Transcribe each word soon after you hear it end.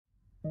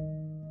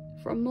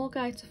From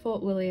Mulgai to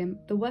Fort William,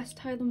 the West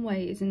Highland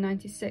Way is a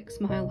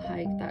 96-mile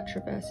hike that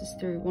traverses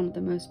through one of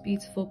the most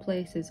beautiful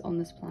places on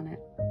this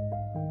planet,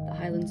 the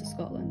Highlands of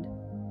Scotland.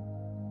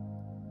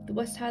 The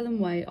West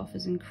Highland Way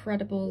offers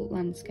incredible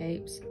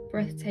landscapes,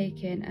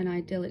 breathtaking and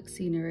idyllic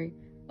scenery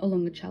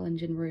along a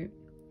challenging route.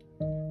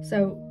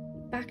 So,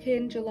 back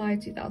in July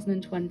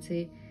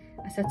 2020,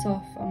 I set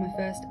off on my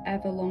first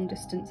ever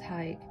long-distance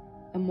hike,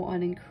 and what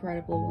an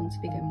incredible one to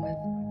begin with.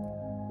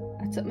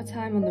 I took my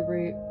time on the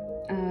route,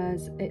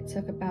 as it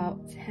took about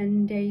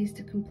 10 days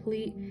to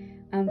complete,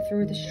 and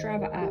through the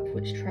Strava app,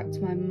 which tracked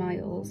my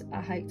miles,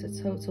 I hiked a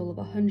total of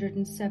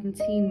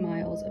 117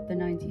 miles of the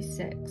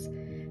 96.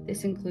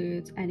 This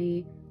includes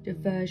any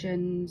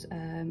diversions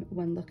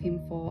when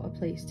looking for a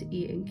place to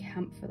eat and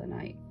camp for the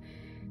night.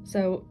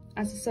 So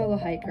as a solo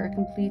hiker, I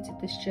completed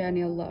this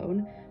journey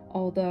alone,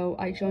 although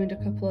I joined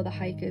a couple of the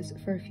hikers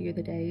for a few of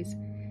the days.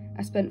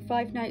 I spent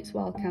 5 nights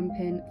wild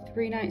camping,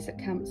 3 nights at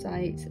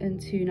campsites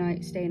and 2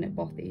 nights staying at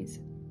bothies.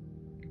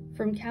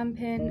 From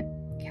camping,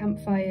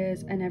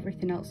 campfires and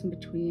everything else in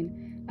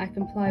between, I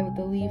comply with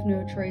the leave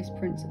no trace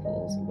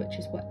principles, which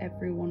is what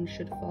everyone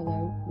should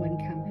follow when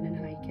camping and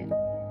hiking.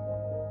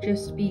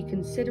 Just be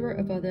considerate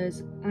of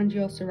others and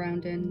your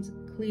surroundings,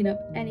 clean up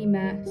any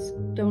mess,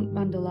 don't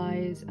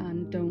vandalise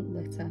and don't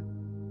litter.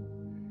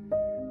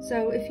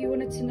 So if you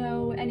wanted to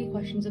know any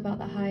questions about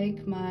the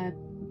hike,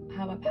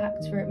 how I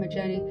packed for it, my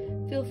journey,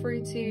 feel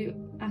free to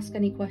ask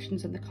any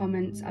questions in the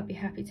comments. I'd be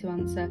happy to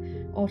answer,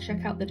 or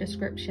check out the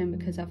description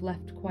because I've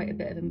left quite a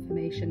bit of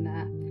information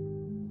there.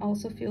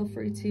 Also feel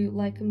free to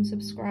like and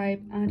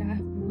subscribe, and I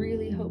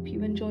really hope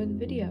you enjoy the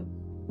video.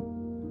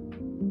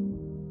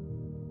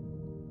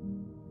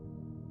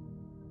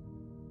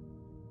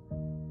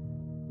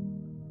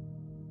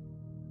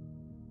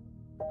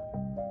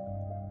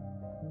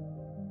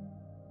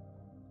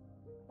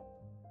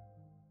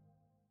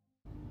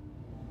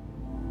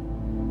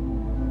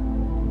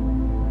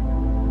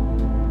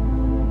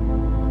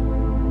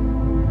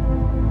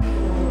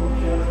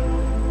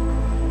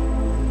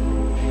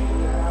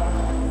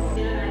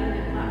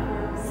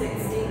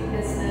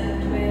 Is the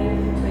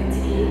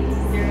 1228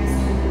 0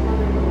 student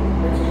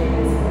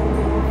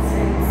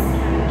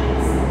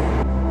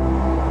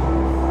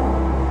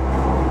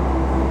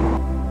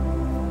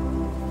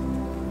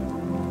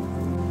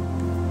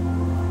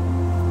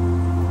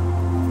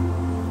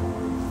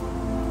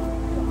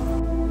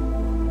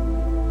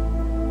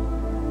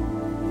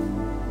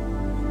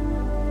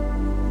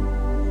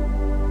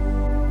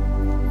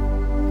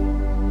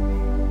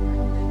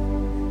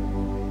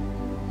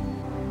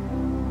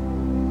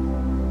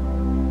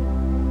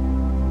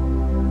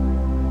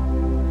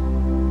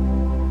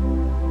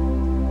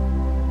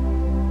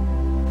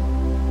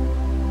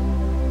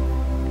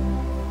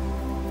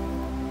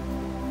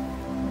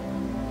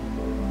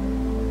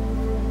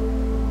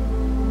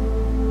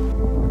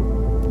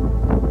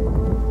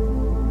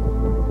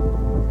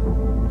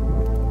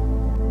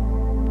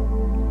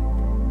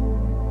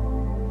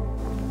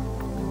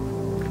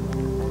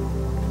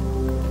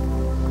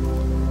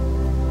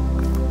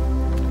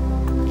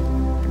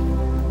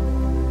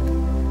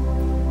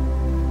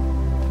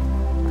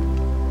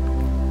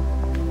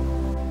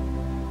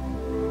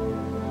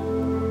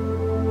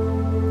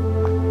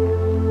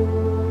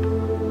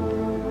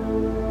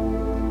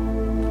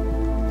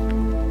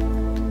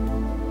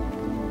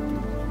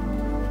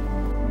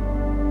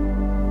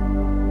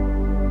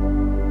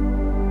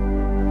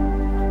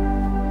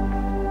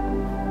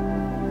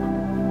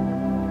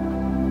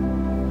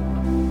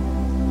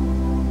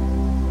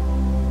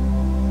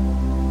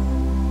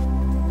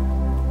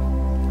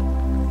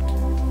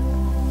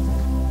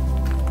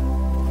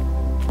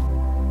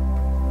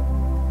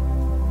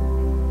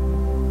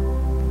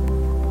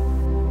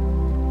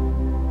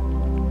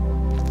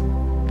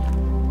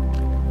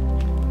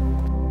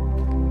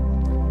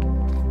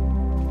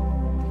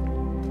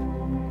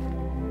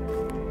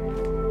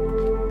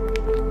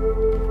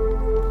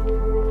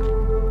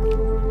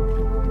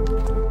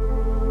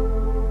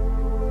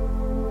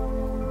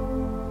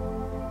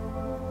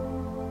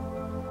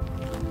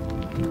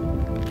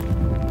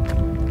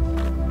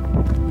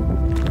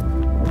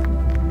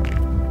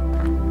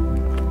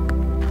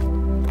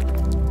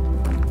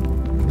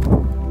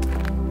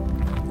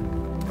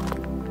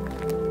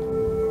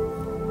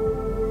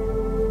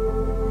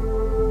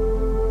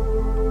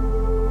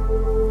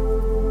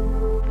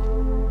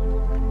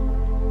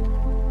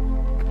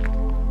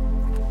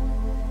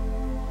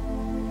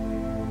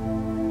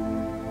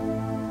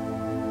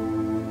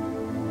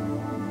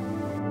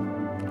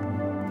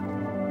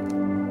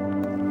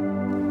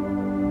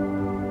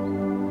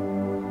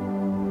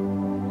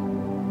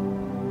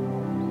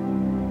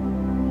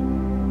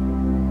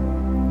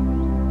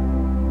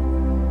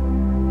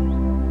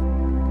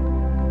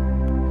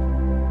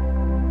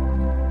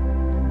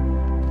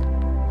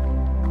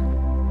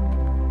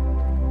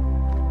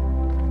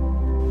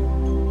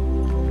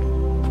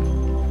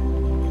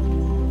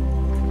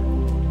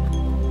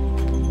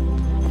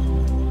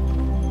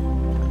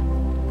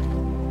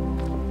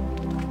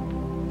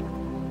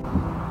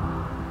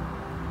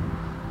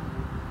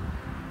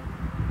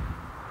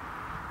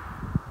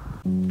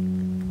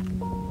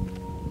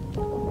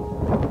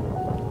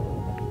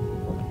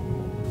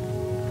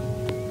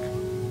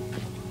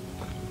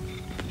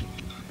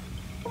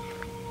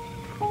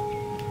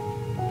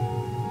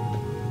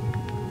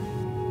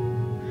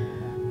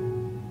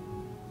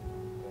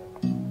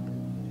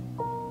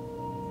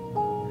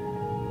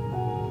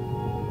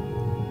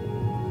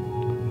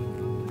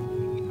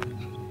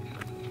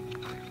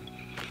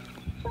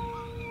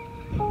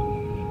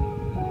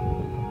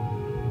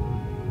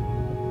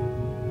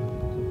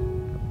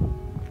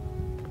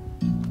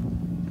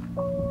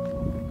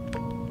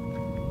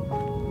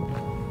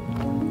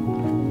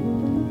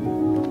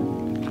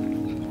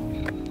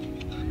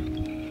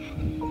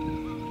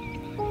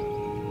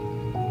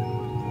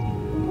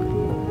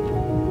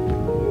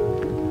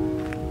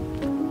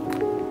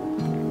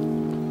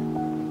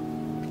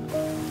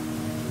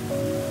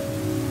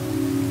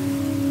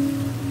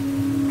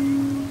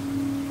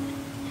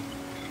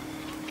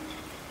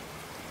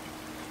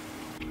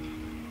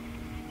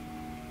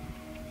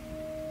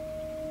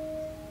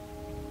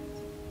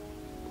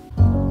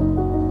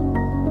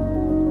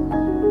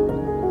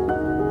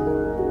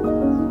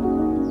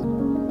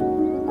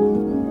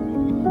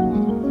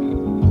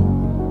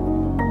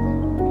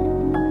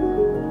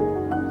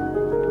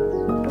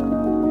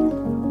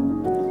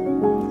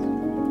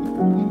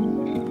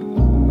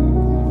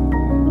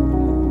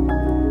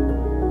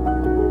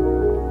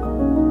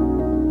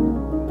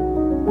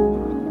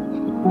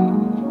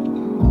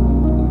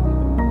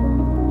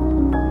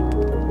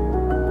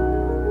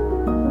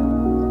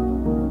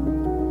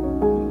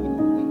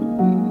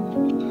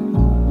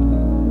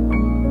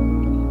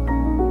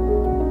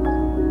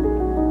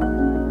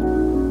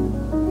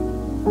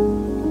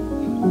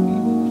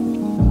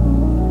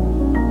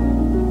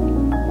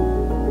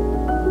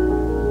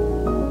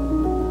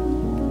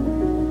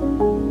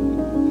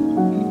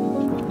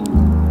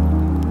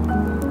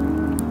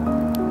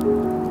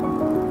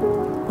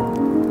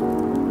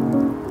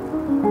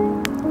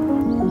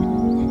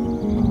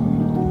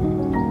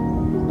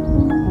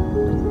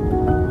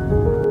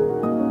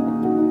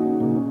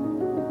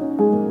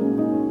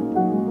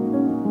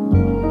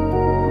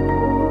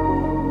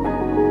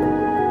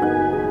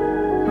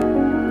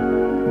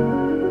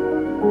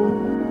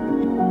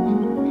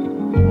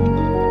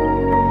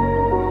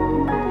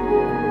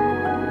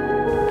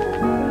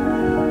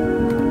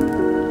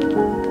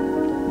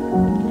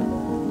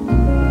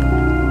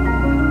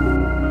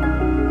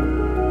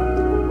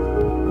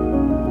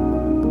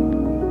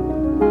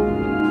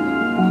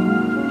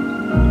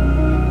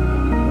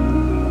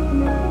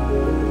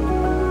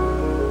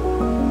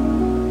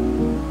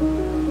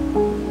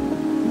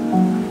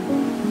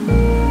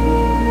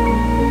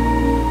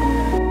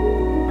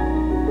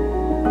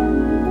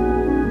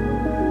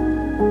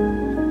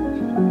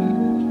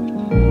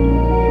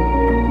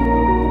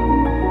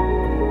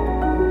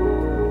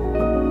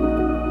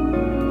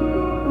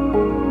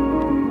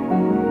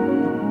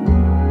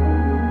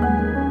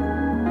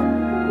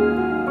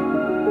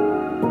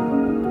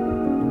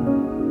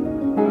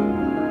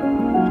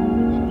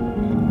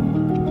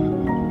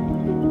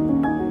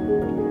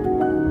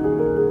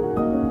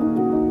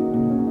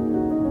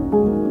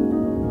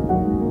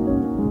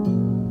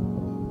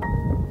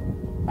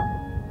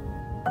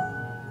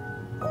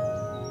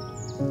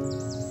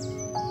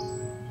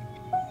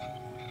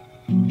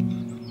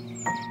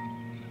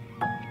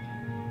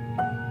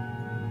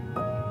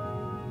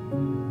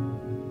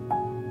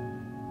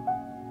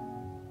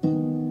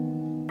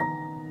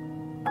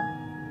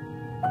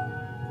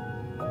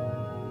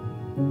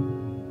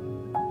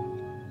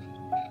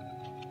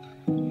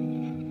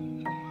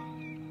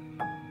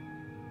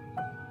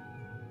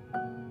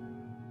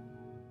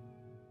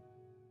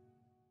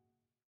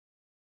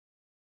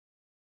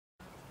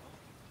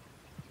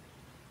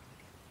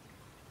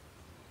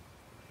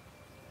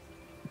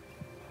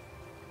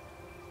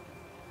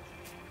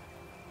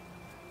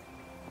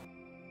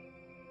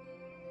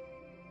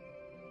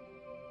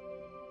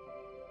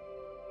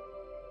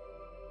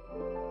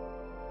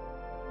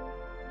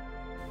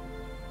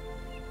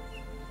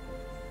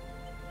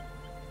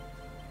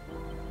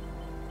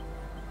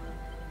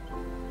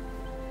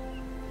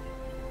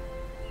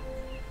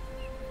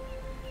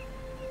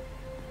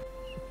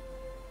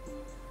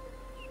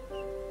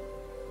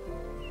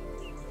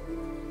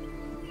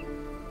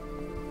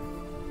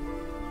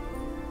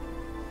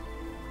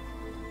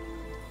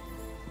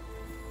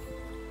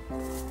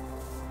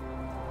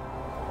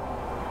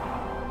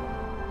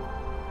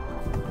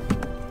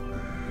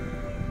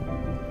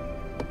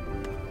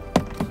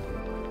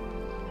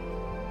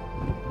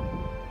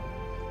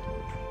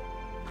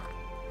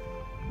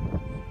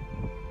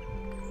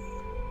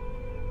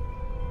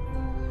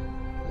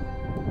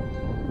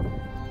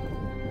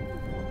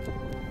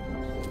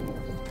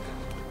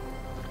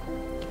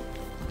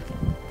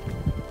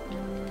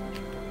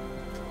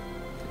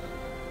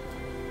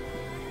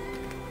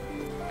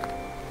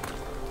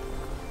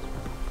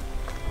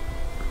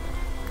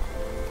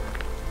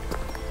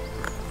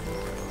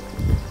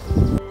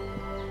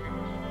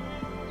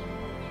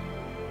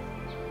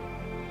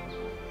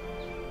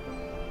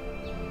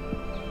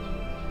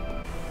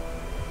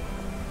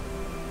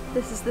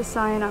This is the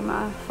sign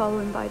I'm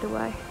following, by the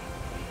way.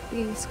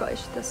 The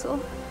Scottish thistle.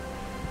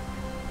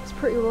 It's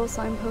pretty well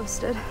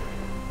signposted.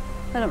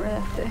 I don't really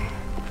have to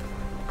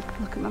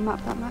look at my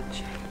map that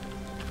much.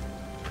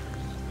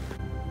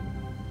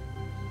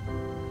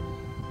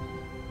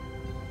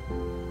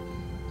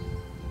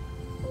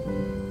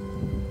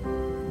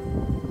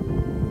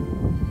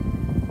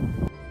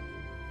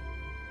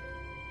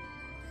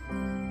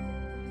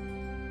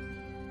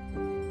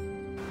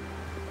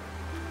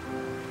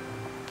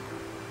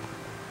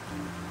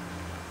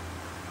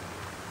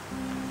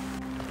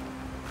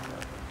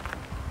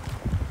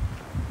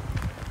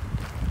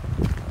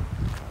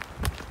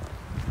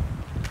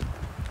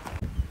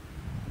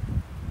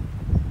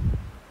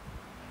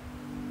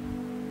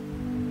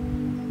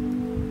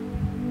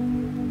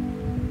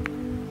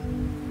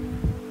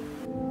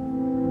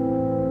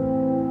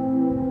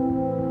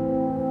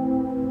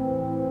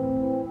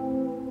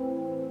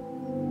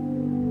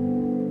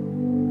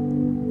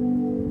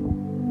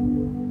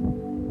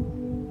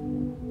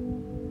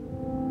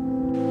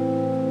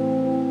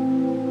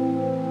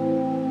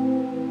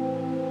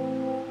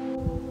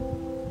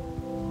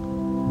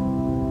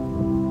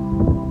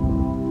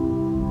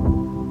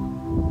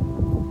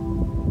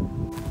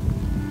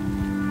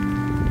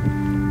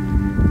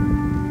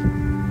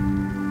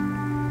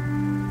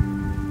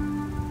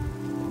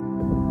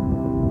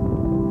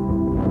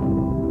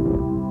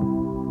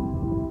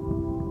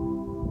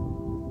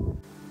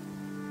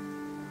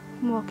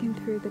 Walking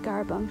through the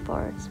Garban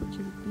forest, which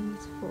is a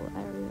beautiful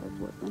area of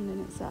woodland,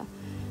 and it's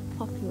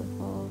popular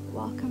for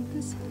wild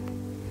campers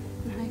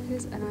and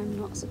hikers, and I'm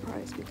not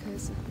surprised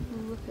because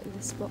look at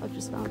this spot I've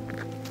just found.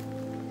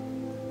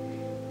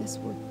 This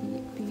would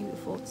be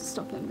beautiful to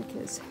stop in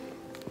because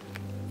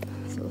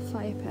it's a little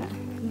fire pit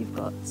and you've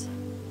got a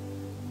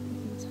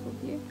beautiful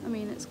view. I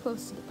mean, it's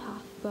close to the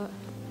path, but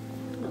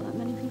not that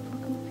many people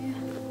come up here.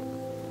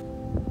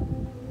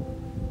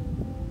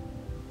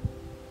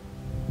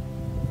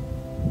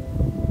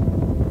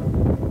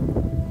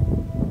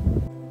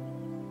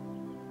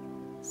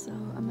 So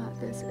I'm at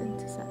this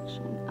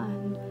intersection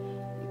and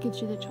it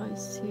gives you the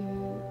choice to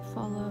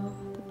follow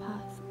the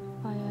path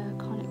via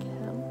Conic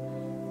Hill,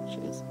 which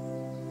is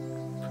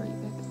pretty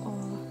big, or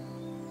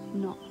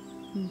not,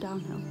 and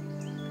downhill.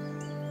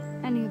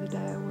 Any other day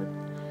I would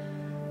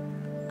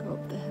go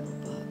up the hill,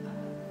 but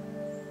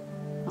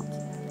not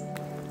today.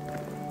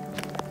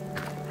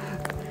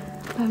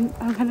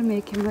 I'm kind of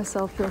making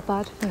myself feel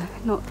bad for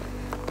not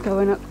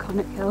going up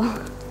Conic Hill.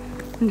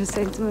 I'm just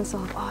saying to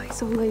myself, oh, you're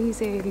so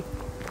lazy.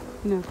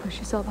 You know, push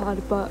yourself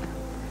harder, but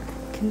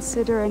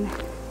considering,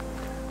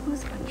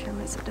 where's the bench? I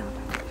might sit down.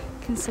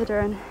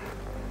 Considering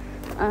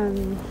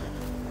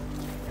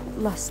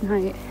last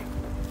night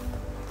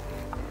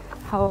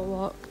how I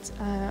walked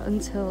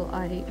until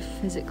I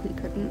physically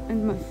couldn't,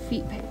 and my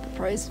feet paid the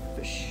price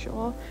for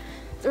sure.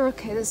 They're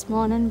okay this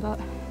morning, but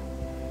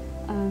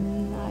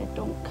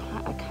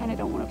I kind of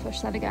don't want to push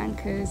that again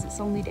because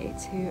it's only day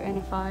 2, and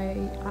if I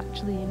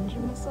actually injure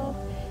myself,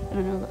 and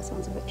I know that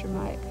sounds a bit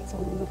dramatic, it's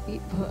only my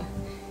feet, but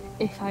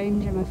if I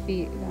injure my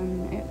feet,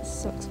 then it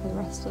sucks for the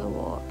rest of the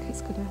walk.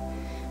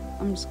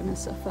 I'm just gonna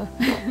suffer.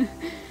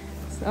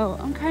 So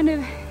I'm kind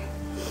of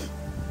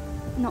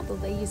not the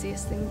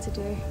laziest thing to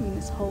do. I mean,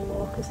 this whole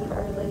walk isn't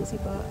very lazy,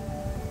 but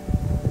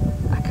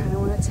I kind of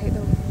want to take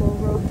the low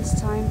road this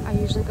time. I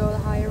usually go the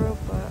higher road,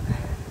 but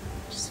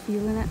just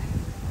feeling it.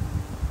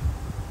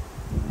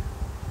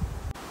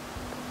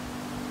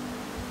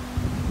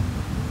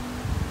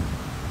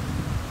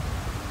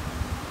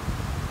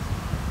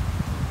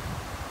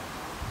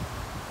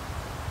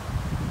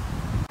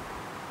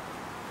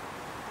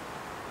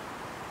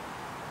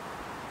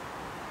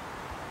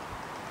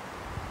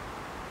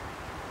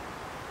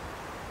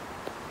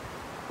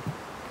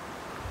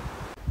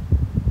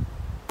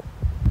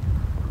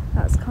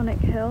 That's Conic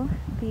Hill,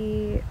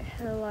 the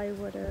hill I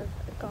would have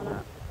gone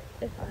up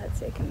if I had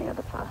taken the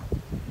other path,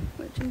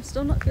 which I'm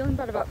still not feeling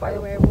bad about, by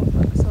the way. I won't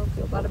let myself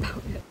feel bad about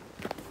it.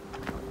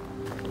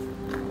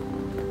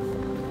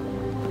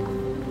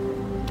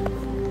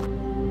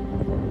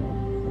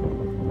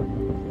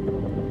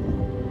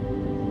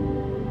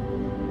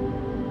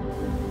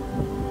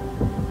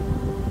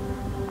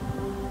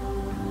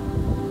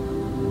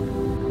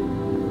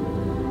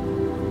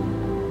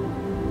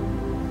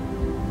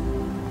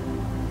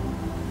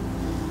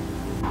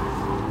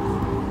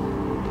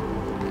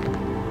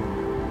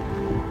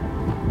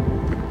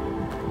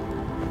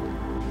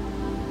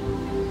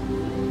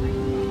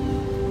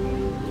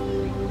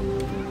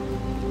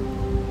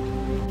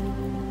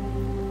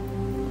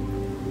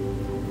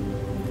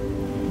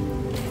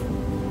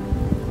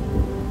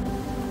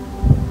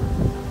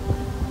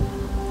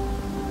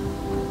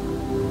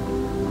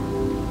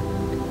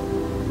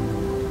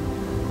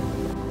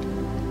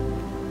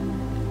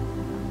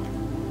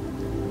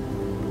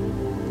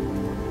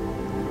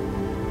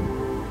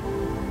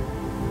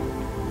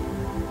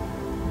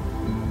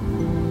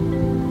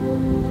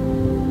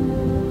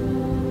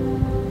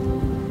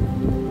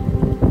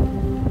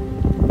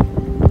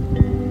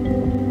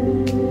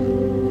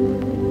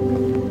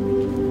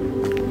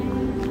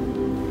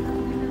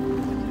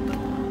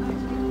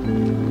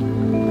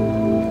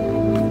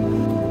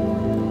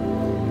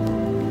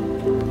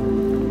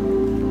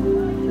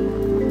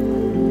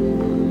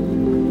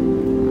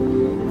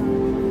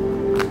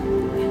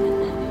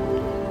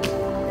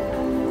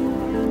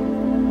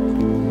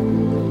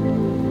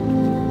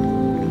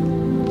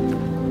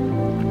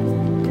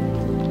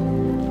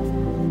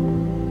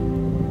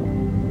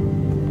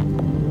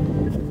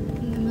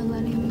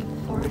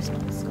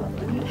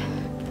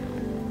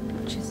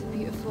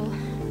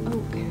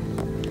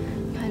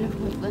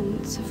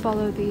 to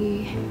follow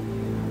the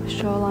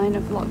shoreline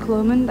of Loch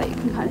Lomond that you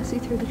can kind of see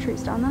through the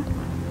trees down there.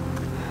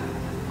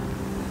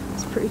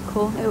 It's pretty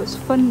cool. It was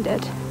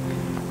funded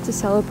to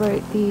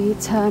celebrate the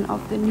turn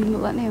of the new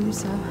millennium,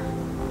 so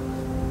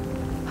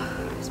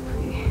it's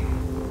pretty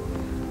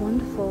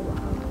wonderful. Wow,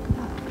 look at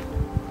that.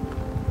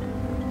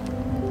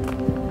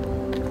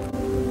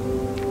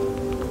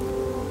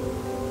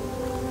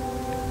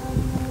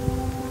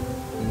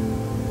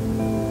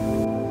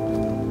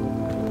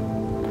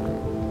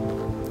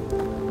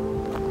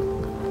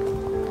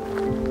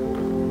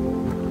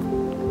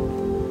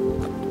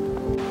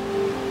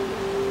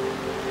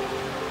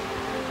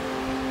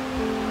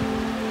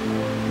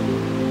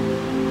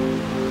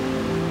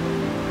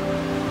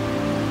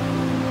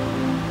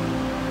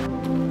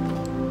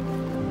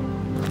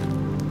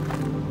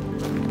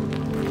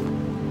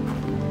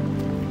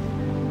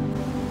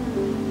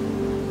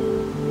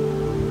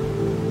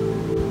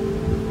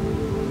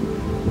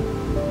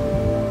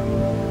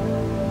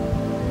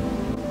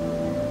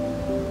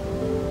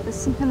 There's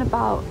something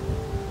about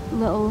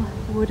little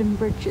wooden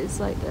bridges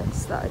like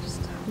this that I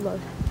just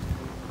love.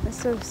 They're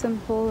so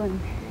simple and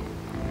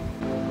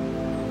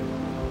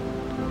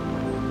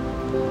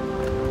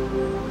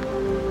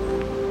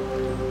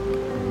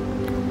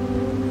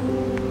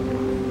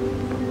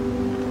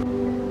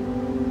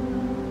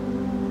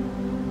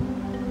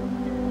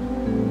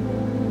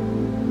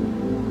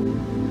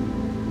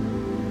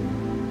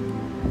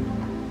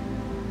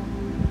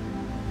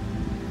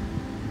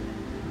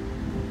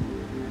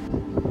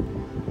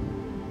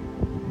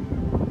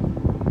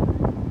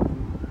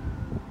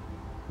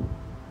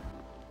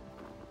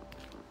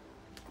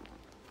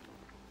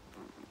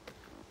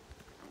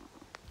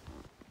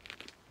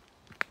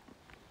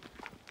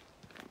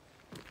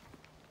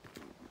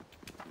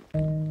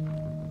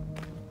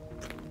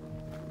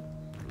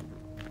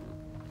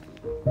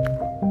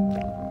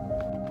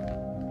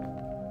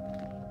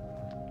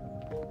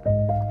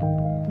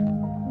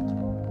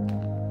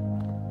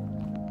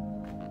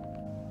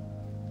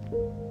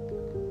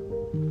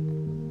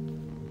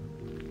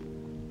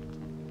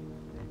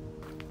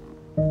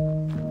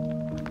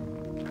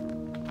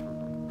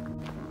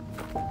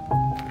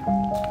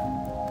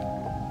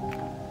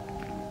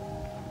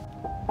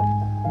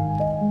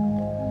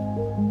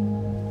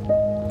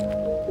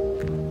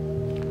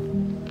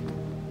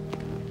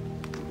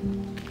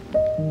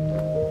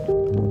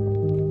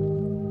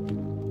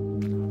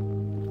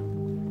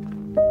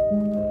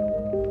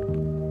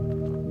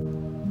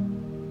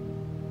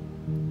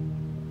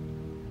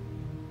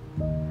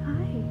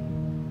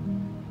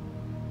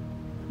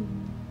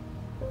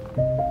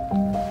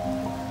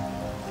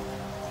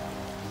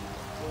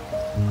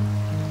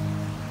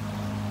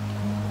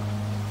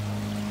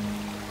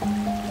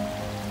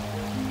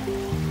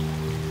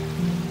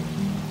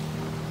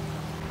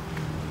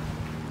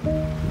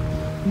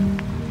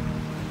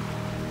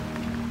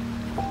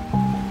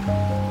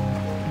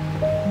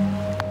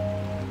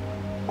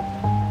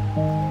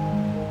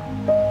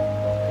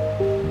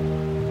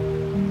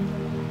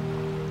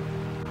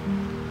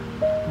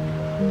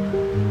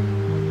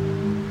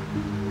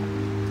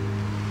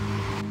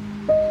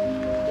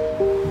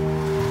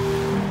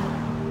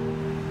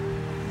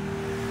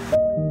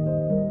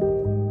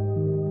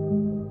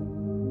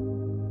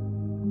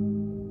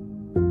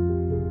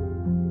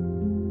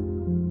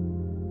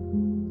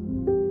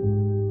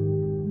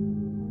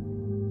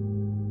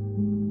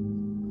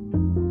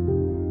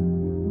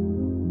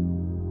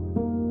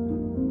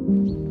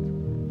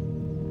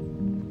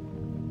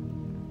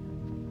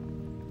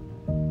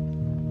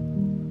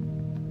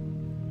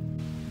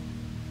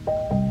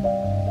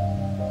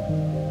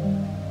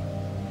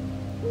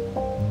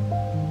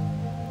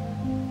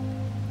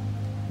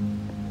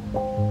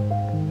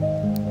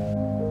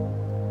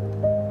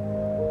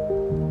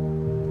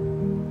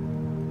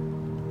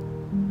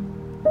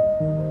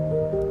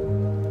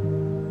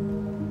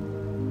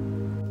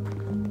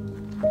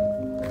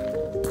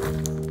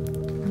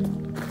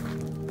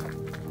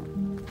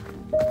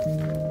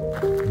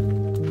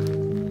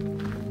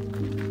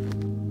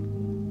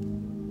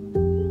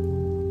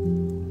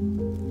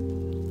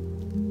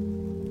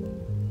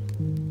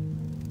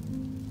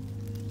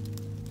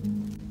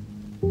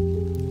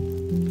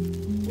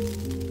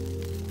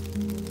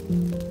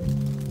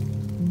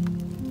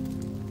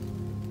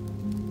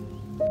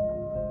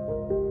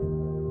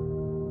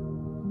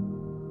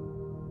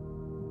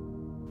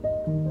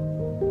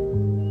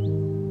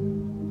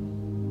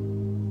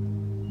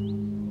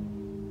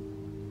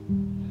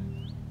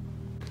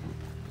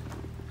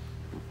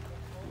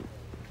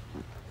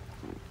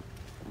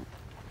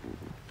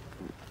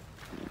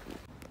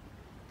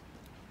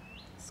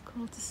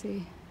cool to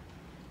see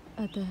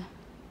other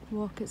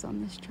walkers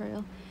on this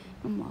trail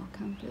and wild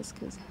campers,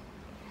 because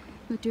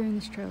during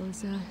this trail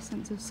is a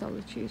sense of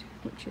solitude,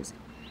 which is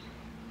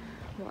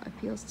what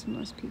appeals to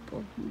most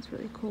people, and it's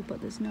really cool.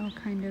 But there's no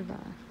kind of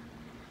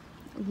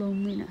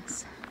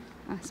loneliness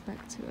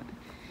aspect to it,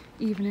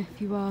 even if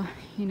you are,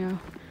 you know,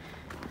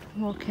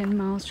 walking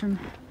miles from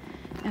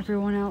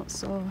everyone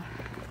else or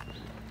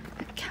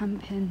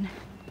camping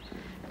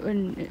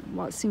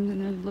what seems in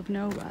the middle of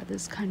nowhere,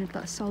 there's kind of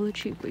that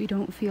solitude, but you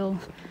don't feel,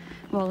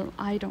 well,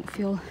 I don't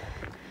feel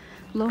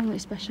lonely,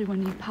 especially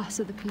when you pass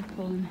other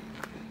people, and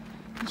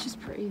it's just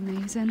pretty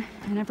amazing.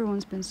 And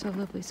everyone's been so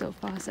lovely so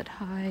far. Said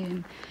hi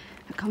and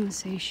a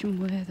conversation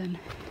with, and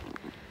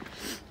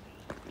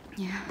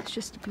yeah, it's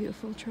just a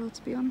beautiful trail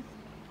to be on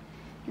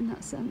in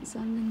that sense,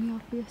 and in the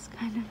obvious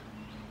kind of,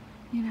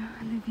 you know,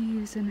 and the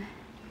views and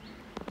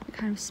the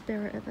kind of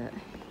spirit of it.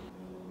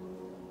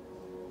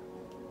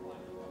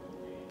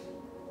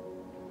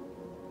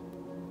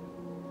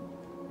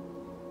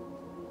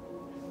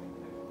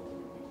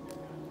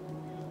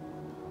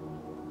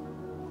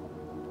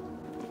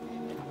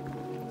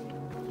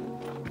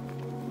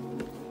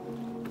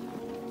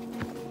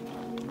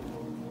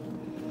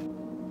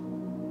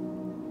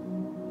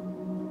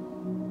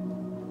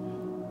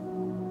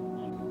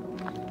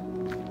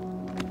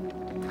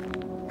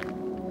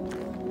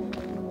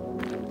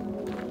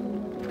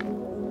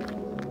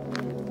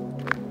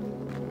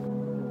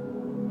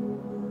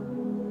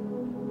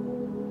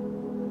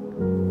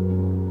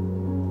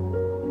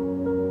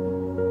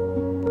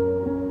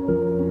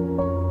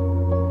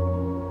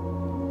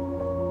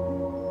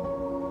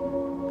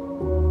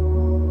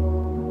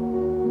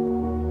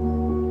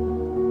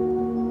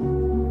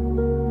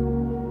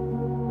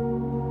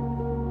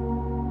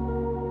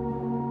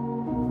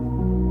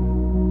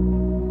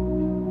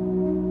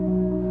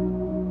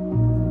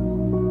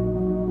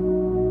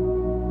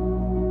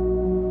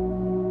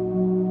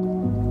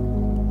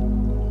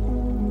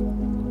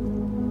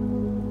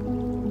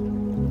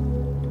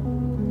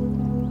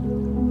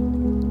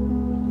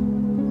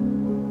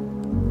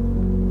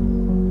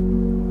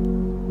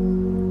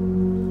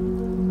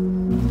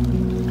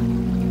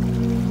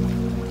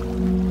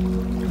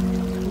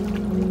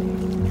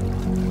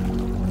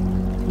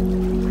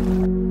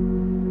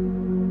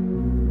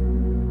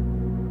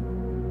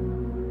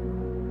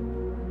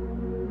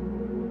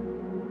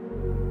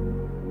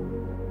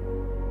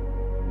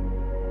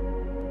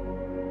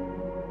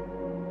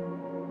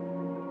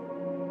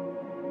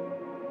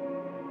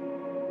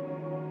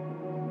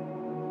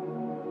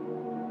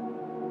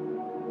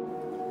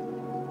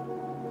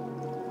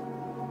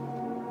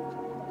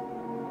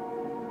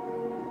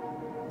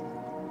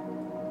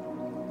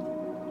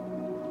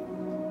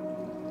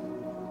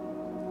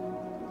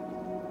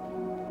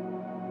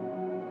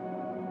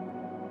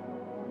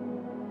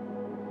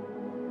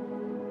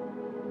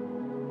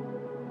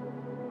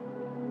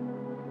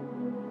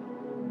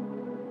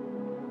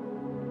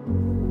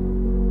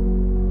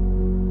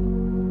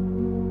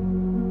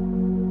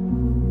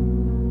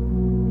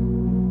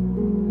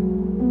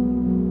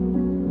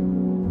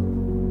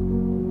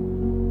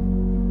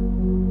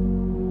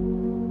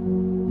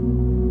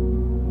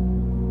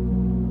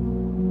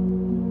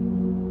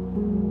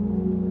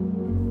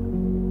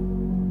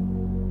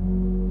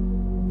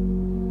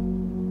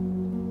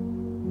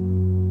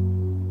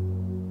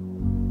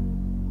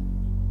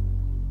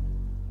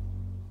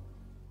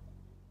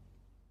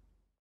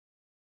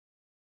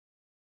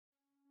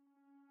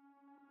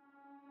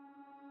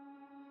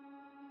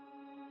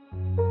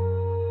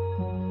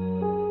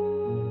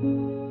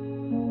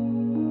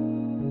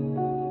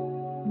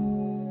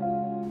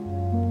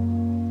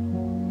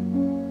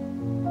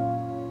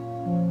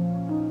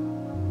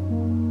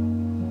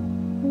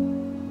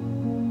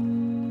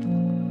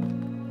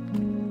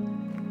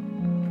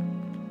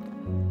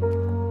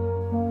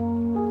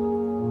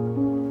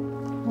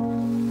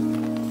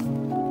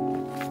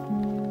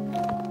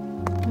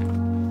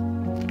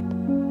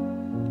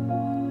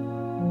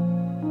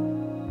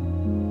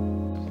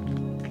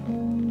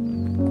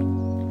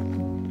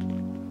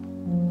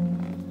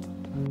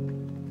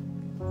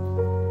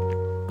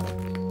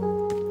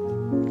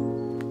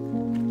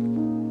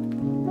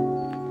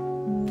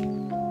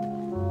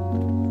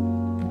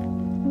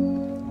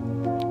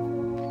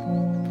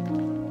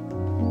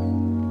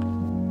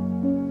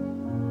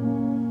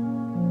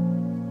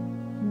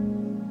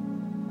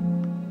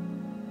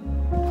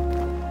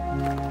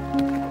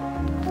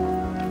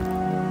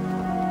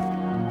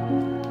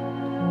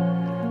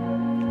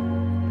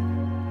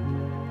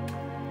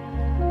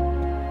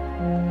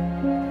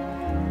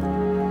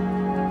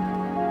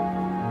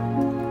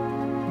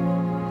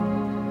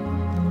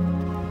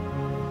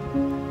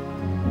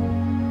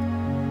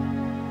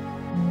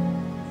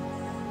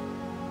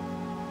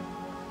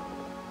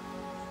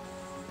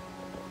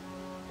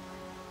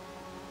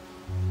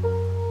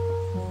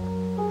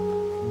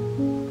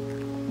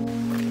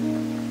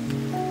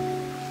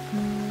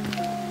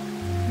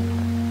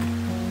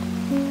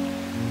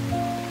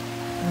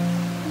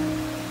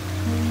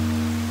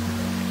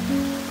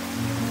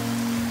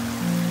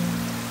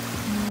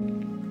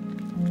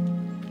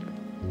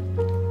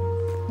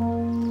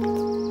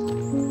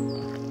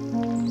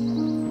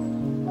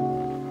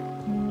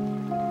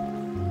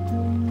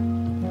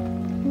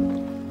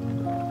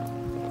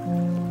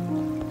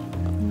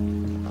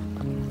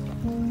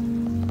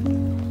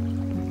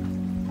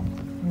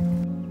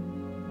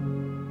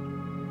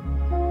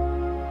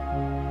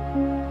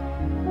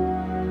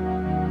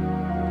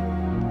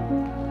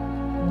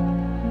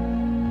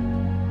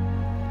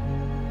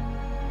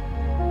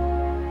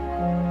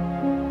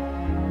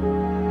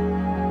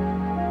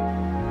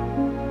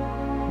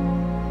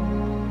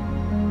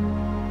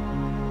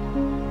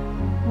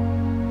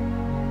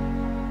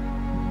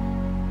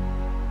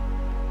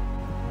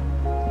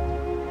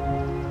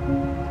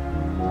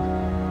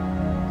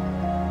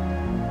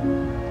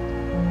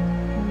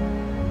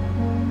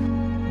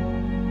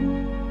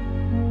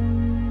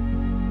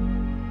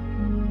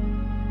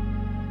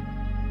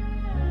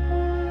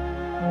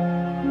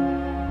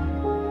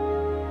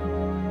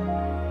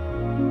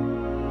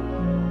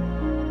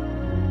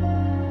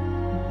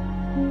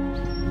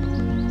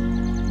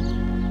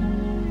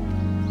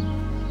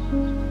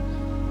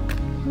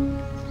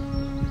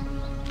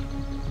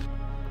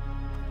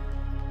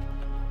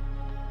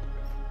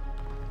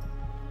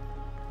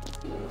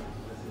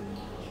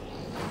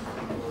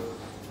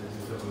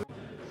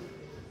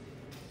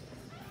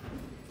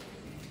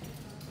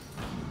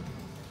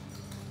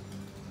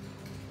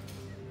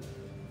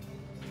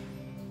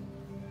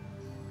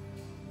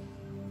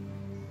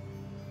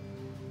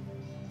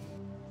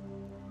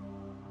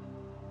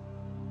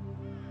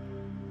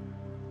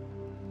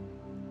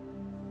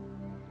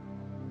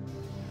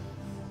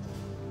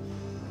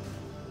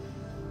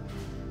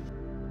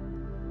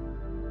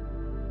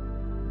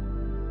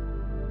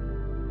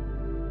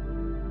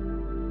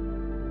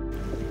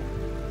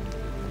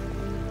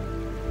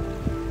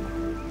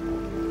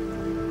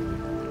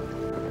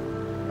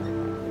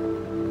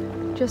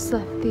 Just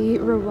left the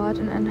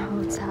Rawadden Inn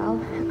Hotel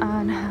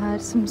and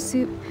had some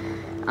soup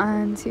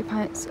and 2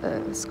 pints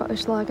of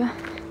Scottish lager,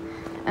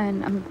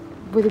 and I'm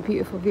with a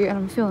beautiful view, and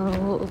I'm feeling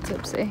a little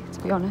tipsy,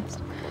 to be honest.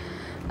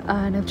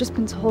 And I've just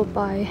been told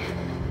by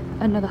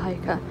another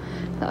hiker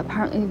that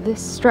apparently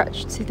this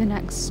stretch to the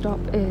next stop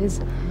is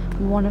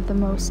one of the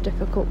most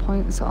difficult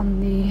points on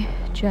the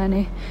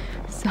journey,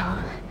 so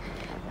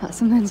that's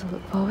something to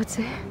look forward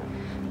to.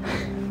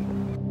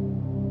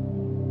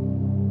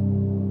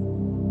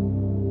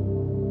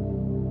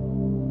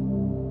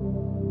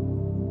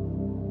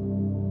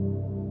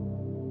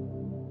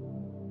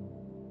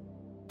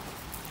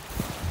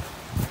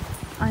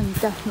 I'm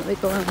definitely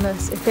going on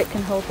this if it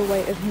can hold the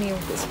weight of me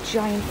with this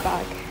giant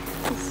bag.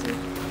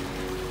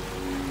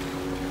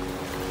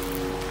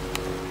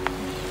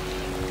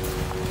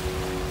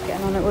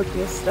 Getting on it would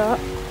be a start.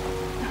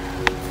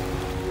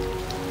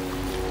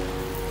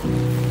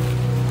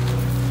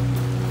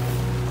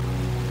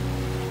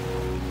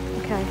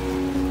 Okay.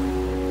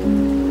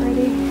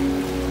 Ready?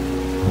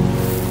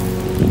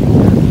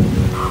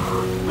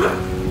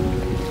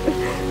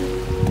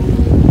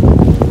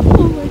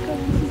 Oh my god,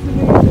 this is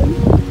amazing.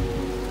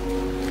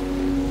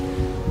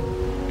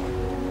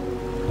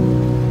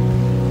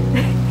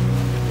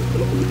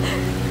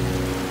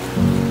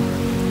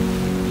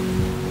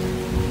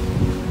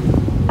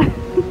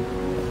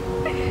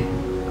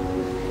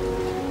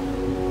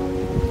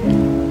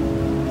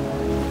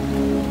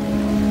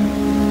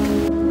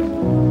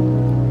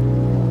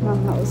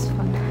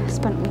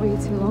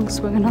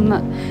 Swinging on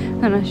that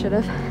than I should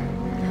have.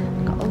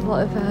 Got a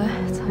lot of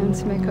time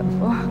to make up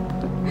for.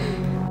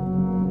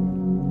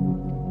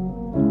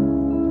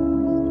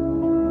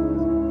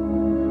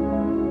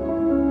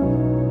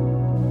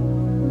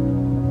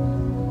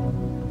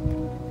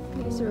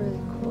 These are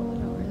really cool. I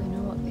don't really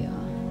know what they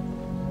are.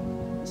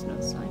 There's no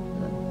sign for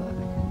them, but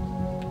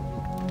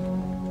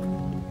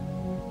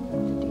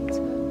the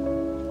detail.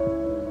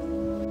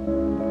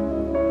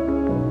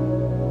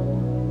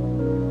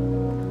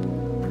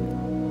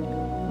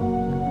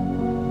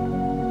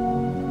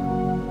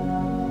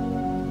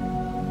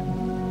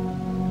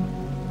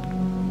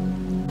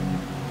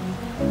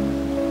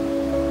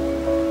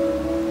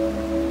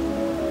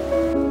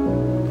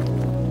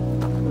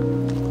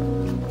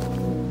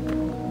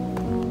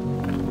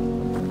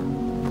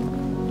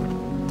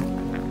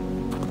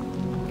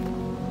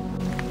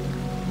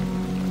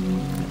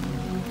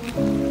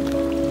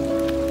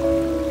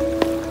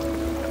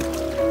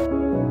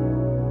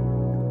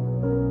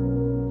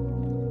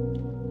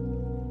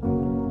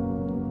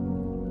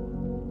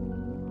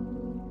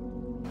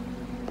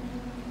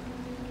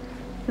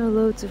 There are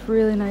loads of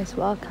really nice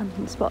wild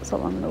camping spots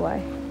along the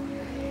way,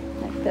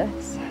 like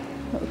this,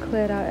 little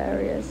cleared out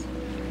areas.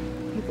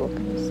 People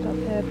can just stop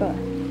here, but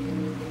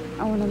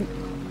I want to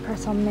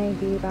press on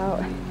maybe about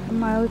a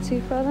mile or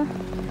two further.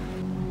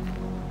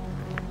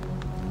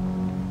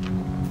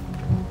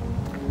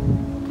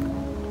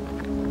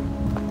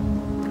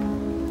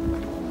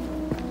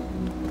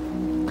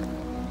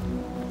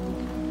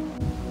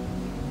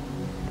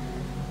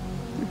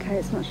 Okay,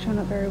 it's not showing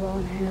up very well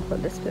in here,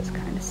 but this bit's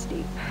kind of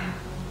steep.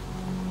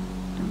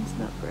 Down to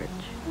that bridge.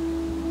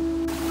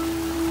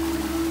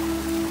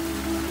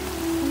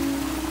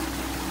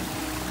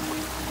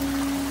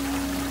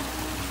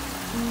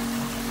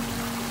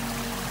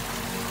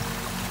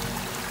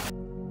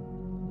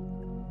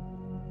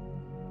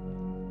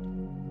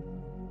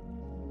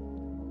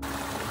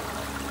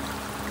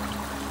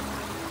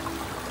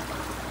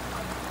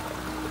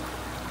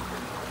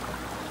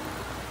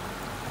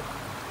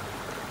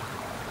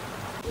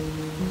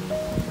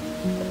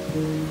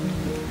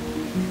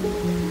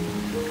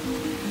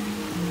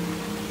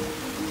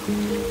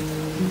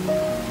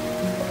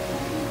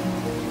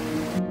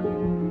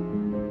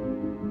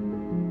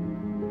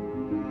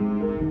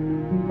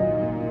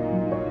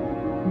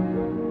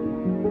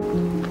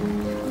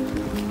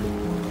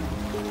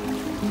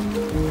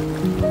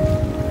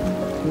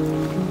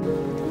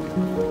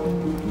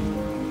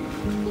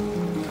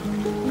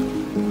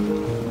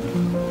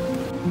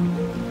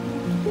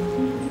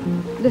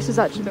 This has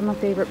actually been my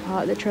favourite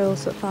part of the trail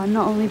so far,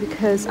 not only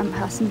because I'm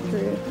passing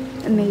through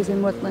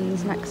amazing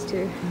woodlands next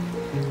to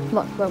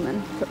Loch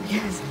Lomond, but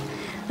because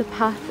the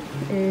path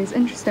is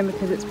interesting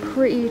because it's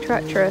pretty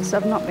treacherous.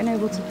 I've not been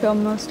able to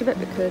film most of it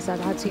because I've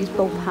had to use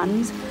both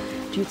hands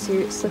due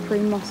to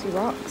slippery mossy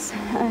rocks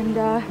and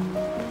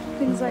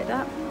things like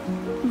that.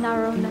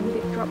 Narrow and then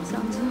big drops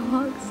down to the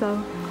loch,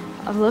 so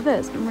I love it.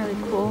 It's been really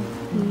cool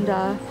and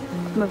the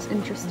most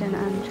interesting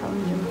and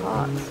challenging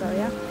part, so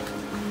yeah.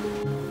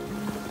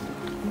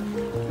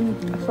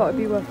 I thought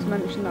it'd be worth to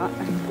mention that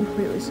I'm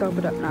completely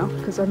sobered up now,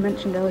 because I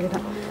mentioned earlier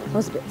that I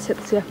was a bit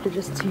tipsy after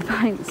just 2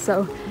 pints,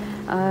 so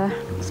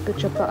it's a good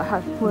job that I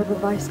had word of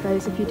advice,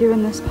 guys. If you're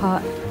doing this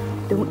part,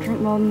 don't drink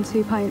more than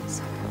 2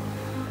 pints,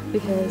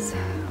 because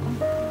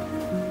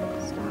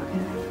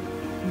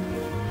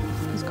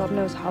God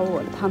knows how I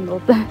would have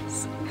handled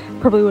this.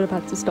 Probably would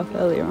have had to stop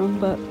earlier on,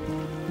 but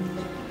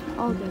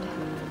all good.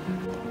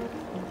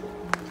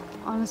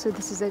 Honestly,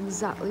 this is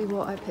exactly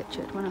what I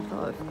pictured when I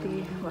thought of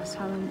the West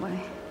Highland Way.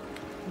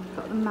 You've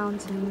got the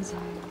mountains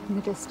in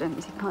the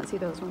distance. You can't see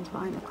those ones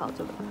behind the clouds,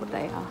 but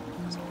they are.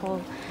 It's tall.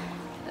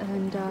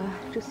 And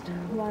just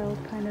wild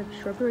kind of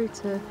shrubbery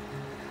to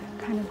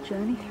kind of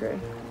journey through.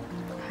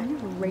 Kind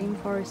of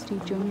rainforesty,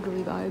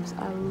 jungly vibes.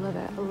 I love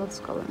it. I love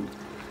Scotland.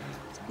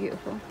 It's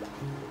beautiful.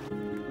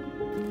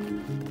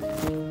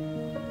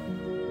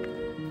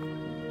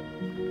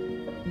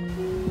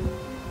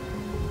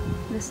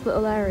 This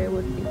little area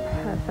would be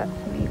perfect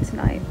for me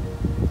tonight,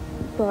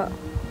 but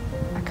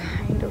I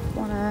kind of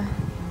want to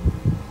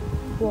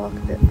walk a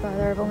bit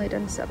further. I've only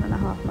done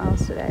 7.5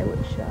 miles today,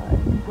 which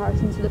in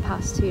comparison to the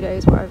past 2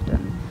 days where I've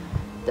done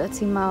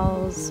 13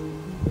 miles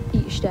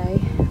each day,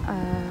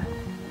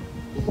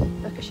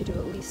 like I should do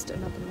at least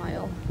another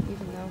mile,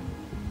 even though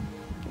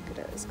look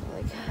at it, it's got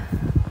like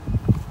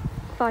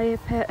fire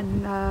pit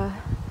and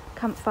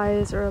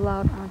campfires are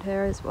allowed around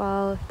here as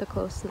well if they're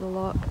close to the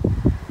loch.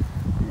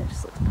 And it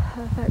just looks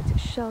perfect.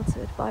 It's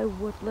sheltered by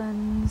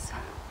woodlands.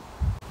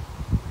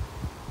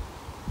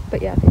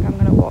 But yeah, I think I'm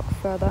going to walk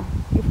further,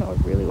 even though I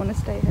really want to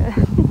stay here.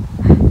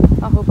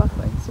 I hope I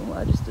find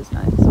somewhere just as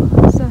nice or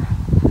nicer.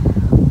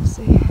 We'll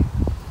see.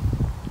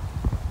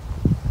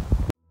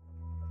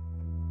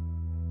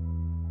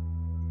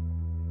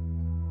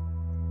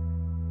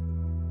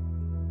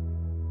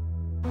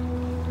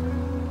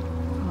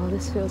 Oh,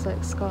 this feels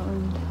like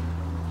Scotland.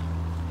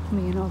 I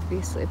mean,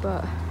 obviously,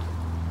 but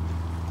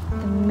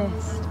the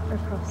mist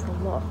across the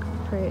loch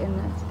creating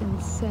this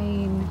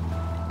insane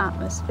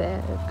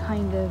atmosphere of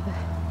kind of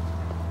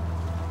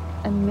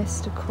a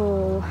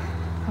mystical,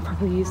 I've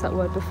probably used that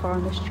word before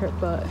on this trip,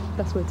 but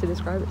best way to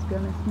describe it, to be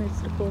honest,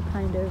 mystical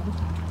kind of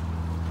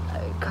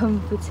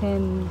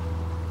comforting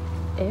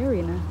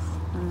airiness.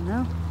 I don't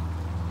know,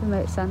 it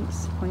makes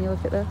sense when you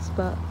look at this,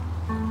 but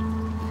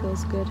it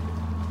feels good.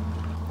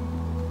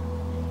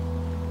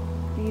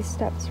 These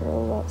steps are a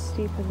lot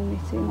steeper than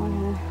they seem on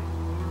here.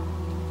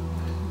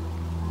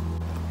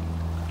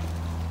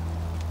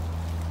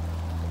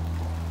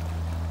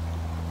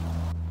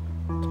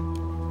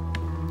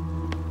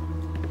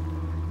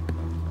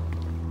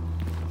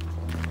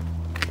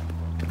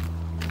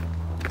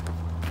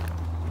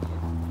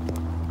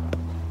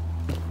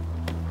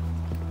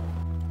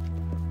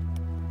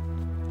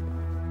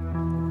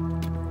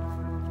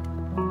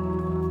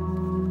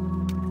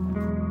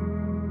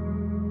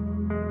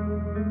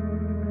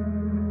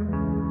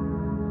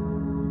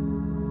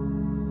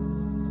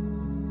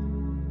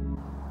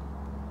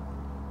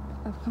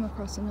 I've come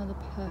across another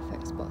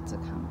perfect spot to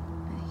camp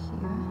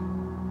here.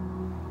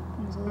 And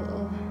there's a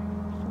little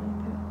fire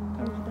pit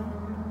over there.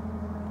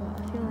 But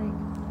I feel like,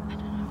 I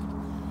don't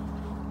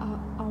know,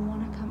 I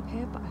want to camp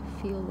here, but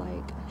I feel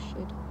like I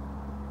should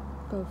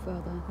go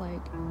further.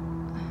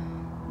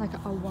 Like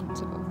I want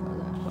to go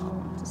further, but I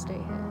want to stay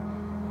here.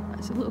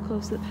 It's a little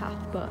close to the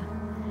path, but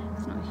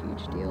it's not a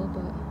huge deal,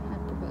 but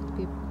I'd prefer to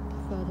be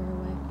further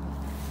away.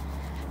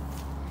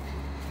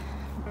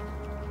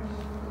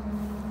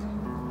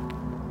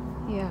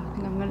 Yeah, I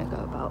think I'm gonna go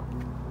about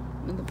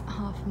another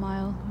half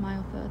mile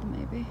further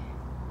maybe.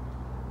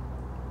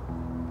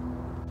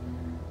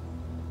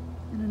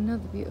 And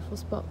another beautiful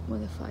spot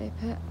with a fire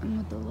pit and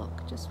with the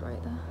loch just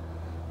right there.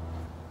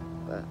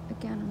 But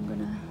again, I'm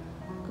gonna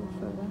go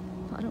further.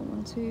 I don't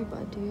want to, but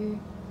I do.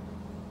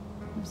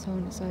 I'm so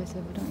indecisive,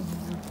 I don't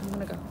even know. I'm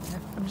gonna go, yeah,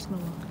 I'm just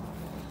gonna walk.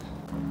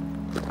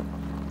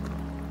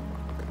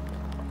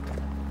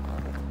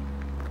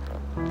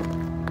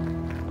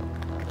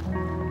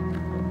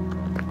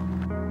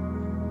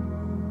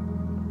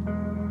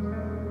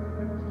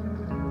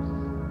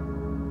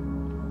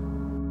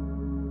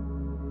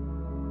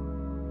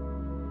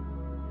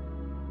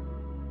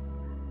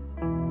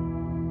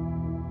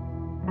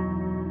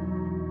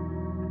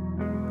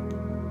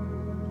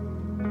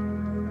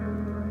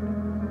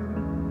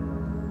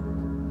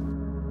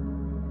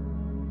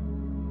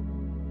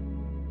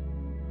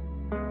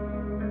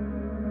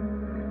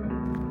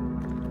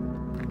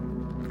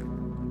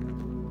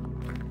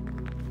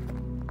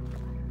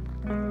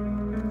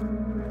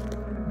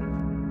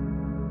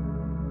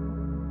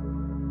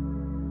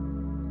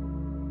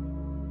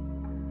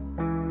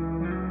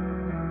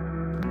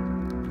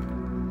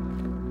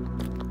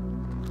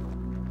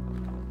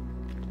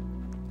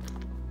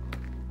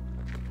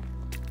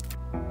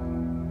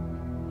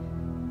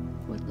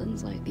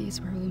 Woodlands like these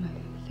are probably my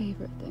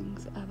favourite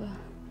things ever.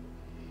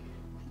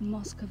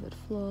 Moss covered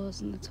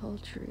floors and the tall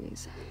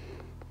trees.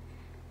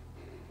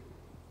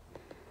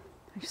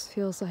 It just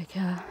feels like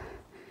I'm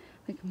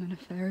in a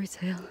fairy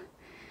tale.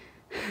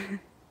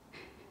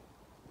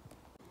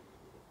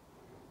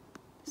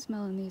 The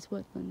smell in these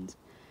woodlands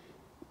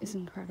is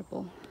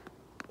incredible.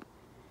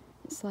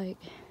 It's like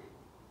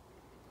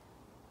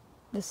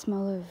the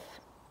smell of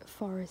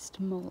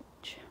forest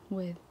mulch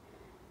with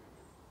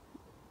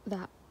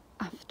that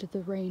after the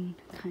rain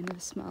kind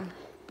of smell,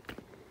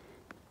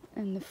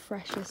 and the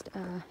freshest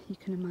air you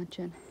can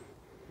imagine,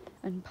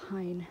 and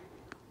pine,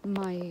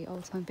 my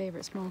all-time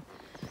favourite smell,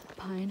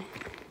 pine.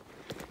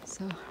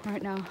 So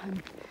right now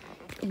I'm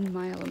in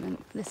my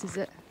element. This is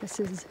it. This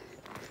is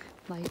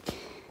like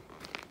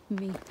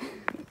me.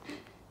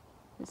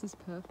 This is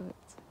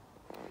perfect.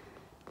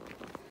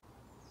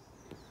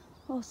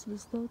 Also,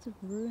 there's loads of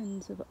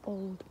ruins of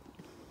old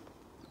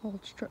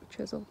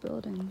structures, old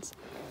buildings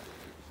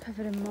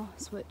covered in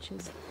moss, which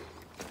is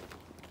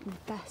the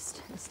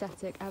best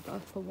aesthetic ever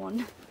for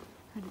one.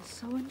 And it's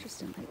so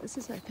interesting. Like, this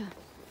is like a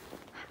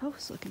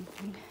house looking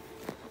thing.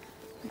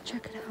 Like,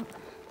 check it out.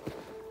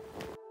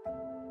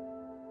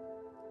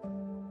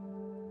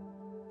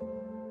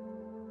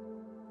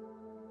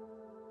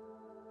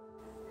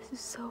 This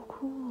is so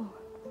cool.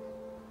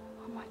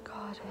 Oh my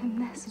god,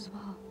 and this as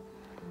well.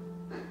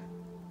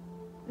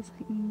 There's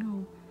like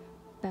no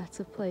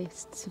better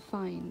place to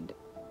find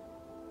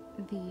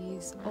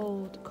these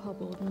old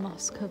cobbled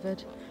moss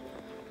covered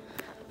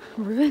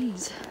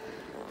ruins.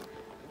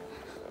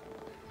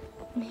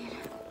 I mean,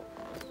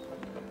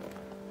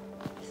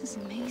 this is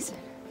amazing.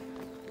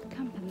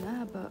 Camping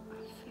there, but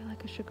I feel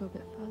like I should go a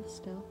bit further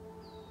still.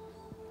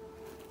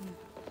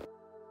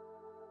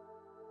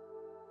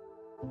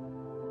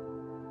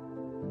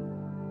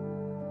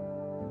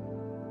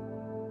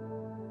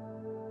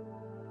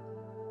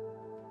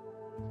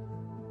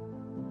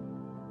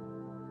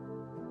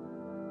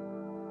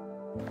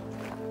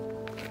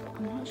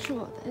 I'm not sure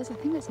what that is. I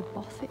think it's a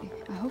bothy.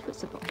 I hope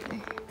it's a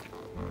bothy.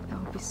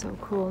 That would be so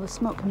cool. There's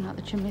smoke coming out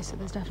the chimney, so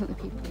there's definitely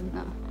people in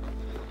there.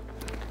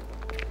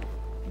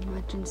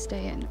 Imagine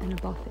staying in a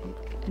bothy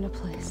in a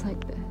place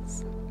like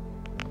this.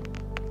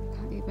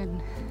 Can't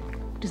even.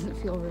 Doesn't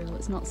feel real.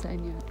 It's not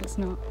staying yet. It's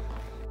not.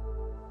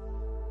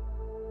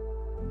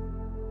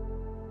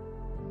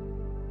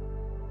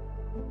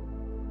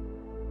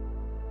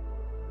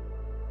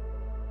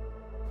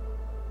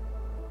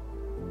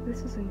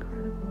 This is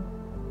incredible.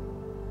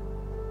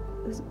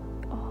 There's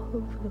all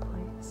over the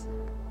place.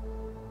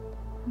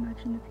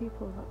 Imagine the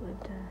people that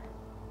lived there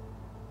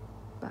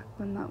back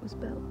when that was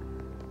built.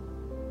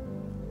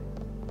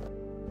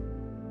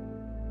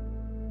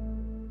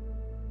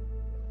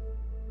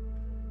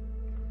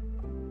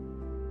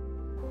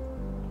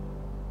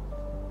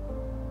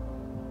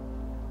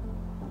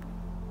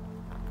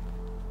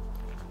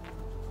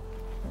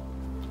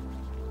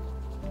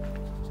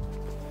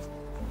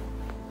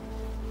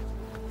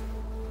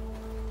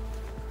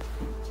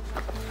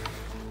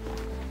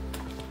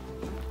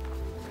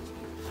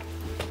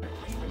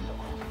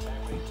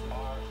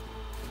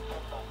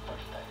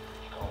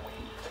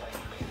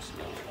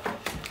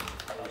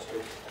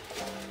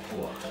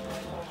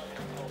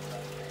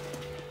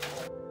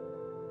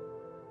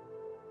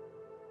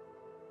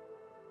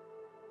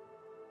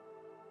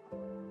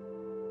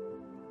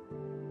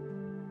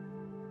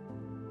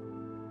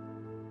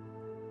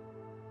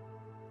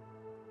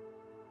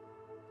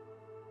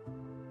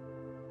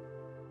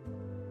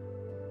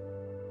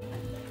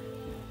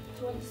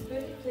 Do you want a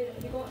spoon?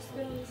 Have you got a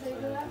spoon on the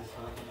table there?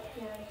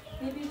 Yeah.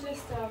 Maybe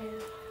just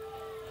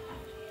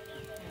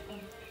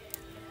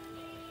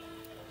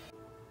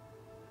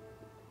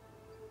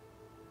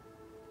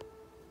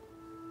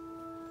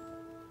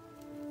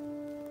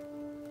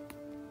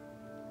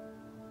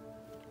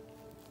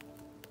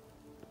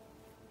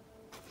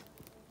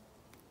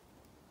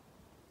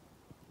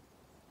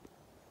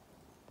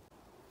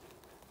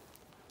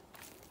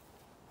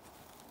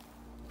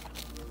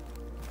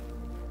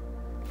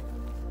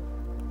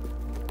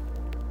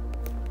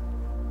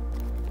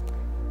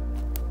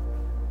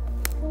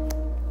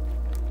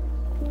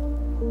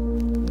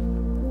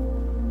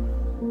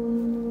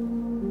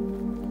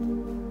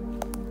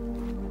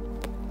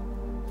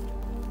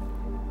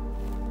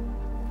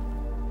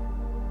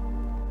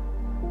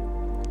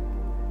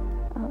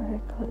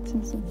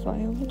collecting some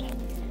firewood.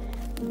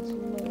 There's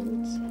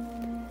loads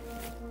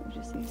of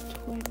just these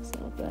twigs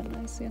that'll burn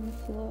nicely on the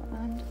floor,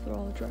 and they're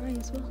all dry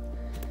as well.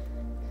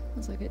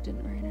 Looks like it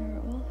didn't rain here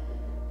at all.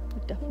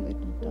 It definitely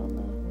did down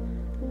there.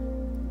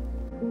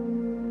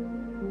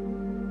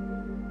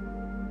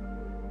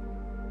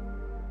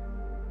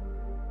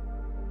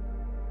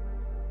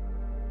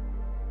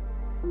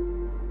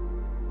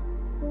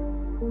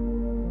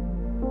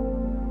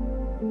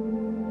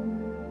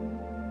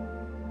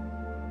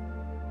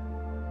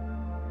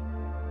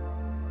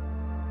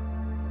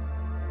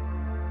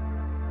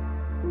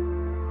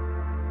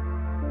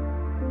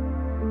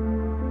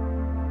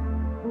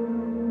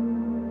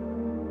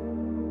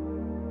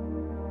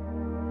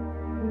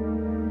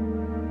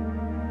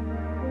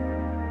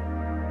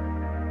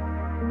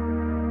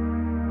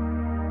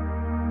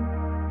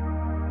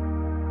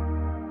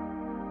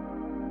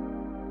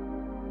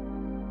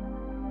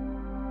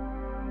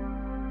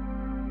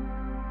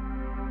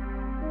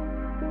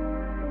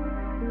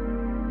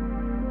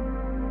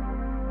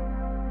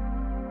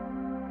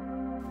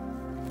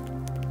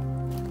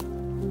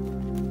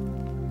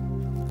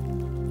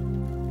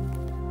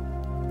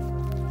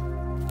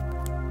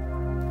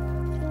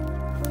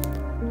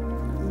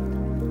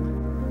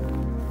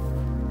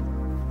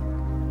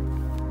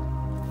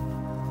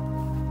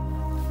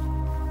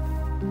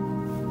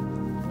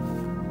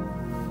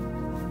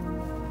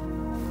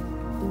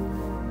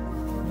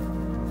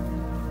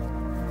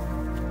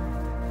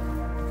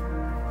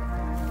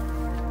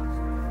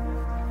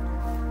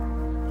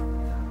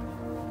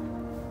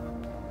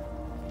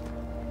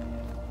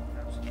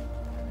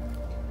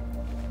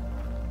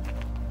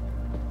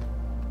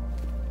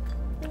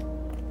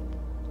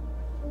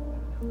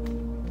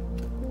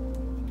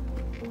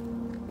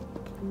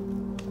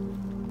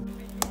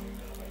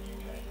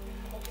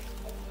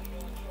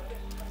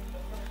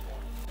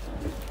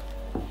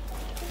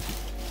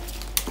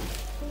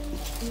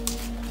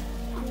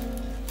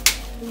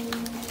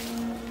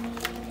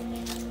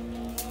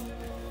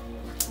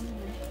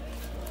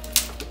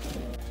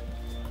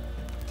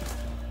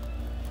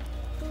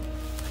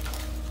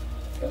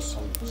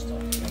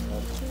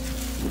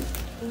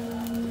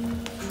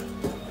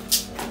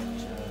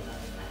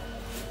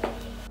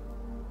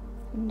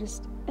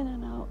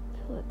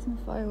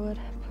 firewood,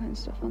 putting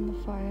stuff on the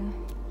fire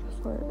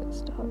before it gets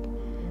dark.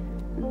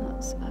 And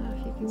that's, I don't know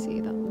if you can see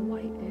that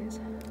white is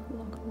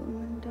log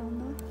aluminum down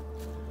there.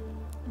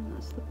 And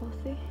that's the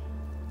bothy.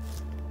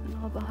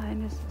 And all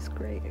behind us is this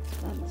great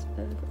expanse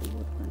of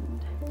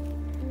woodland.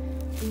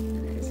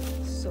 And it is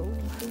so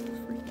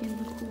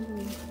freaking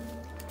cool.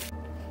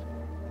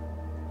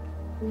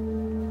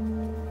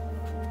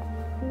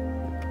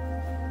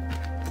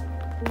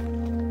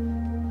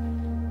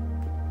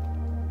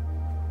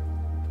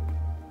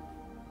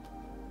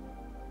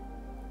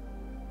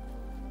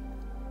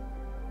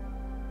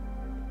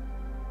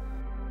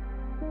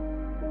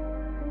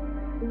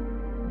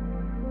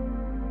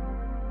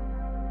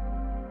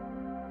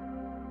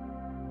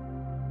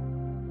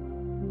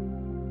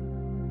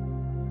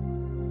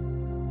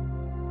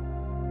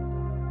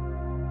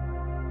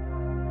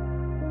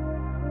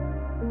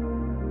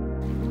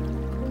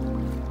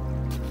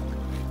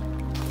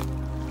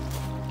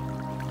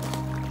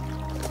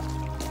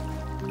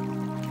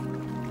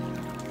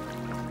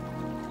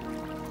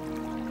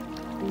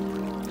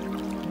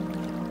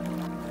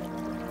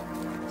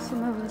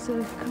 Some of us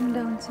have come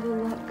down to the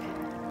lock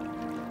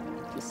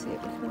to see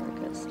it before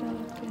it gets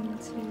dark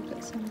and to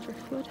get some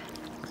driftwood,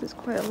 because there's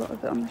quite a lot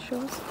of it on the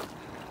shores.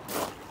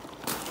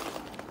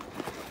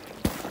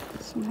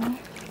 Some more.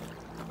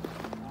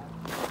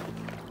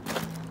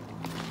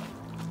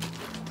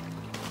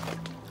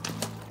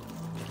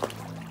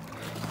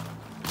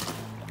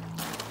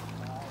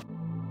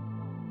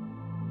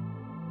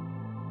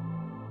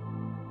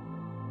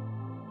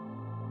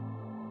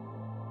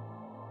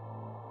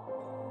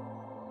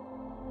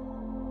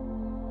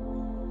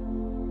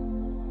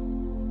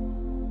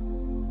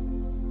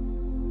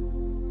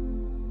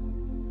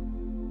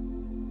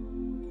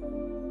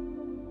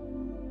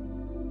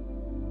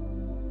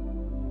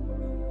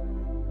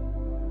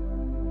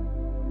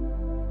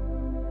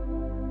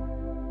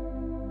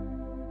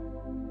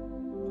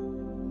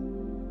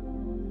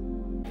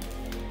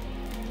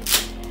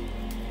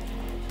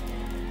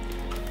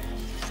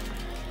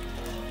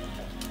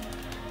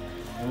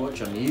 What's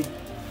your need?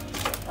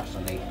 That's a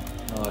night.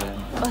 No, I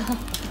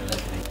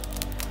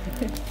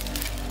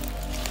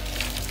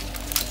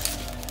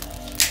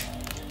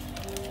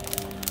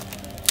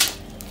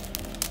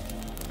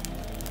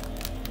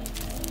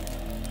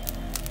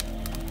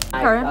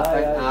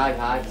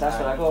Aye. That's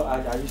what I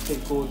got. I used to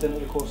go down to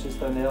the courses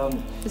down there.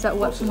 And Is that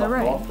what's on the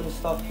right? And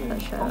stuff. And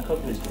That's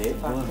Concord was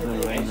great back in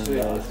the day.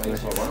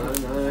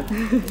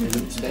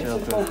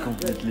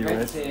 completely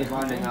wet.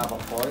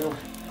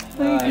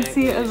 Well, you can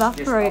see it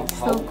evaporates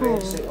so cool.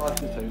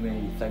 How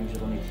many things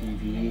are on the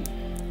TV,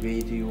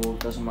 radio,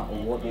 doesn't matter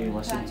what they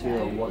listen to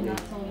or what they...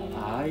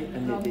 Aye,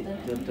 and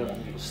they're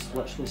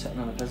literally sitting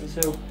in a prison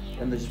cell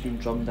and they're just being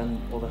drummed in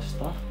all this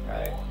stuff.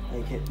 Right.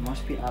 Like, it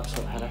must be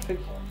absolutely horrific.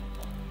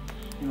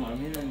 You know what I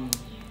mean? And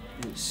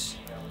it's...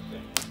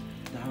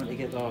 They're having to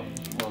get their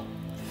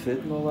food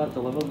and all that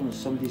delivered and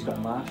somebody's got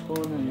a mask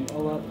on and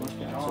all that. It must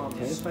be absolutely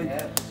terrifying.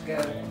 It's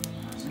scary.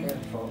 It's scary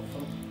for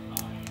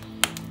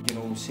You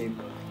know, say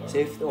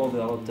if all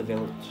the other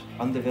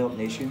undeveloped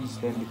nations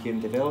then became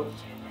developed,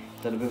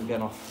 there wouldn't be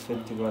enough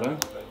food to go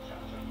around,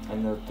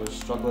 and they're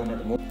struggling at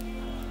the moment.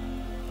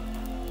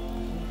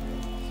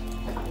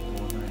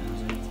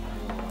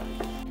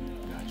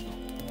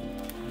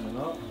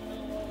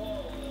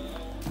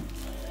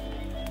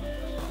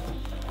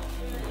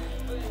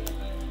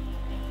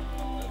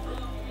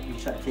 You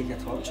try to take your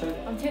torch out?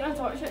 I'm taking a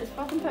torch out, it's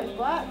fucking pitch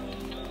black.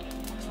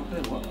 It's not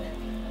going to work.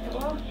 It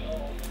will.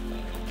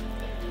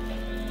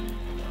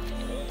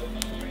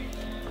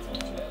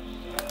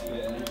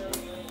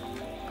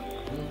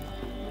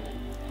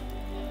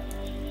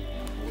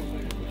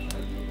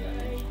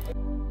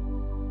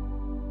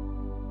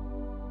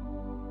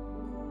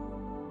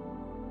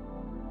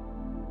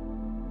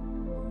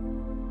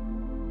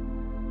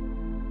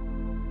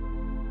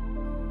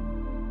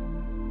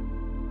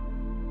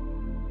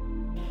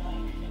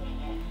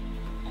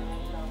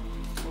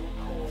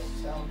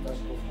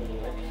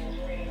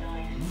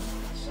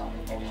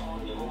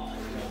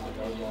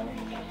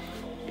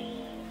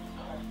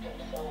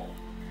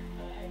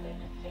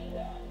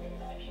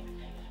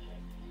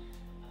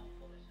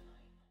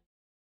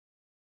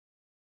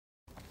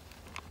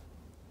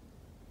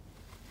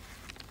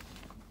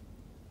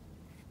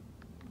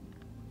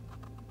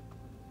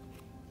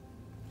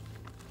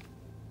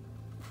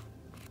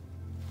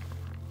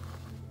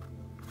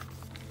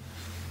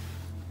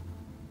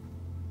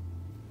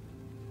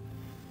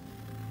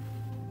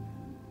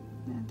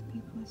 And the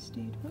people I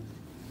stayed with.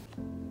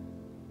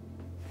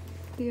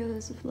 The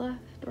others have left,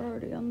 are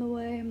already on the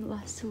way. I'm the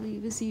last to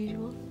leave as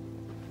usual.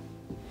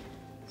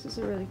 This is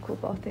a really cool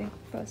bothy,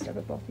 first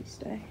ever bothy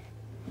stay.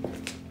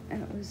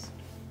 And it was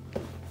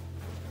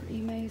pretty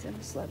amazing.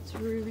 I slept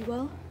really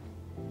well.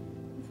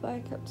 The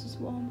fire kept us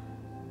warm.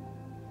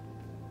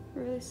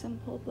 Really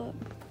simple, but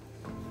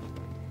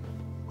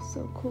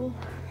so cool.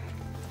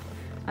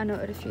 I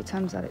noted a few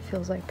times that it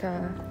feels like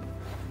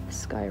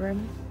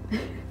Skyrim.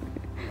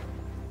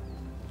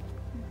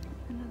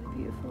 Another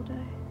beautiful day.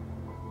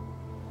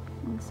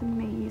 It's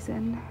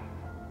amazing.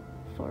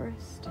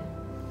 forest.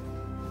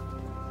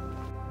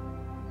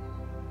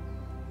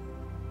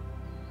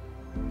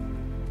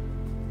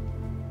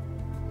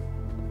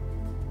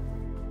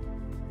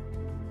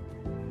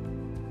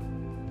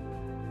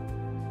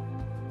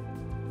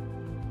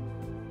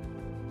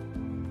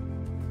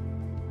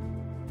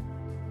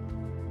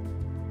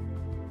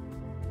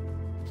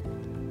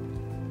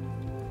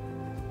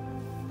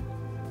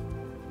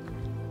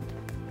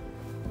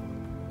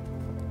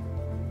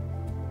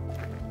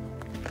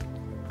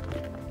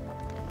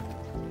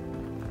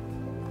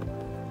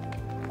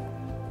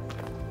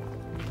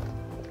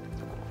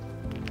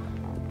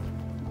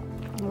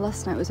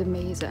 Last night was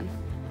amazing.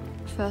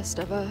 First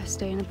ever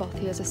stay in a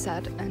bothy, as I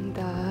said, and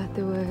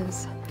there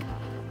was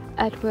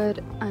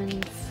Edward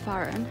and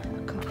Farron,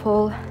 a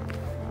couple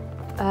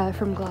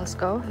from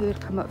Glasgow who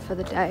had come up for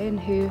the day and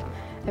who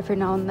every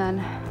now and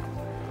then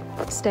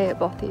stay at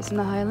bothies in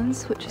the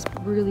Highlands, which is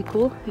really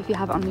cool. If you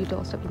have it on your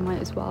doorstep, you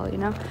might as well, you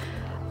know.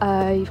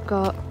 You've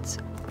got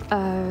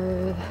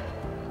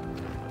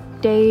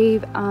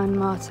Dave and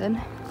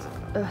Martin,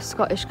 a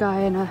Scottish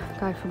guy and a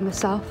guy from the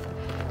south,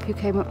 who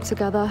came up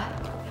together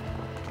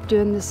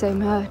doing the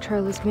same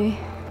trail as me,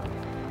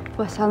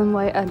 West Highland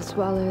Way, as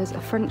well as a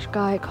French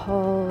guy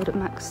called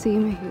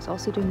Maxime who's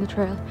also doing the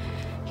trail.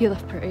 He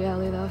left pretty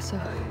early though, so,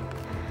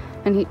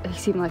 and he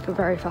seemed like a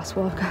very fast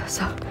walker,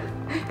 so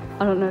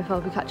I don't know if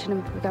I'll be catching him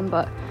up again,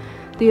 but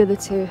the other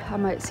two I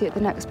might see at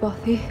the next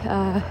bothy.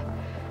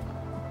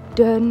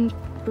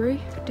 Durnbury,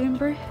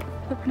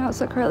 if I pronounce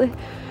that correctly,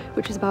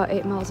 which is about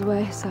 8 miles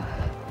away, so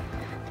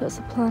that's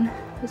the plan.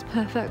 It's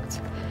perfect.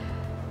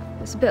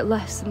 It's a bit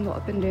less than what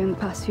I've been doing the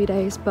past few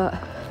days,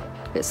 but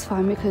it's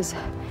fine because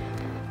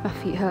my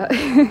feet hurt,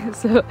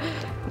 so it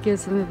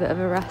gives them a bit of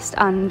a rest.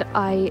 And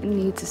I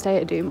need to stay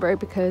at Durnbury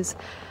because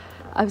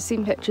I've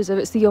seen pictures of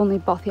it. It's the only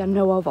bothy I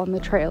know of on the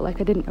trail.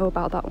 Like, I didn't know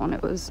about that one.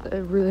 It was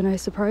a really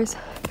nice surprise.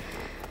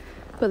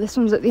 But this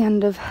one's at the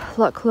end of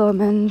Loch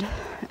Lomond,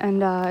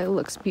 and it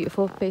looks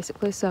beautiful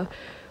basically, so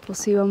we'll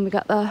see when we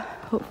get there,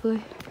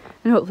 hopefully.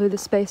 And hopefully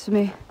there's space for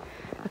me.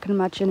 I can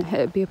imagine it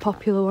would be a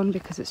popular one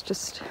because it's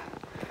just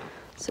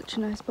such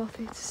a nice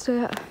bothy to stay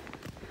at.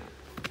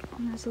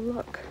 And there's a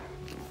look.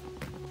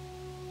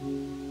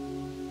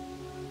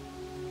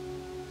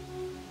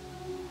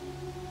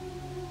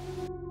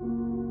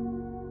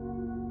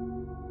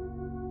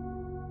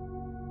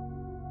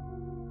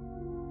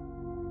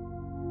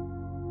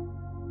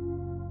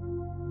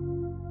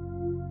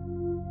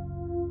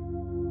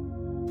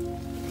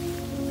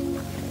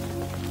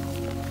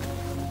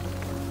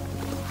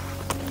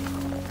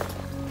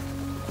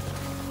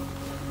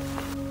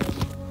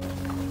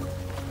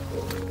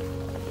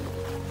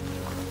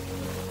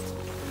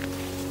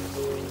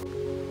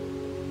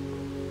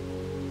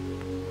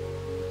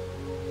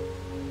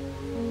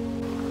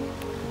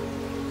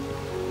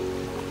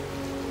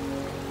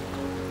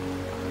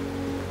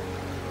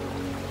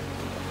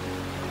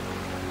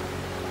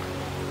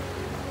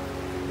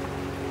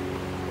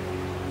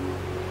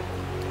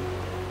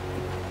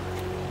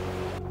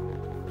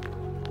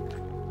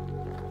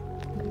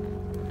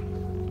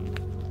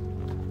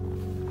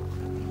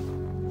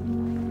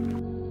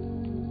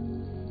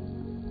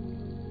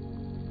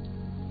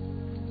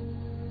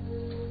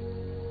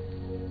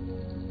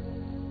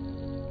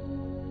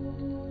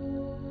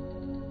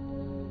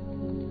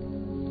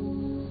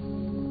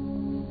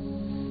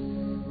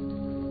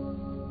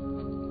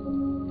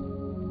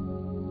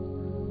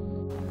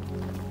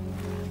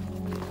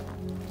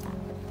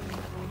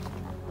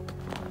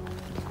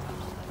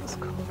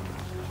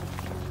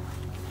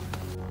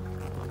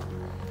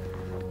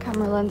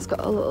 Camera lens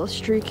got a little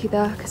streaky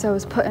there because I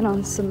was putting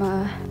on some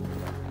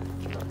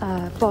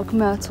bog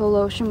myrtle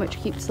lotion, which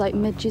keeps like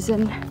midges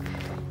and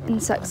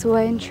insects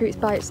away and shoots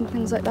bites and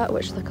things like that,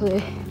 which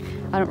luckily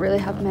I don't really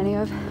have many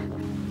of.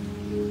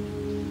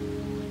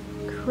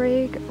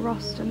 Craig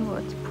Roston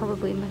would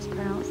probably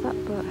mispronounce that,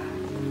 but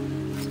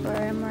that's where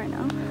I am right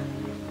now.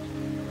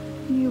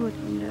 New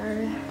woodland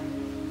area.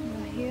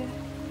 We're here.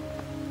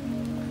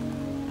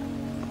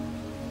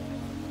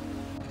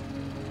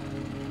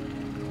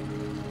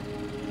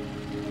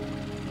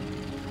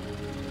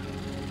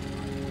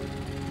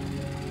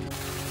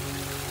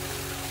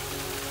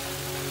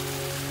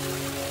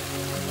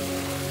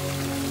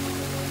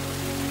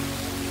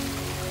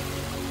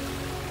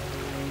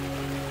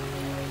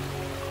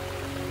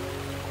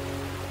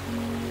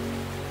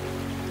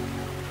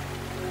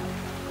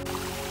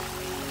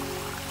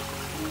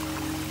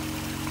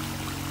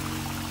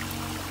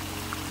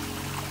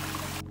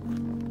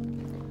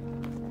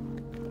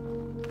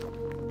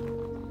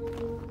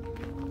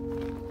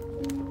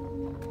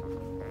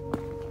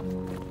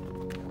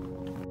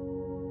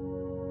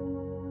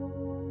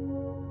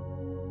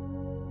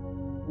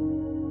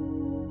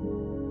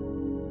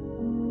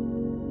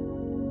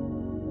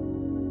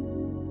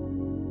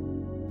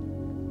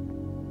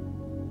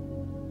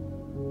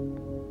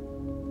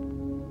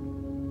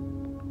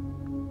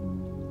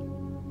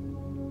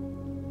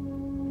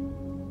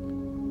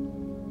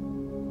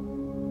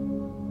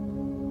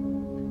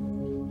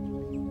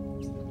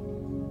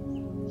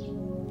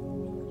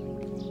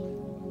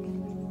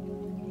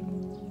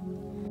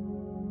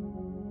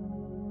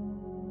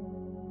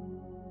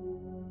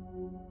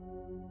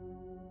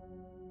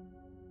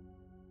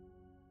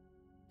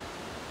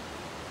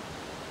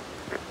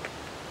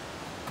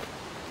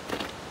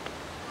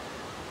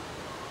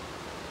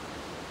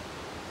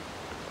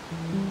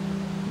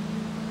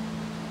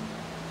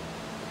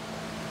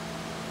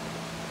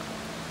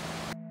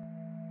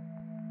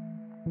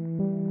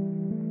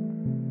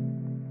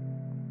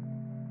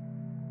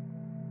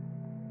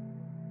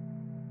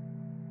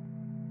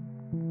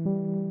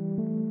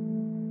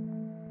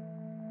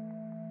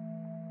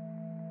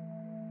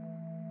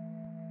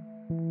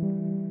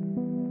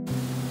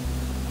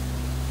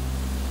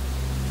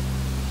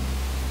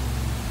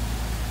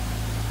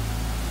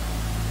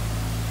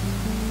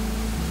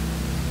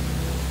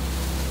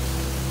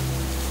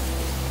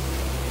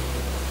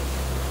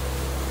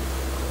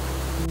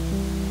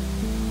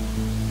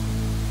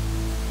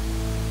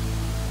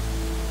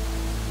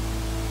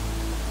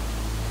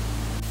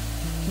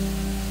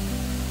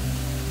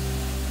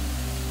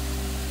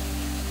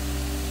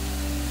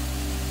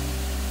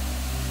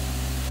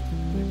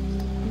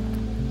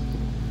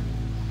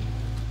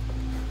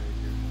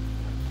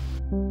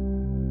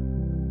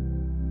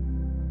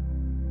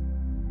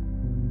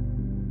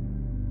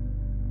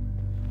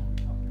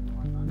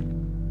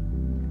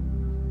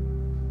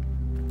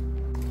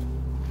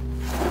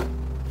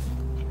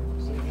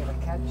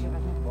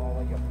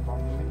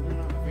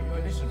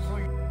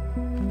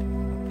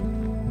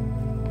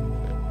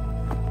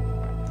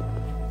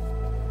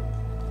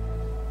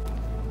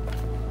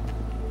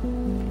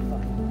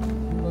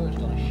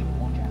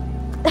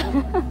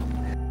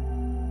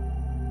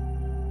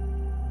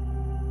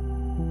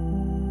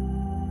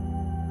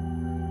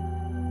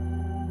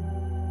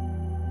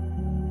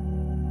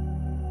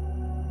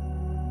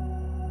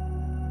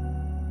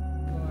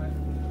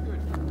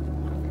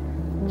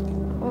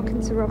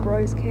 Walking to Rob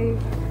Roy's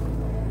cave.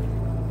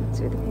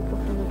 That's with the people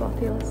from the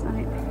bothy last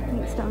night. I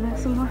think it's down here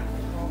somewhere.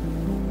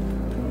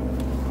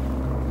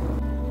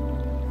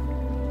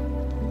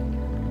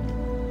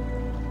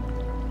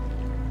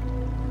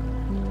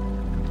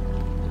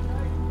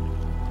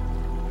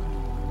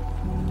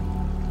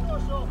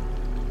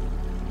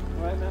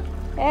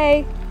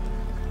 Hey!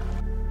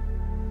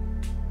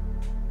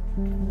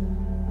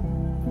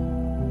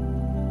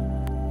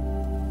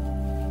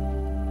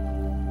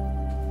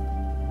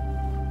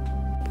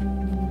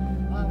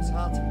 That was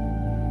hot.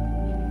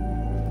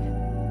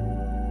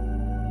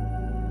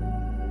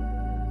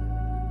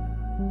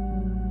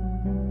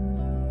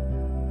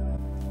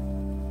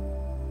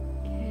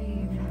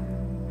 Cave.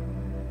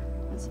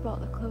 That's about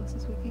the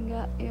closest we can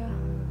get, yeah.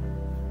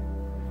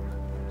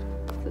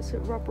 So it's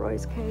at Rob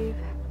Roy's cave.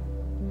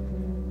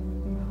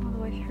 All the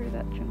way through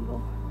that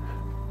jungle.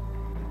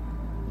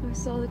 We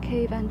saw the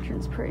cave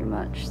entrance pretty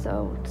much,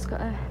 so we've just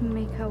gotta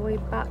make our way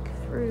back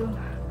through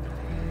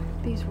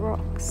these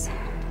rocks.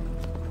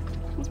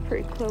 It's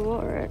pretty clear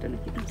water. I don't know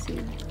if you can see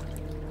it.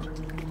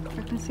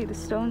 I can see the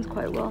stones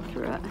quite well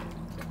through it.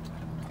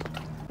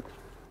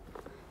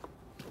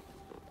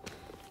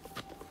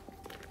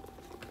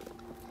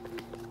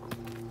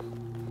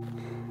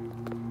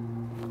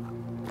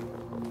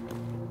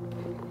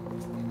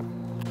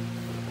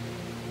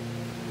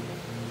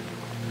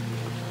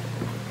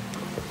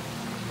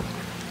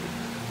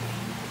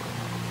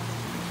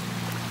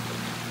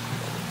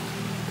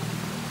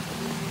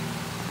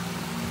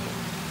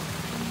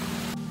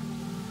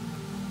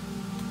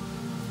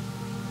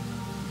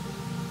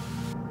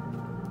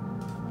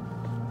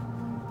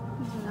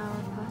 There's an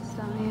hour past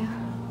down here.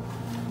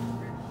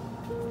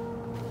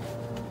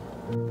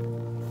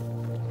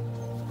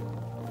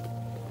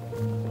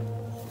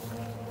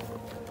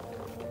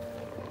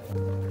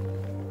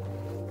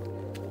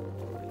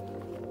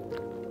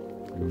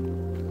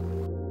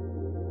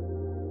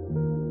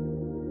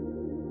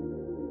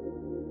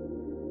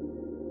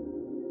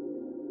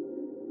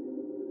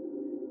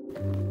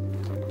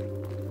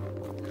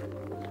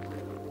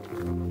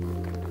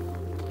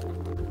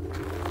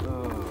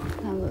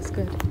 That looks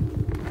good.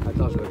 That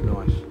does look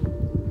nice.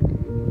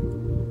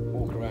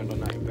 Walk around on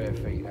that in bare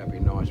feet, that'd be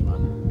nice,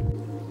 man.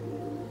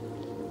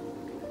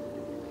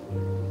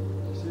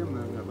 See him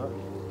moving a bit?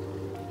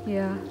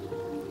 Yeah.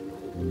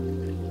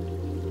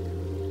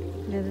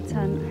 Near the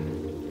tent.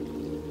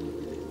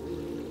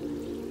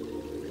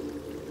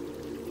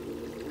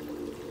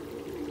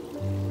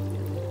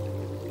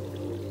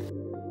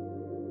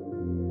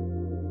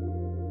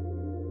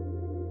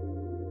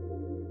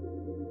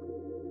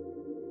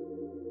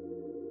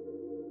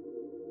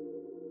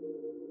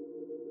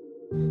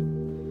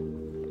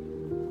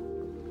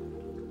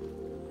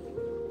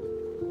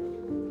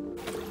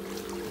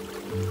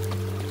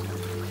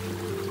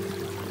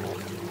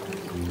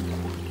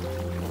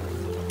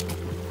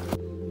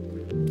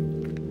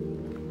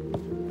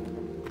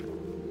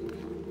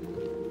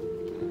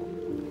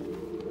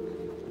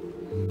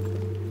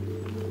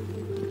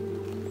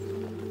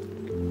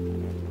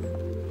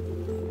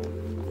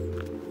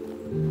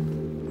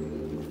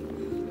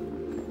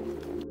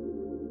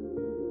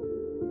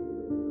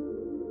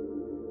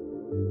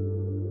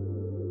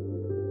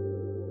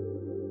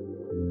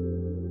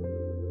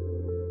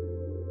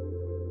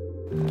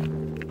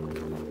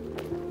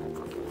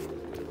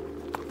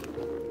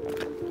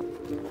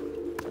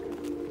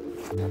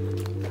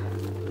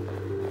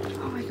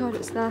 Oh my god,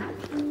 it's there.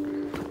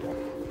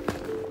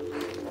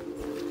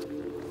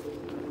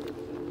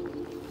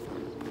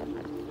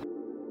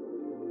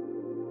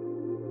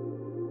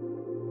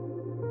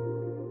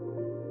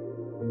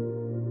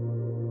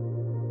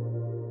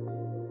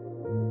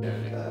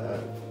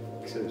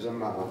 doesn't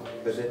matter.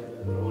 Is it?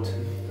 Road.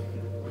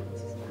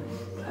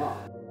 Ah.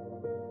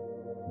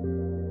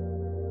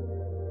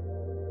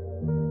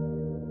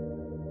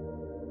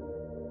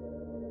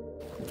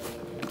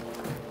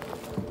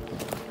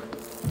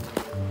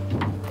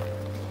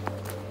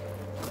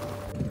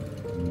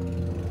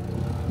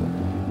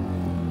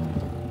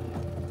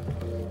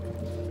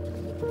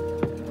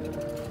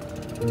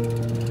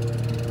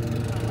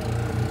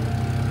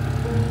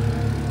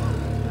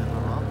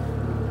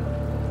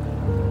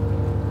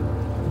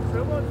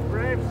 Someone's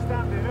brave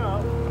standing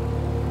up.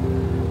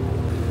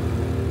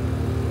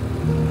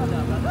 Hello,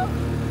 brother.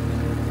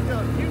 You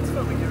look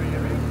beautiful with your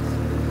earrings.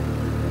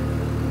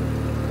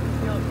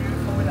 You look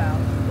beautiful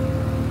without.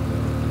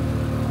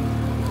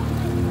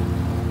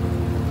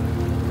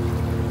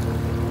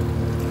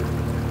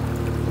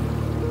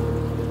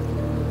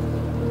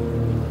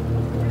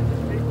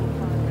 People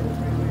find this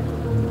really.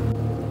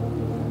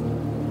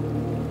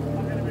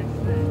 I'm going to be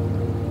sick.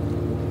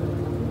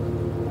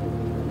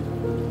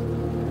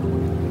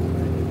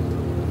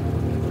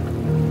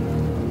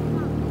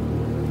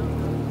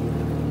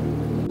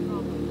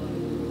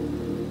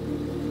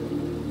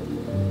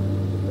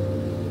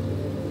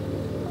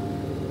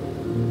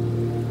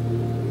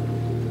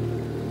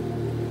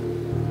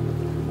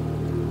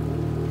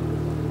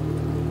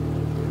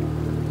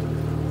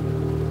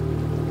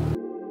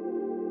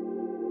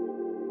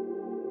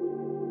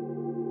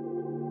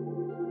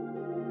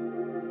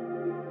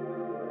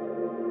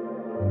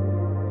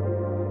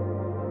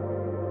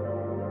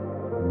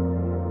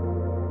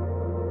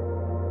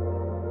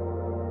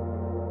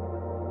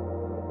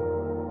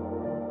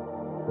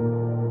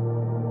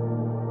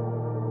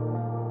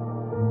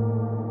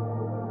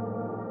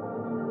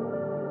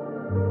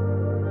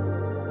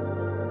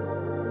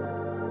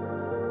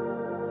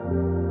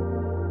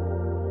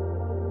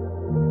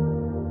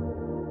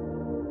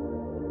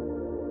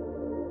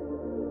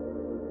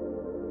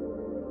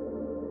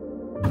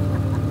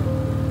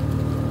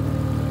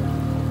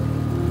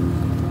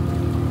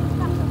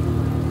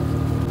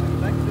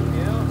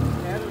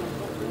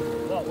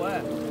 What,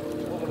 where?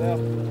 Over there.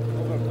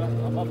 Over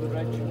above the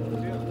bridge. See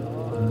it?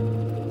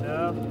 No.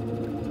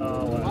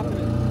 Oh, well.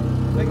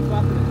 Big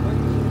flapping its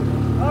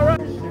wings. All right.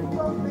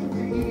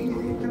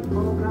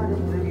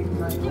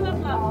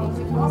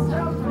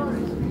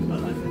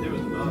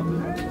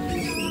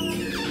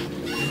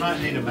 You might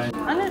need a man.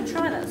 I'm going to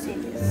try that, see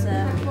if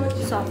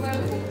it's soft.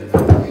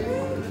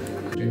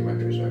 Gene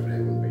Matthews over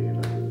there wouldn't be, you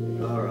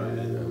know. All right.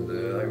 And they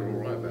were all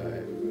right about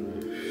it.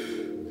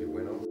 It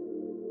went on.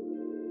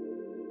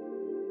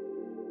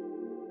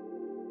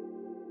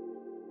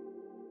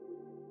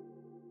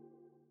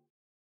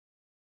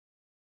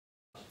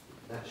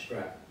 That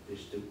strap is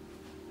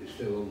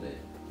still on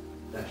there.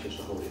 That's just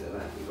a hold it of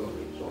that. You got it.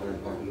 So I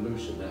can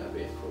loosen that a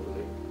bit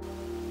probably.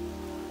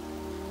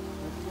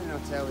 What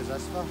hotel is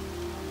this for?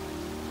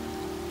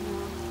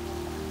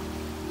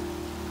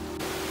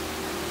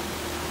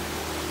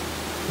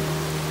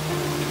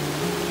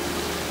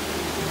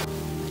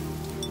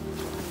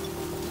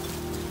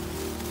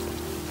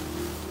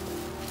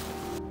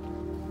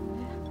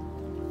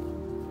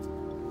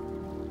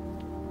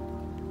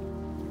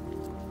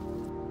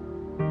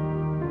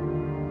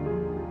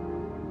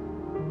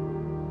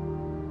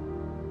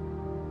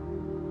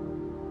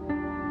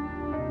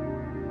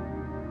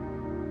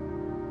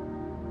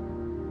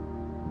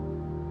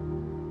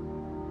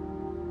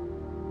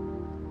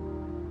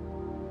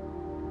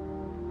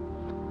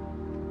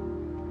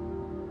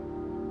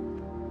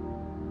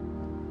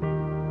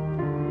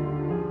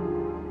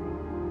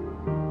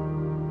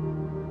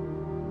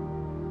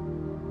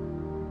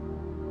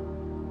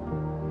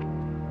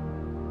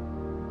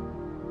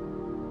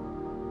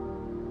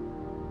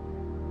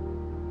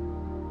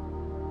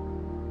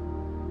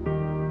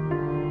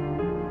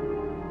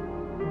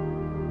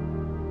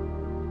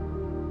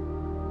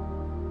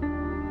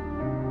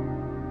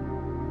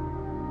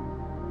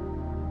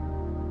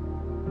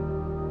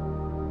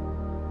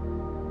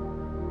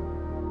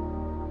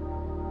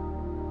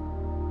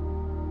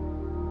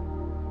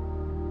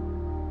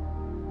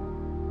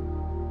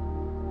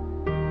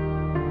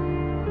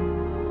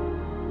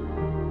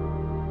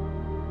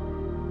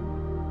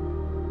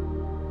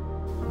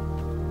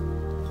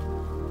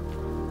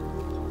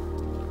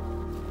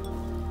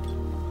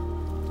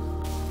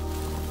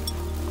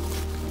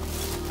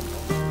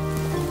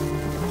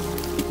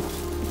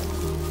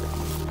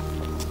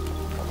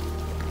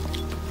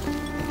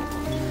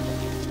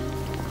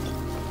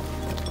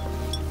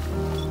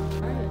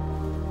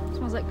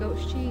 Smells like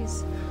goat's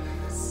cheese.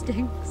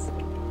 Stinks.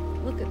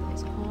 Look at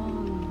those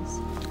horns.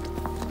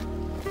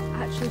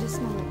 Actually does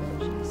smell like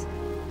goat cheese.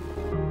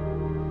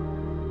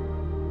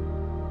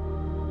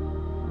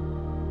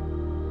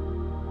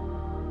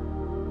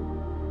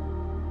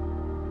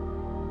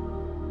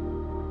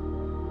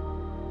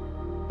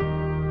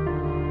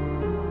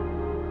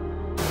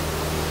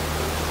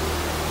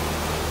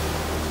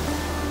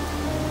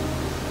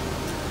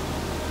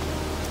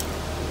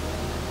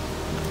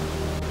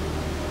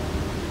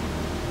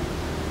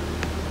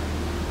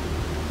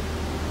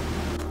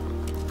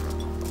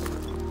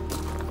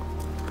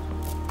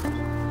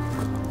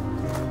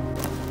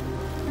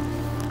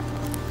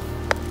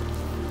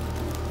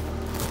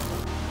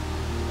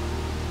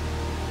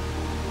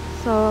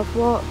 So I've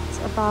walked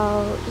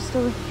about just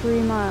over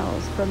 3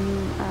 miles from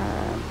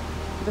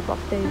the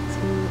bothied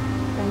to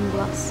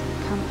Benglass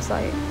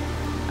campsite,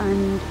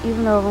 and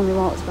even though I've only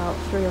walked about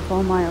 3 or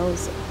 4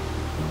 miles,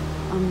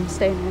 I'm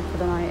staying here for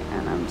the night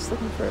and I'm just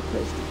looking for a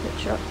place to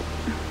pitch up.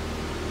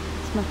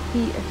 My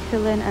feet are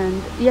killing,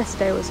 and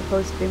yesterday was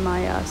supposed to be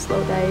my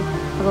slow day.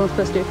 I was only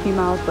supposed to do a few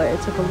miles, but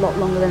it took a lot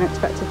longer than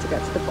expected to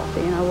get to the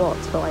bothy, and I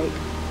walked for like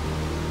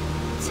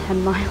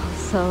 10 miles,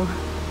 so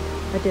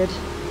I did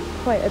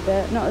quite a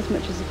bit, not as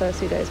much as the first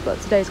 2 days,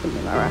 but today's going to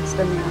be my rest.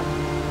 And we have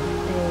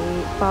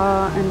a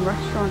bar and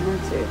restaurant here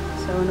too,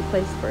 so in a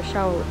place for a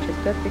shower, which is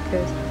good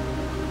because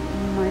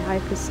my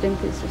hiker's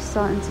stink is just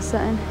starting to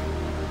set in.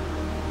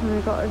 And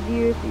I got a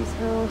view of these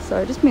hills, so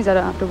it just means I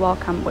don't have to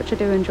walk camp, which I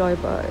do enjoy,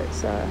 but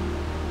it's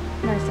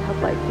nice to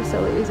have like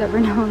facilities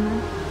every now and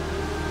then.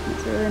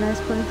 It's a really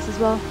nice place as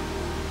well.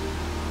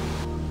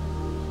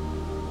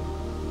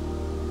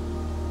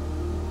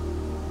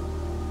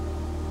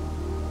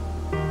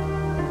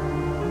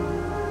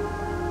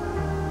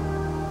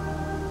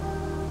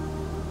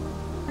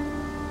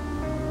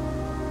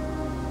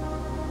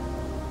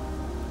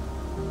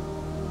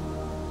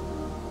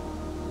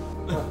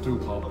 Too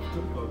close.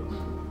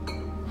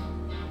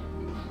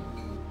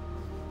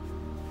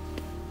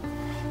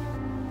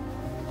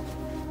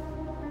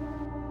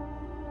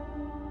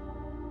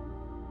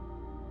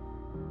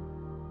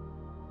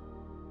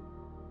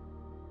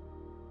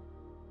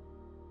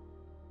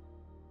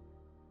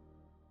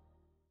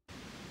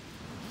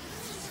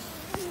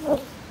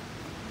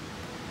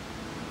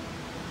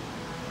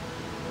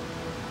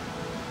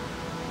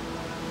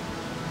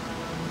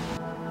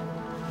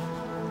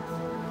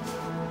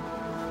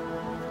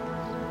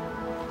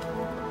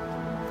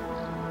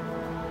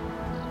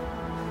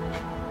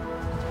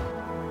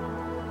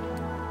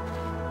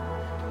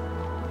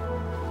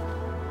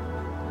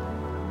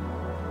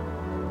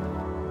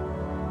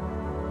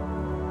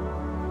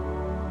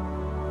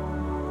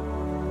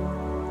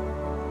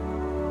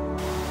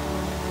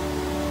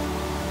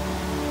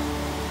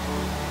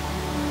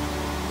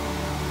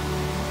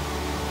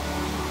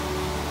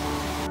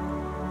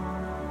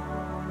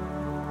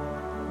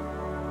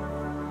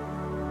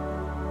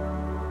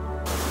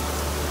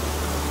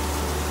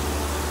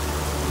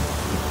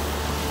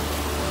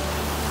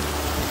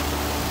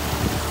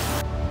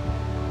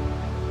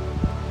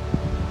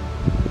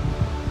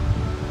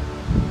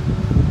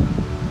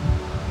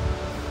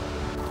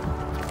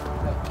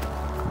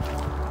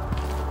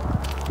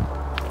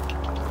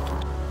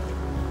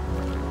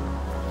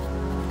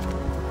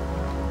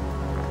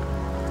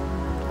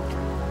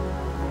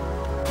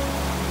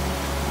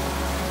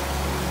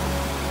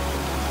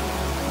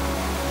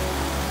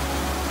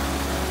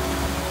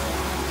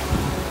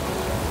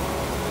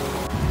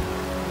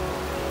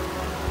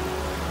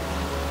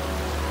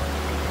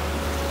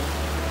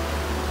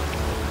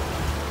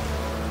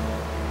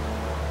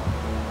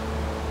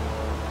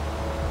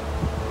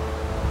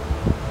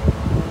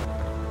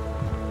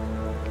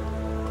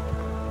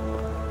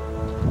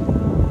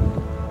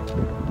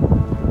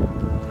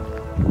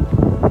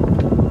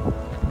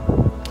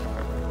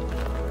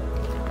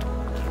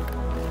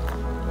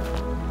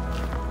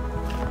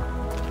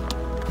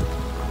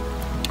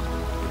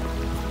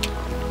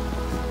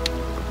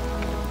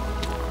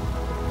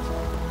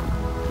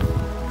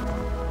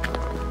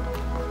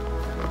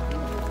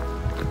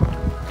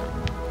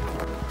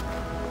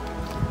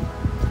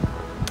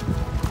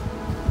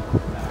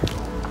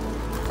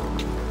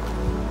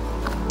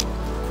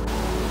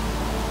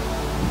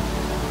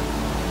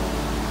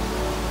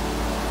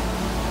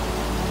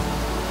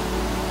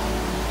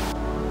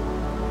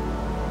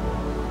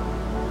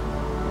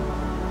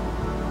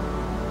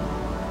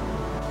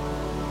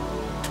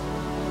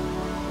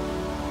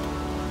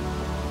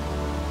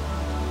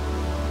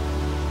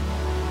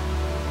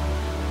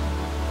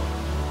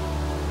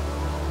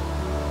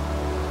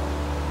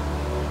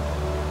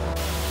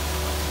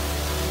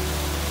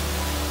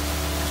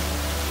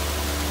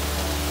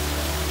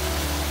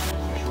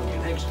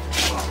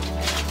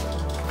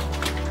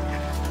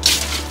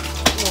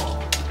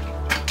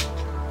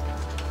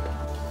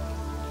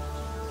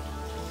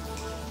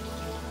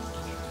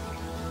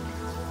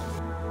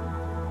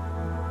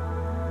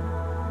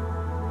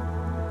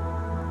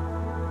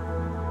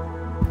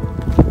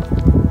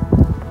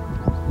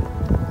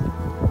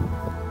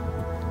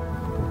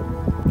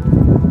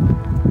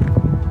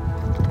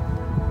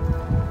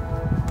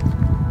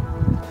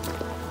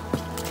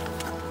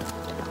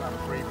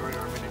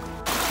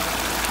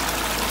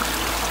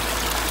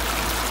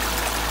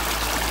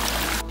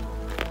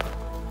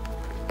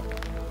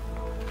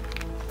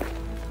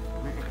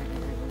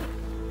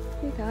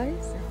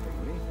 Guys.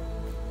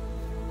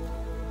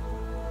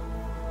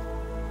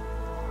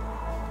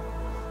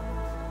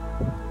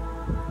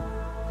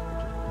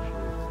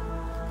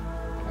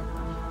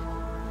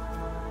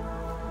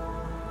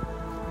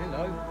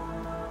 Hello.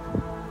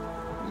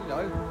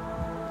 Hello.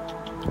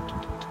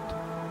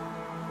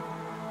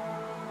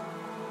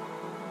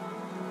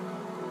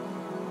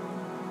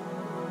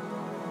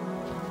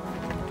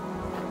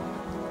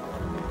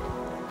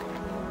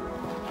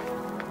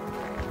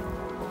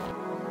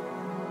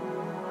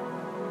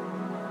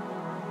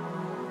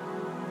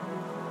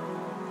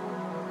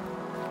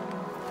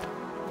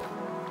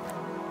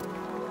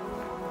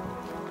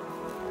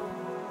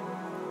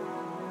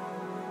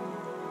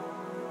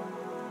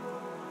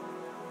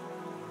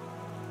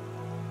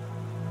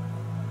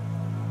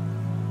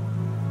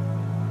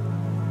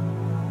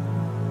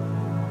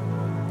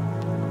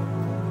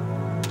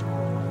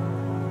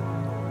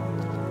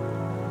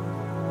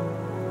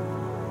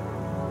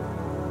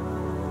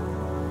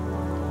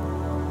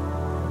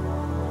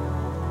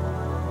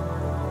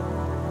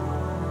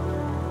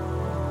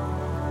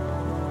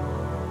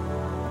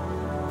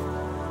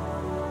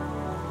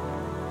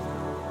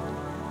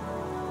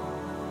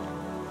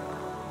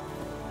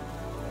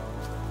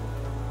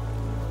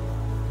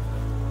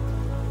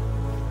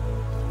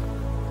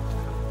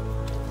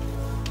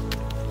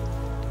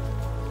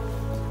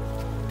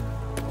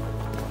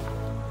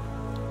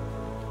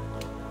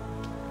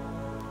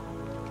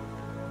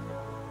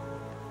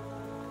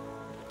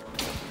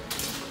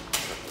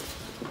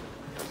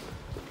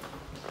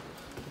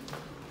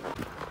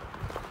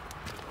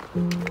 Yeah,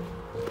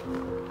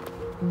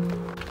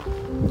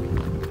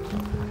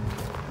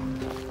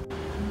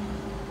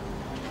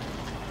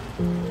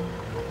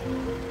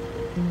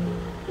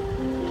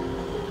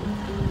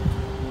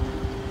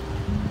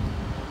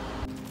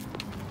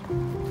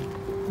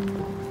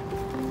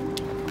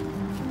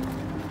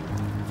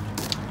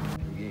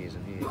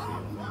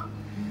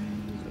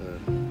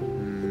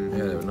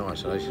 they were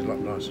nice. They should look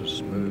nice and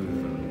smooth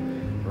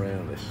and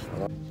roundish. I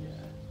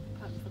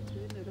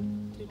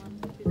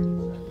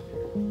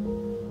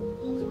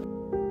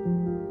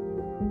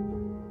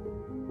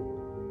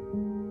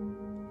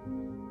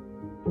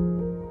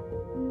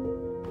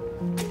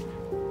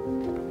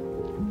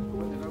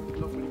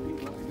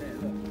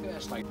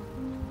like.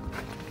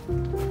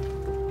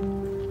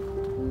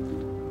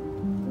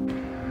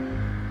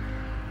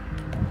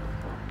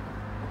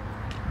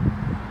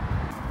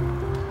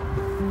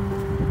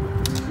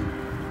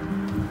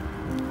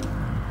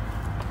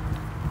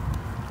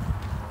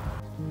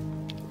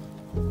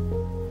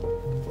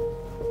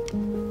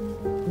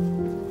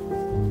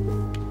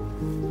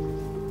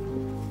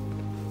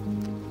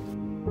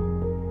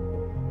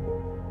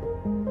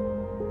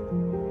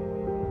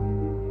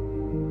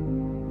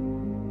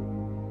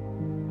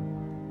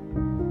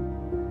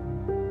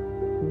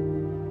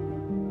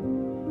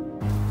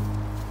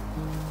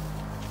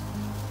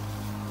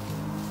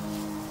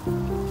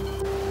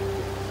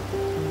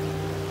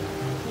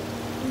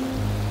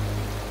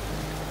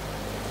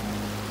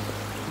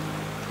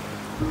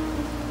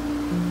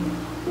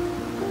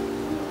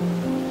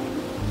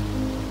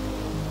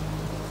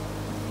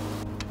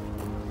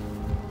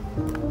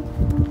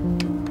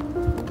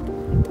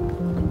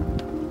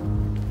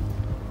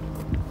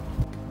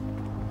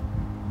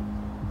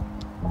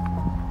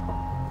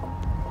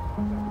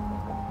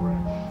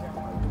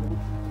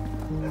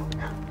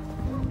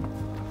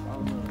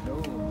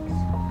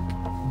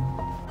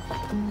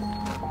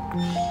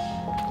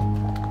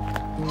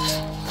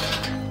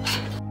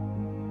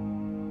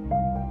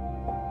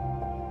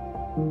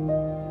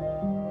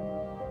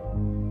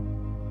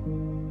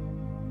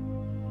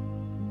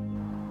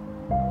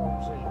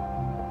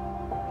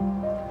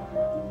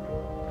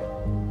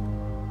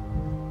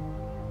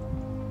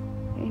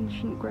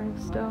 Ancient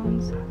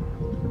gravestones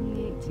from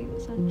the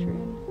 18th century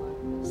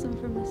and some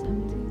from the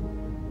 17th.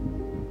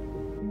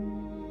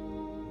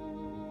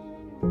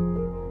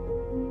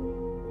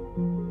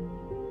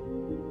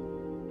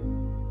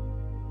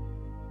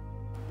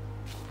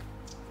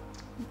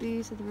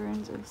 These are the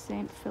ruins of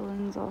St.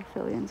 Fillan's, or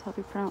Fillions, how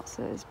do you pronounce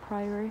it, as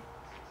priory,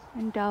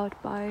 endowed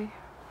by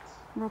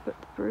Robert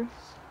the Bruce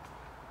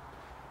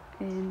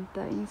in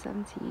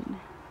 1317.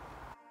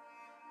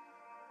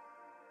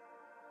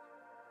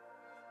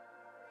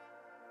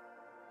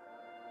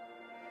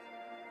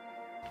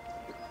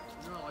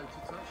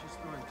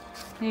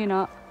 You're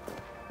not.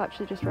 I've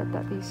actually just read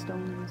that these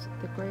stones,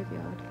 the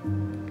graveyard,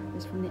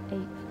 is from the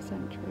 8th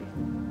century.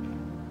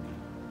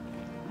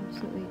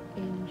 Absolutely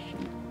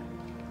ancient.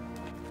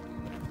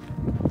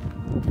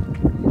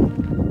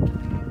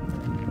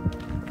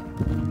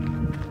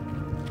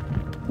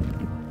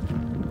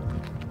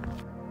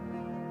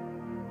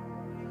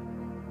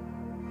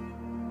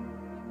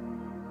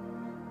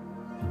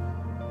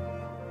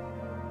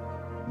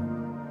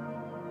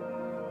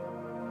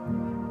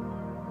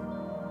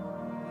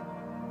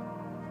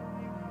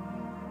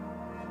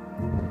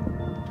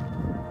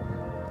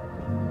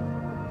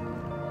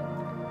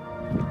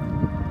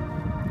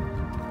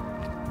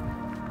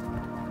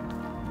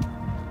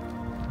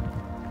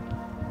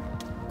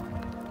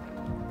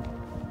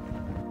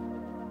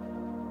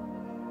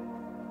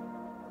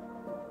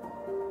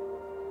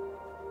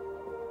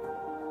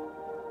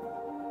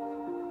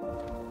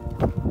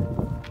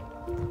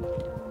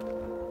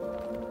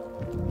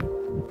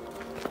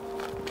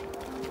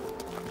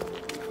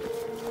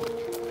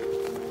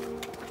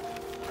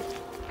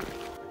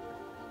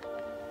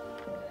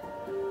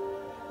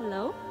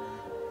 Hello?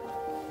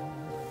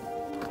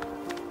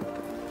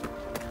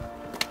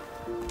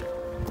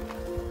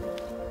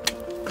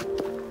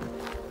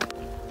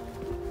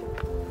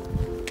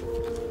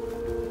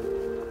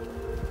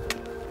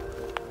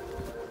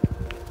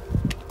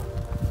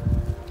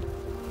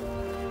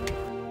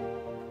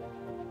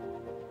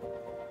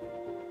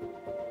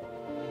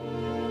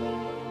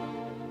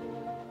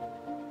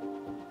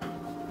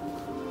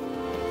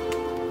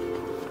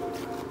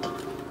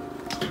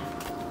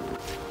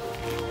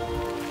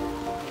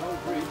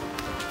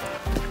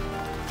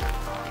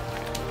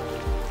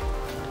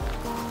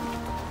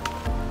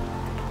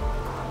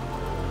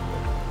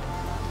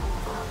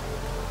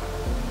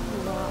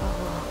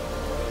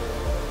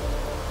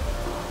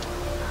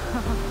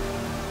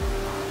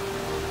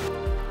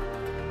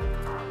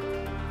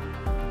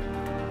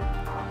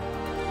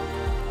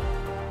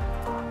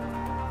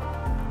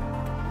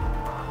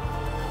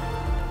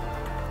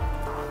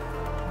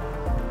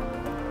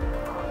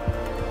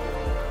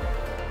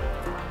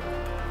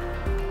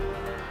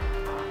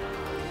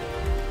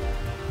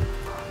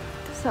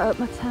 Set up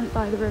my tent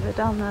by the river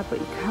down there, but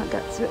you can't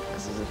get to it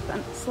because there's a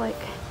fence like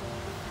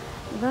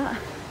that.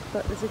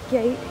 But there's a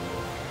gate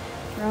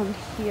around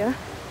here,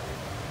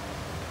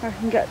 where I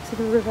can get to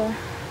the river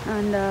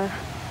and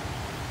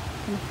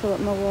fill up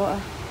my water.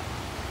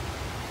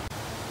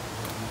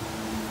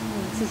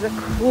 Oh, this is a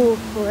cool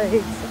place,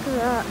 look at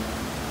that.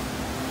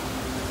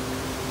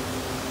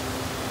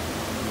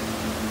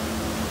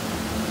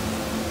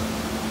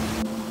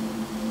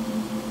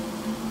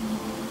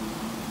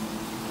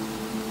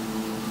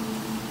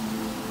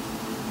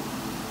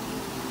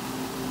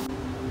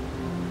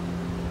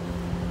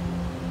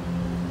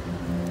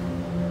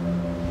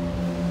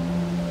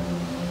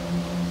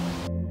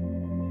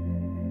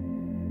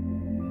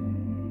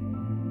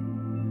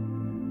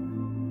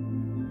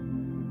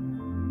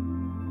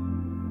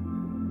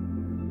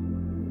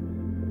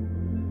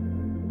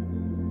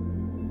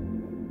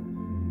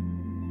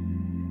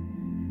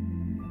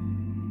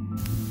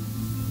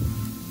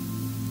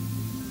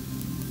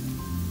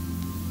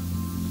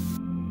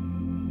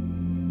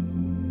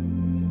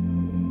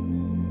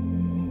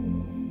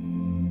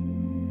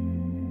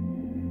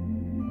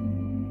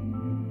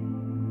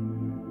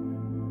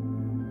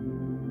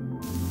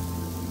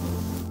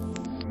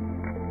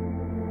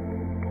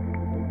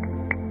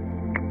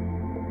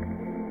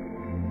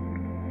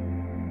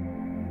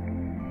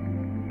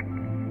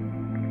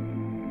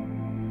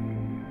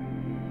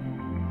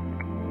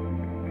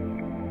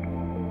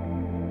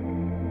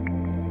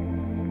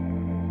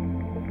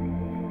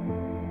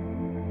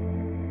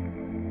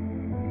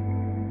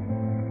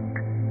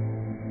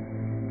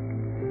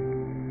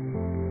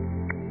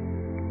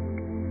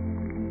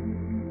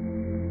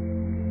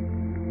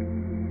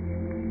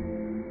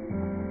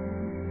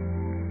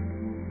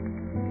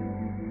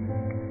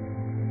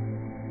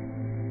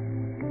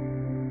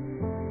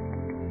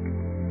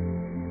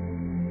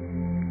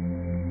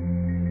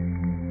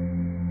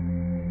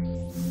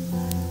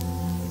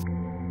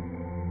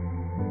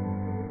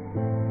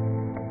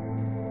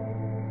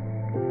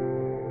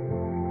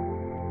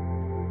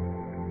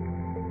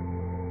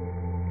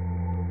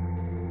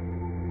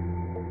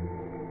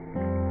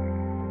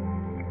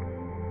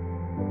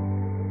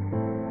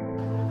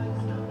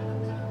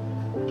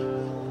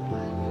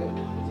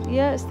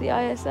 Yeah, it's the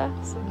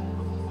ISS.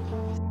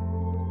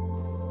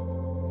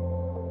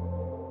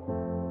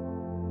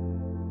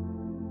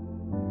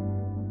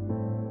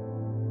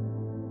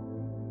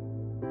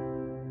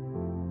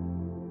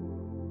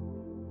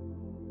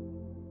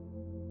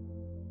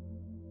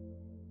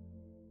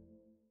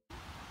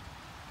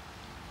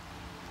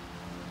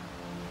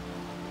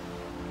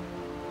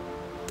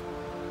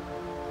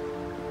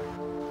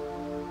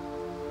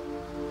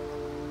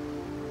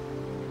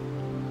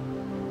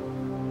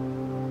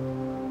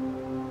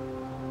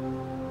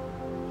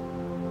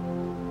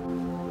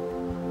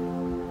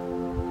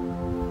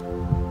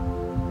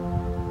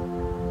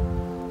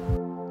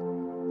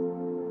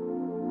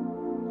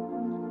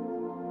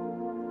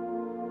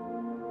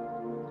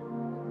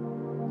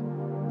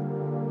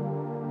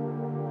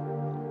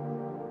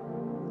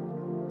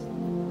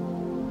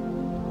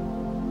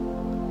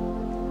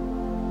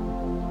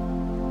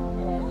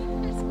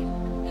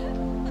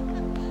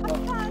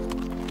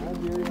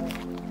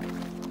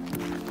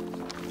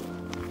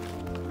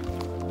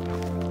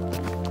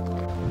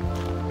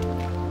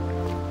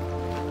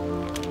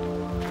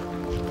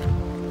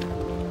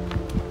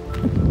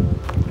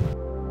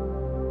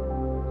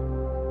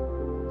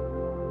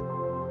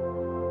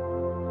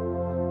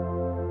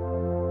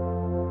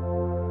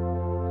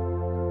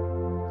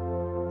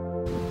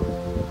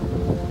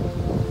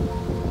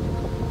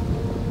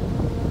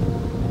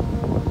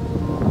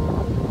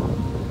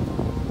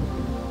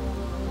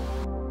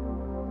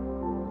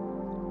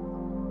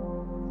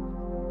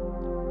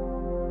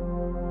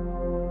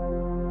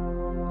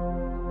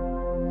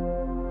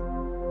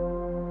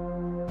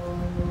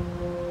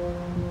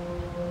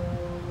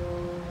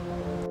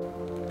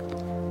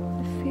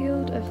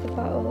 Of the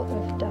Battle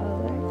of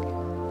Darling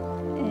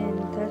in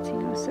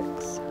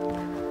 1306.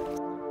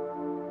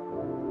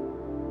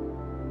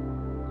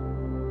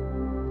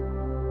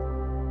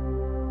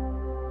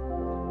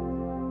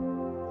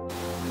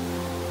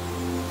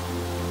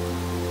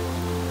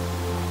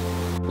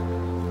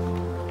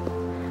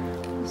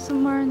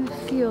 Somewhere in the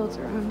fields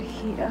around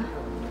here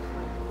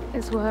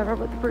is where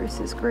Robert the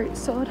Bruce's great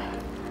sword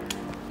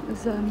was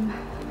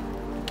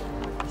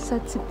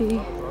said to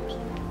be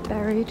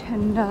buried,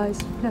 and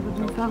it's never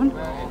been found.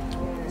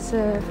 It's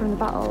from the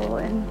battle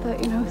in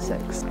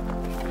 1306.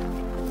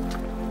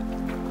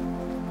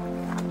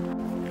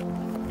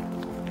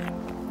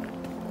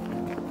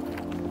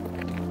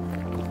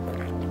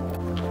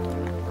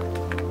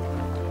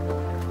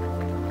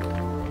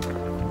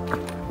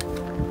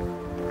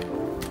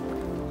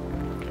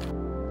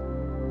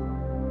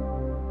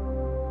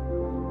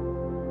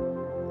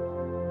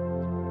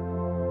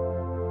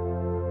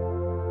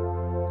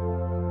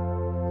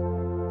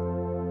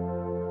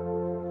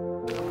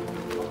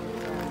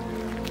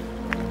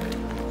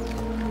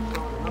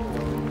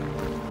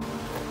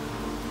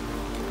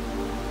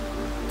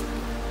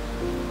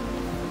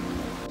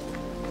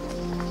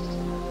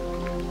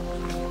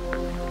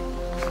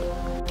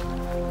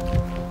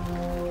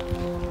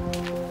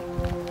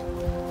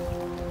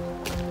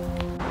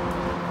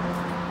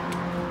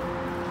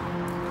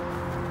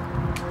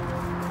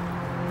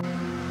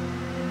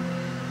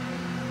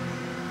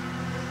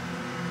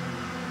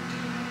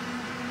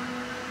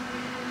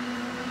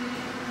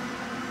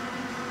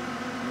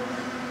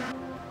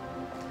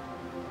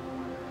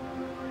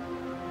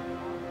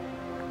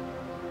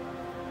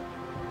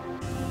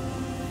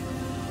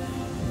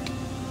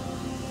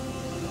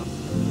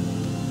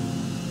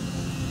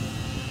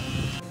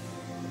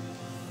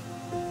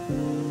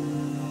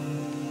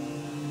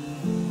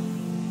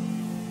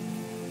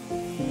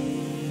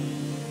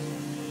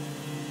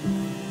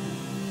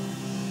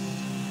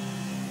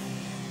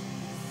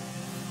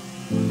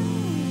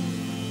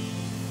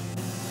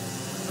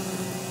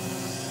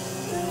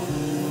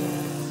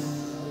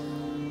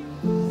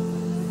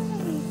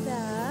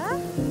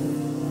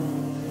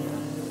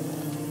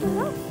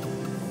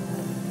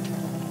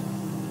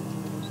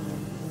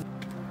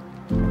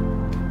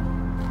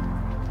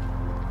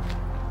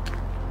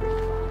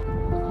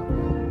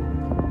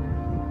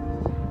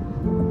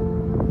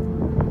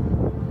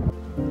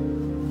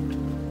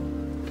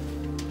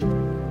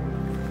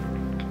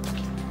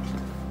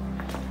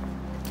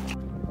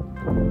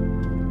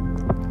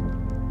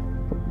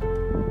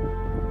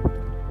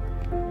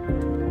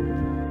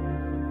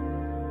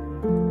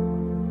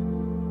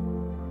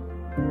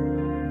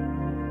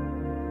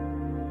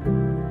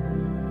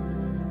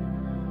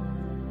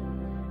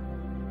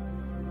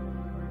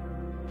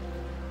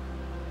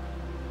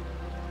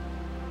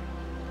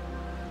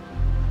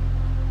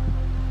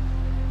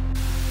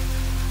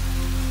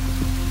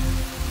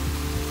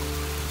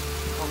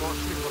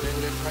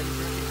 Hey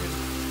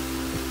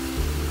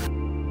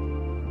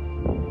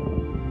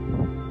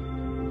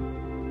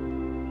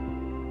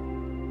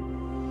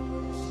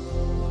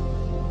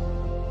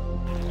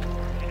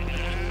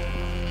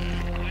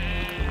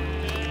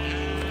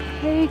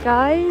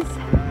guys!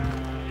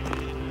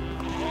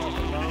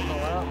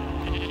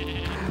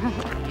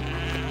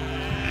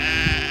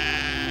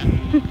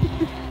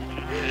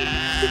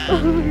 Oh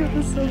my god,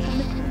 that's so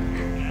funny.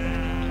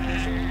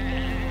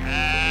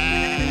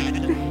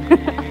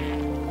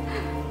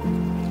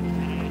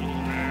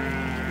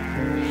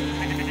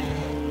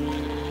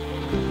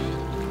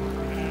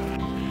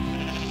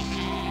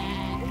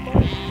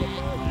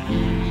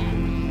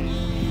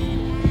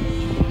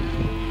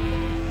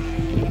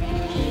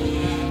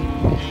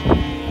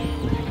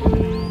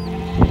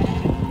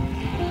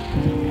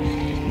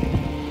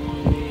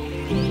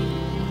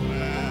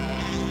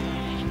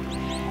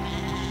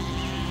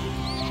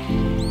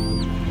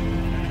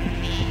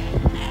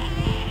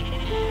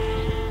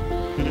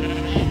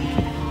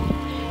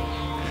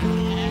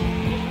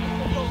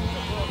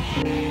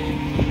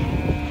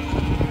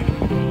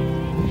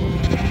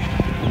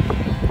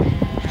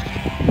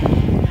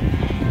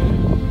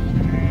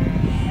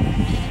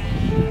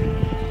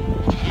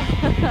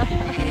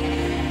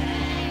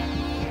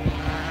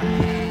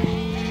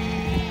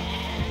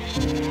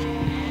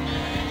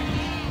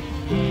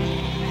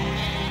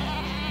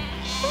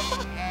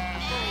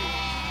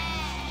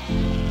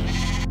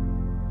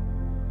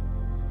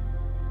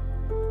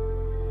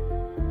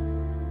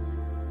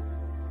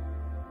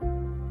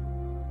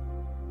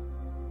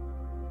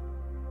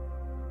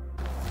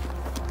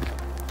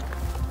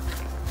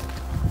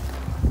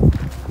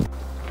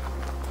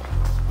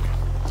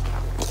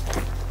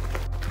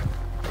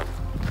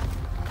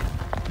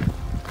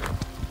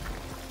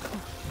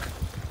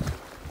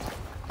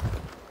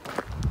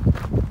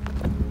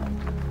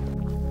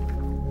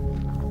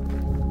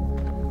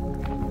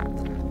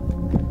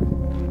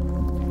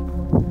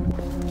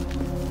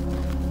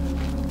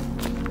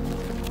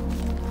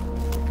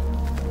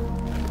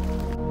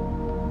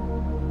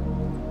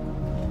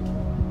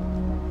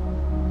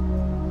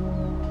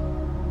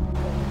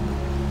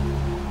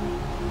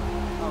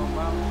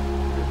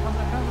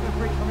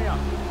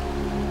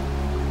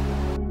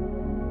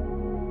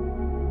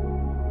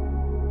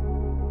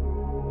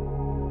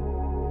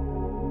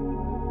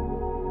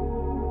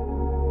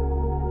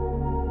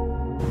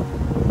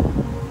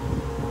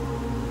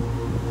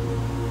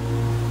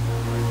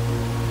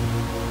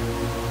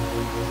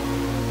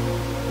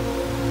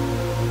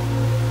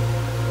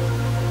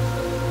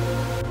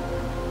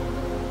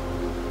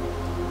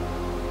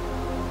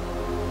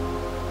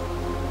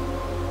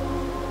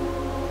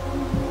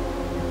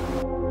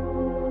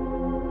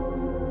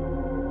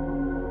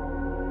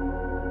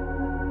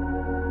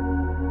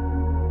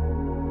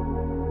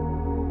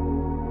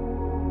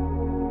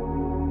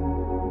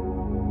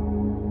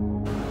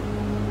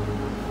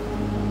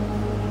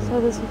 So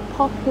there's a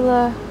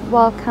popular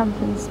wild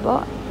camping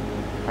spot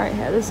right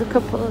here. There's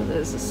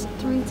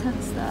three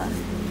tents there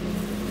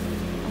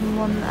and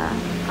one there,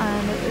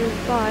 and it is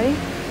by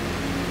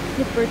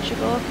the Bridge of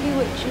Gorky,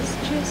 which is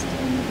just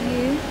in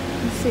view. You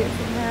can see it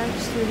from there,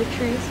 just through the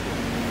trees.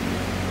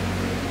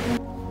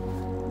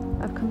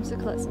 I've come to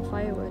collect some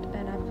firewood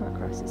and I've come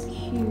across this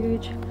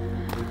huge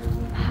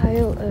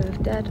pile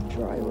of dead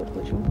dry wood,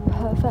 which will be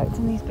perfect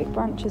in these big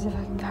branches if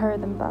I can carry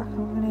them back.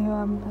 I'm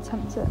going to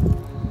attempt it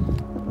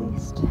at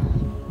least.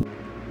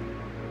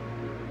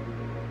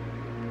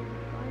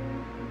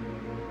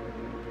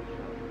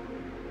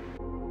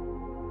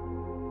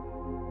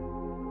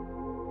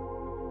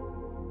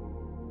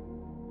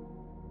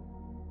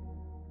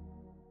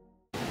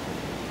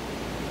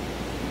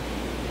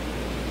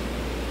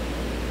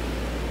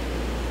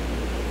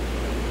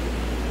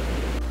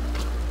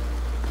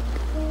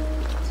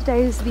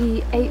 Today is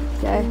the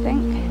 8th day, I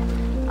think,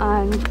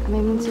 and I'm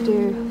aiming to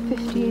do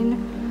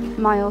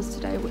 15 miles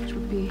today, which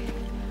would be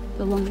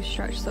the longest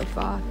stretch so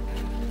far.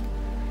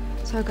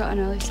 So I got an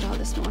early start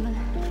this morning.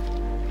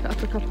 Got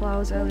up a couple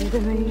hours earlier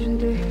than I usually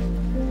do.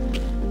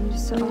 And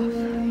just set off,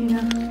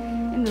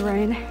 in the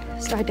rain.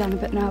 It's died down a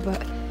bit now,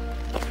 but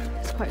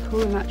it's quite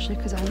cooling actually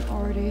because I'm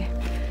already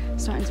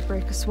starting to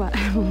break a sweat.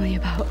 I'm only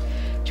about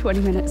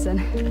 20 minutes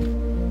in.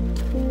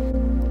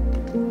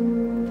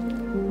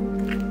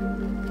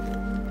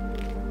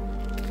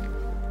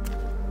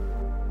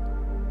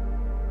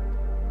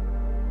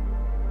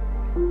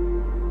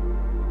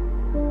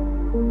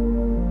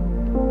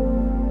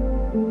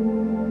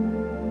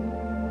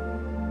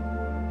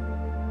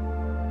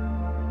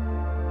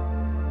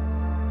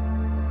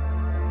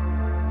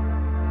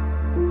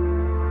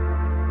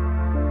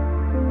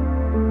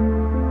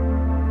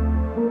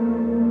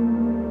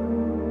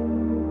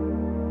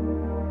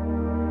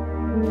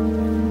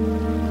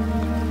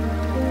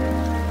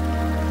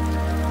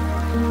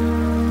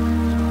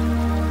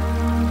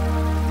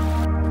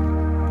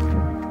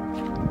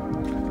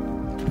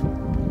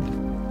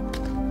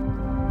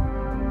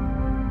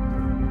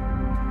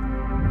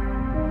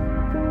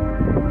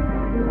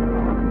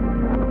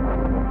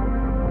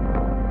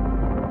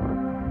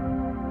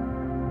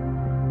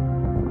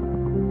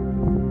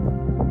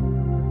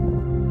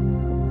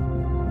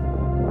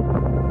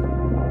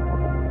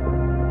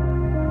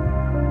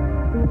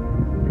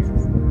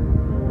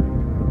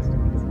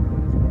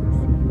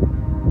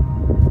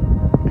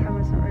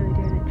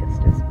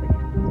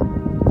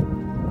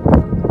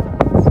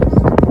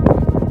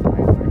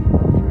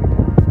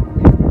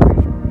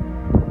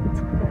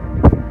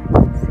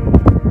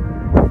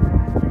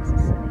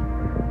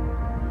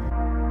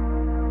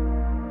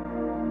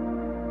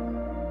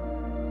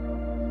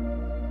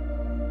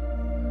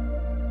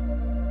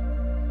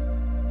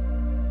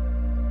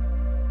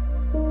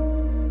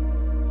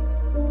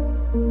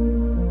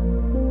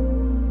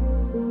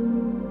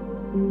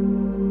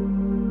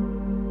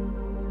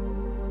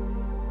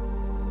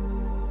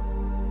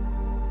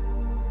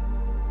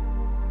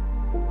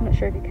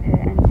 sure if you could hear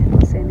anything I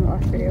was saying in the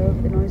last video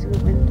over the noise of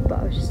the wind, but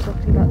I was just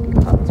talking about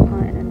the clouds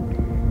parting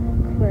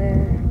and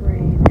clear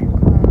rain,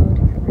 cloud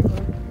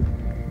everywhere.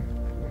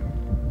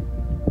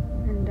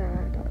 And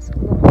that's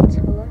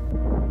Loch.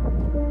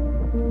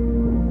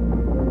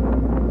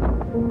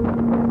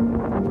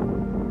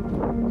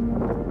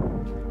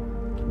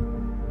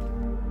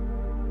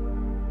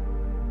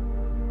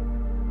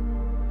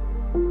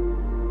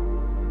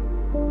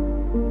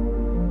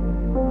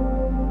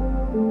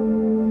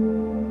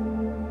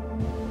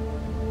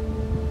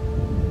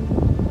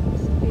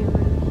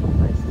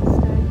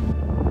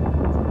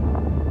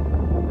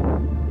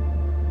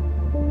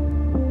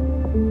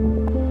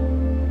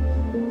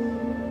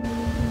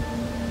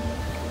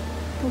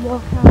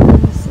 Walk out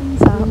when the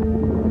sun's out.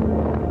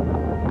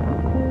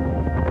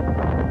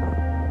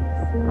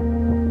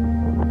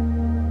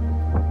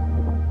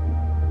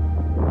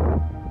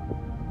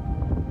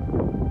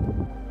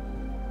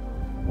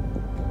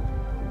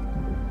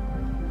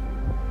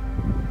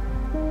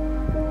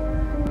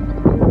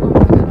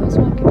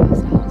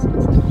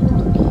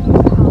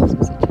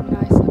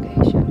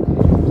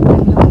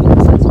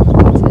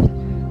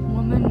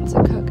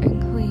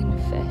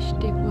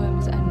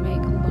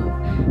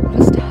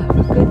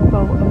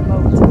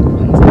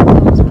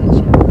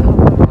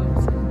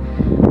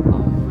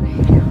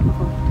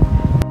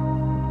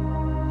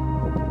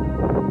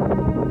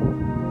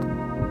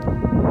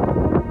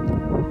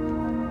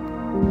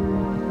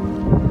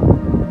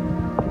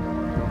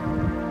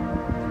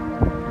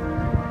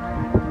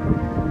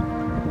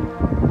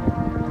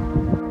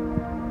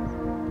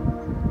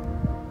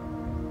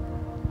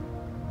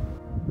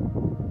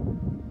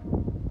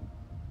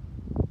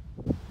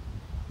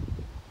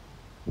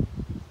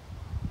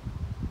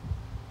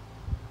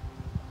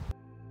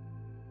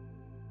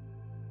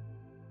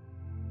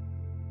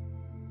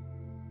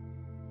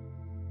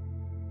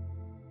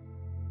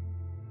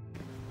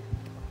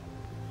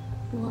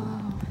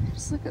 Wow,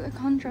 just look at the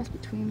contrast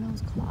between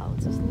those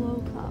clouds, those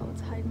low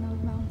clouds hiding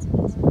those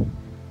mountains.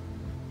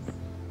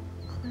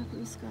 Clear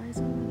blue skies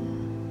over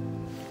there.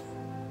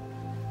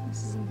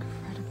 This is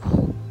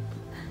incredible.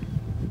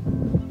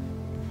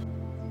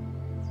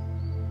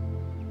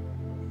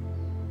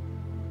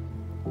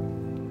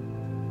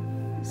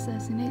 It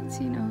says in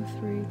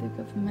 1803 the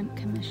government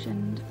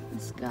commissioned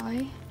this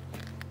guy.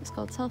 It's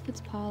called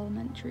Telford's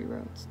Parliamentary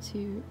Roads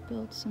to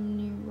build some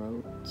new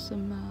roads,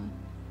 some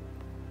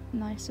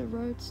nicer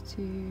roads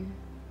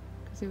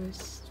because it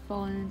was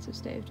falling into a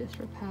state of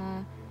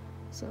disrepair,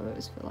 so it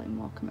was for like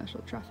more commercial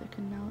traffic,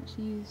 and now it's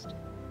used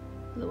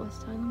for the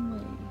West Highland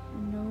Way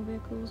and no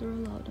vehicles are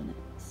allowed on it,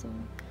 so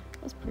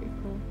that's pretty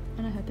cool.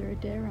 And I heard there are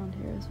deer around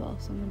here as well,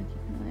 so I'm going to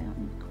keep an eye out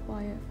and be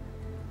quiet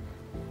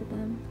for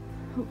them,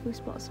 hopefully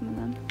spot some of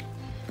them.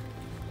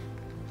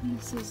 And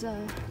this is the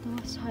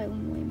West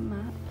Highland Way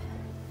map.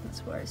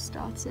 That's where it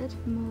started,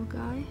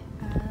 Moorguy,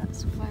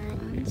 that's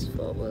Firelands,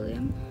 Fort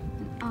William,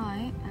 and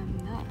I am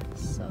that,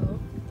 so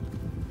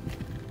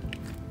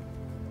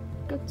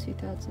got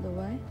 2/3 of the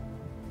way.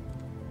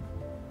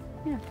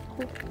 Yeah,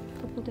 cool.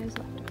 Couple of days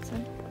left, I'd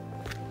say.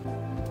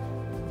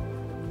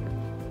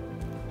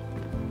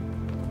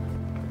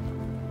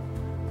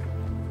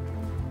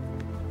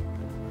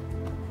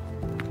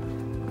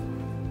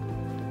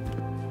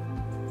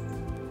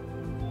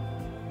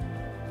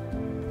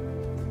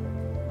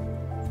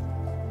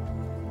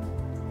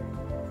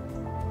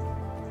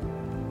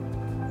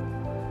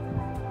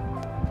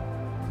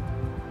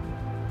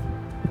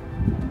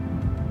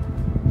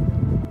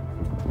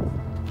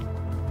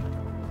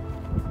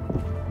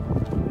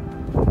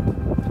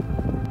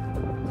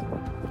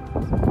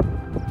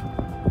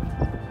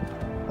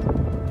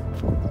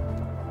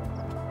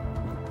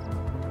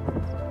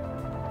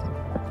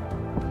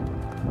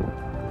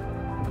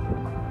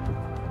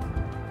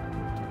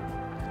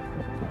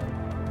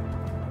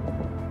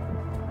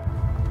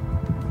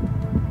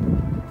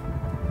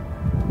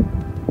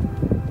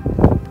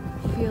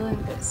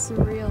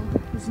 Surreal.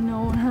 There's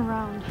no one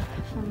around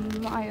for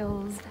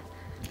miles.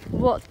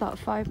 Walked about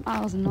 5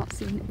 miles and not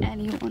seen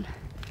anyone.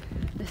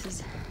 This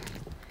is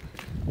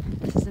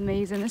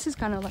amazing. This is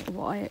kind of like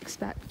what I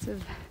expect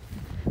of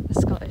the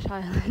Scottish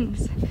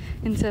Highlands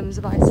in terms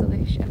of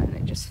isolation, and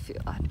it just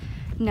I've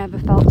never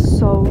felt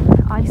so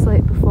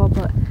isolated before,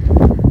 but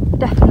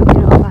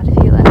definitely not a bad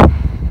feeling.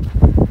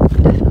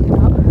 Definitely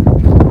not.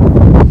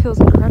 It feels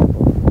incredible.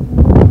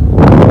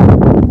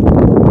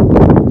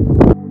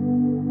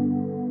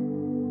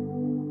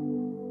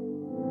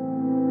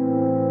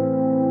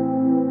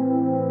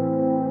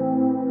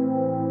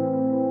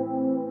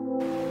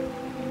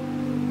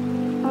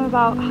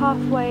 About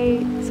halfway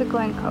to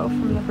Glencoe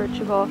from the Bridge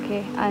of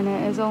Orkney, and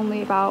it is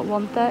only about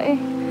 1:30,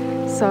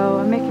 so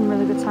I'm making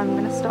really good time. I'm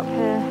going to stop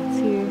here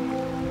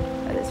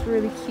at this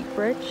really cute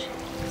bridge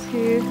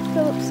to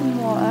fill up some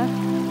water,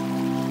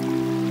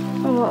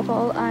 a water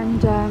bottle,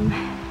 and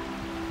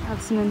have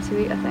something to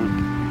eat. I think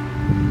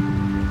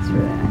it's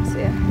really nice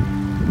here.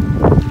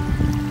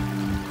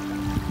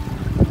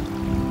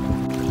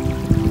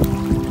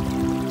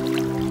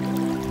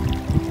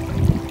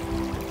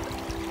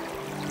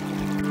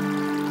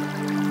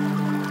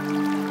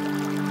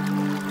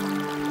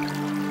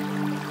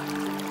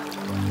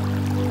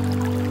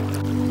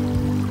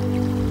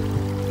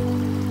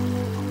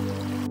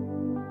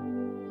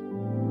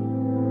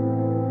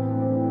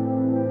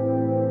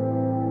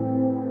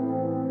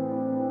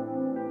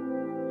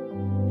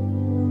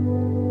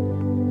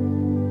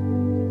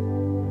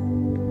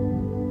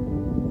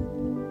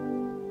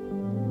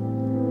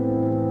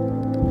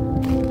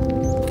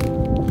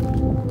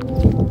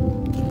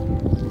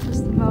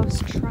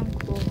 most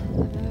tranquil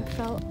I've ever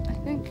felt, I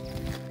think.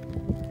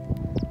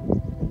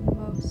 The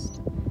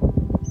most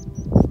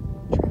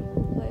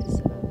tranquil place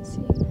I've ever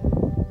seen.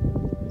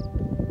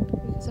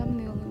 Because I'm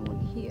the only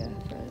one here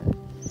for,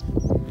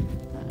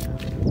 I don't know,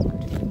 a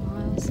few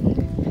miles, and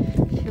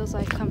it feels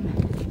like I'm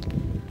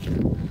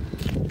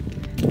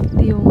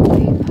the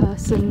only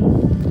person,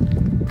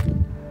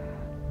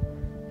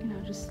 you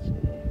know, just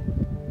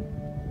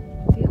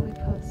the only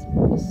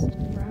person just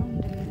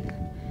around, and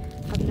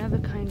I've never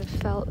kind of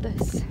felt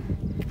this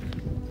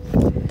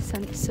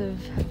sense of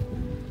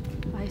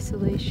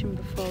isolation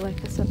before,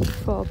 like I said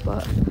before,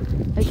 but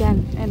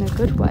again, in a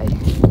good way,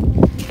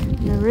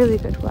 in a really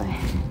good way.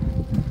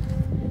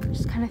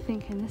 Just kind of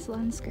thinking this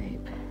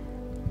landscape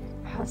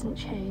hasn't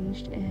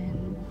changed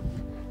in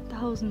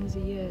thousands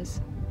of years,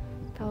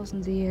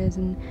 and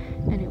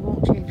it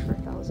won't change for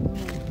 1,000 more,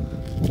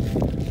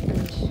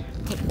 and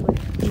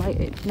hopefully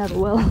it never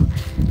will.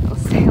 I'll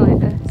say like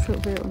this,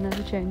 hopefully it will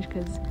never change,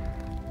 because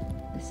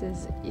this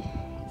is,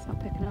 it's not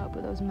picking up,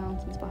 but those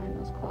mountains behind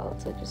those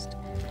clouds are just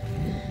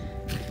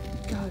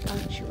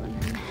gargantuan,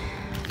 and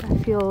I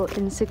feel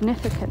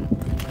insignificant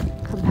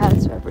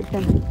compared to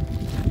everything.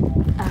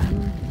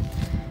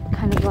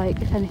 Kind of like,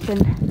 if anything,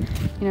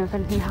 you know, if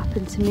anything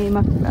happened to me,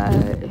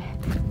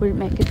 wouldn't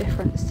make a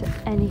difference to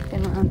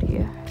anything around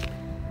here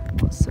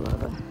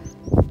whatsoever.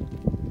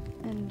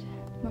 And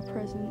my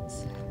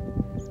presence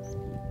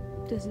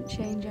doesn't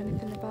change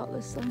anything about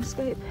this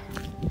landscape.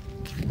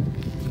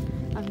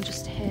 I'm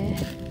just here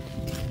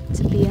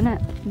to be in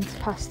it and to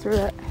pass through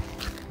it.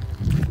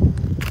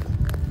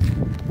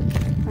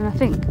 And I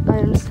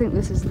just think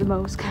this is the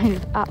most kind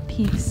of at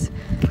peace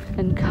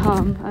and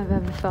calm I've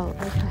ever felt.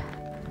 Like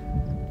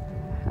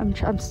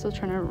I'm still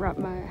trying to wrap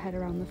my head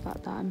around the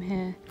fact that I'm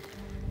here,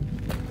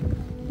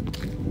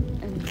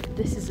 and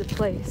this is a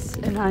place,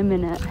 and I'm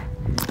in it,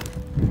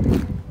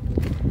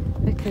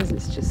 because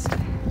it's just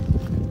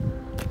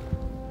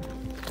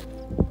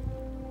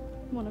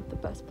one of the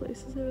best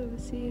places I've ever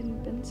seen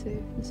and been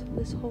to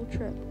this whole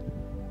trip.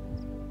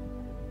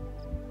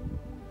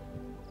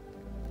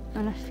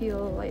 And I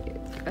feel like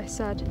I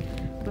said,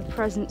 my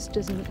presence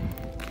doesn't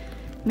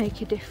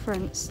make a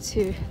difference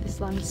to this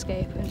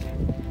landscape and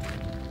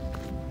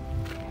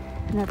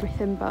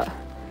everything, but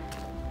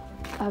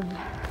I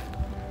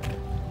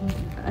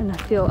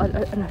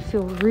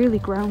feel really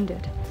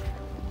grounded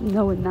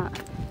knowing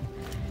that,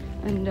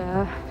 and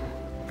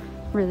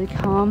really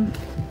calm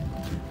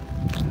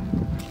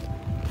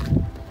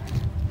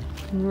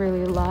and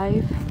really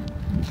alive.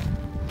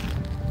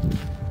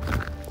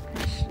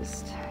 It's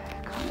just,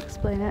 I can't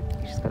explain it.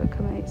 You just gotta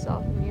come out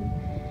yourself. I mean,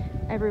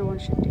 everyone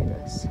should do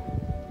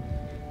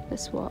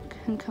this walk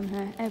and come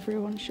here.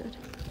 Everyone should,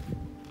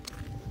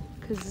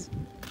 because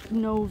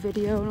no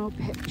video, no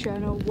picture,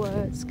 no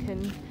words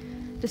can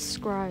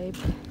describe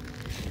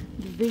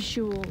the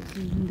visuals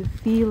and the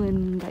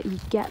feeling that you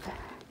get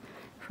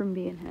from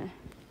being here.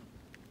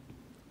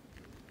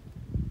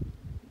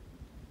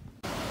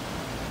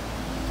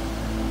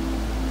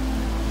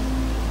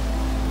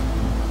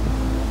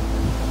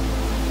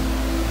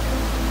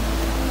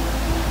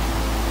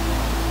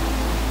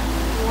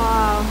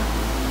 Wow.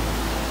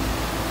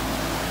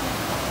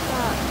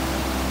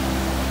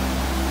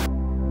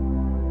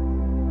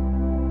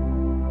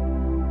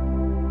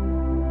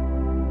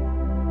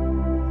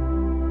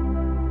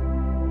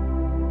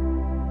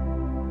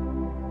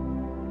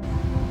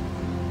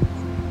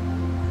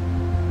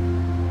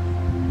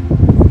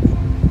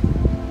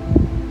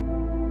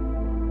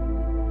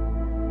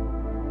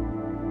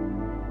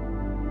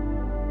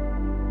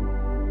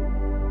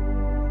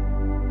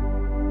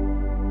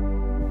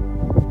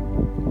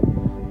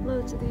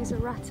 Loads of these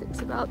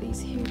erratics about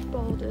these huge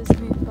boulders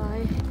moved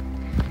by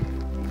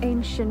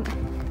ancient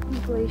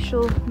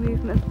glacial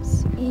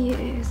movements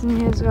years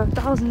and years ago,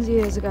 thousands of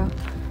years ago.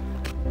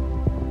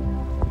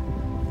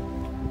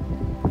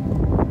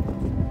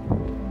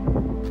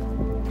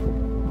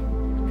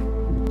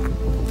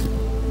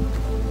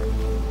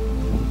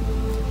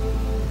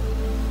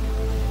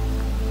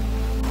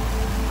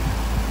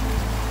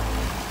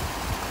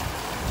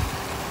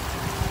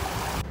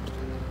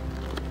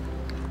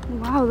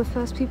 Wow, the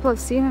first people I've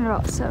seen in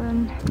about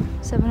 7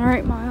 or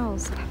 8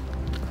 miles.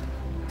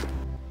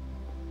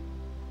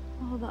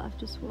 All that I've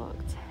just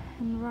walked,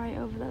 and right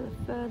over there, the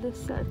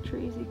furthest set of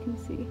trees you can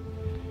see.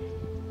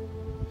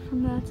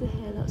 From there to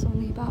here, that's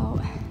only about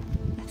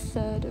a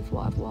third of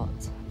what I've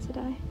walked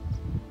today.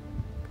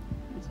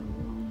 It's a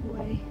long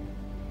way,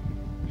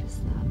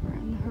 just that right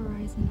on the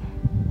horizon.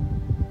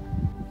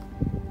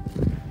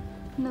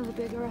 Another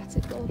big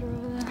erratic boulder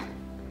over there,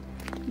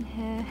 and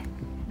here,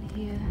 and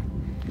here.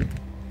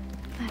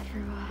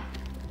 Everywhere.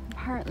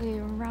 Apparently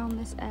around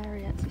this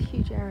area, it's a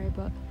huge area,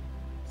 but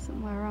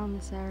somewhere around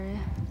this area,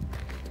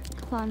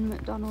 Clan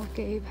MacDonald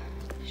gave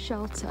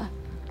shelter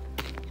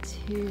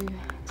to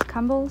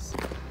Campbells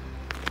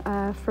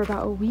for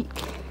about a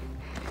week,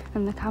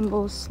 and the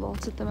Campbells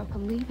slaughtered them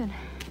upon leaving.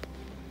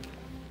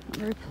 Not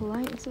very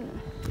polite, is it?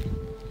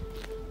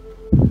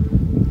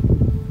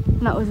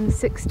 And that was in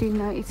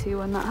 1692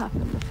 when that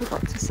happened, I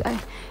forgot to say.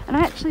 And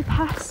I actually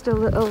passed a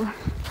little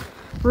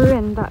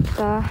ruin back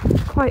there,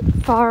 quite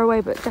far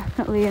away, but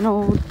definitely an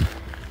old,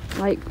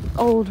 like,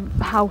 old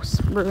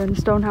house ruin,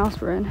 stone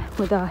house ruin,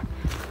 with a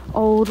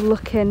old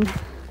looking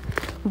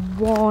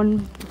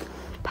worn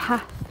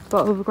path,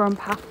 but overgrown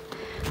path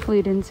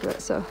leading into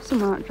it. So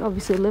someone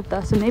obviously lived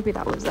there, so maybe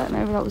that was it,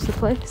 maybe that was the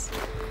place.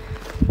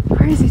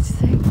 Crazy to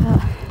think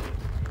that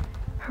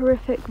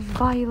horrific,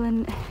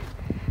 violent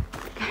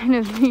kind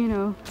of, you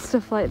know,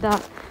 stuff like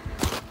that,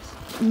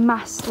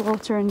 mass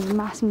slaughterings,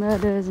 mass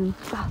murders and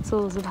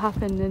battles have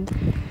happened in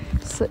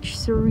such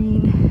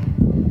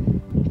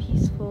serene,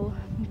 peaceful,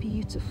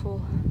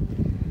 beautiful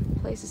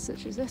places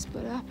such as this.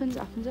 But it happens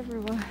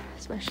everywhere,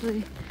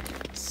 especially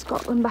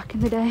Scotland back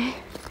in the day.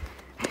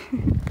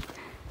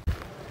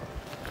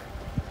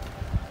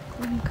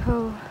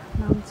 Glencoe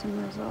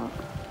Mountain Resort.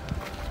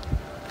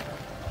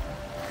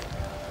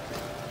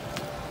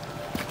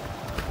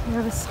 We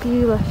have a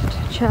ski lift,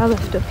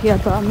 chairlift up here,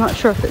 but I'm not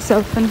sure if it's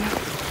open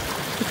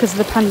because of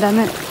the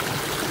pandemic.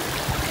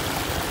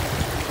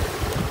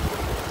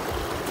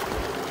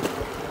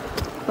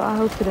 But I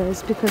hope it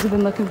is, because I've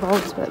been looking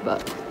forward to it,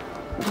 but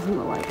it doesn't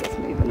look like it's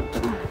moving up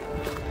there.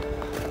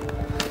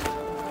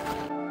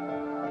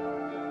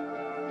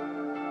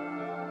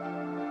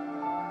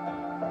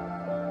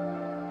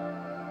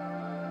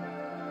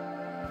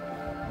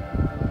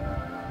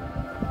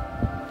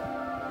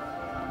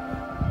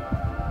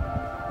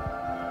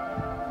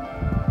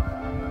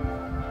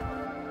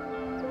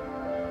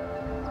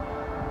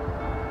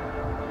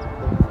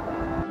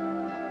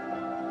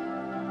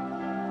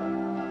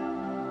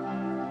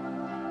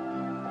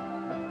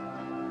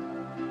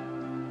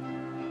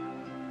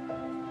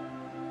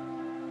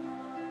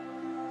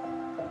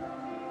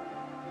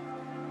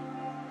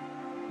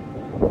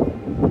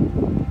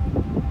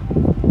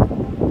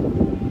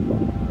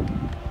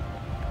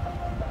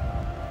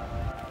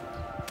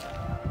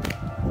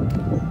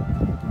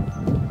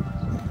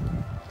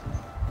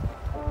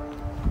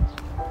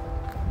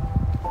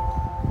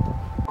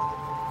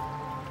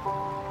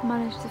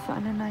 Managed to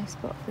find a nice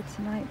spot for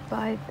tonight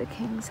by the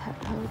King's Head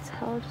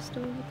Hotel just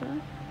over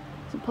there.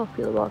 It's a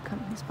popular wild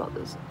camping spot.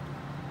 There's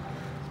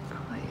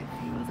quite a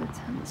few other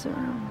tents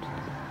around,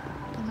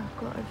 and I've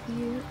got a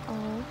view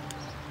of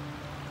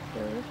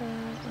the river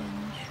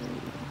in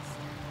trees.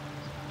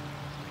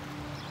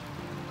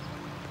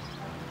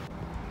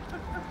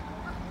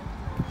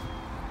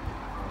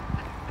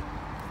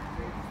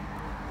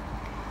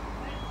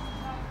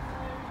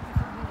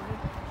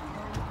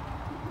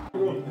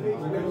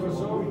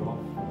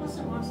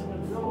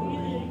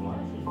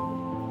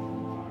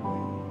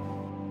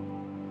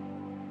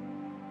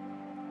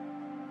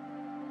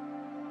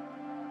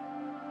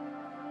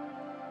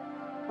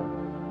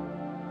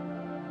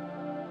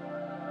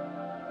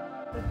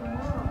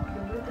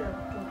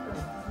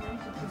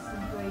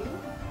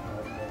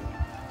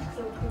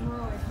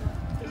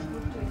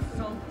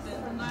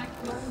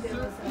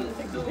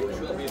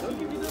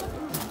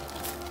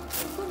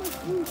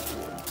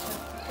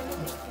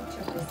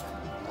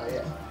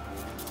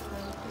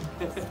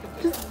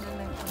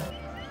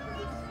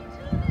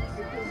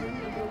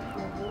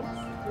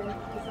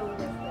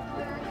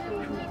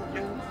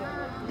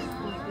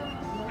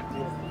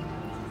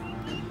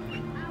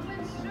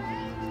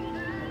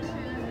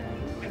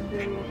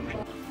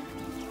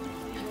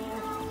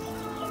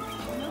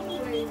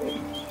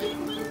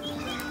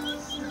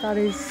 That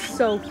is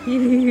so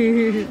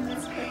cute.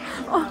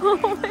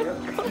 Oh my god.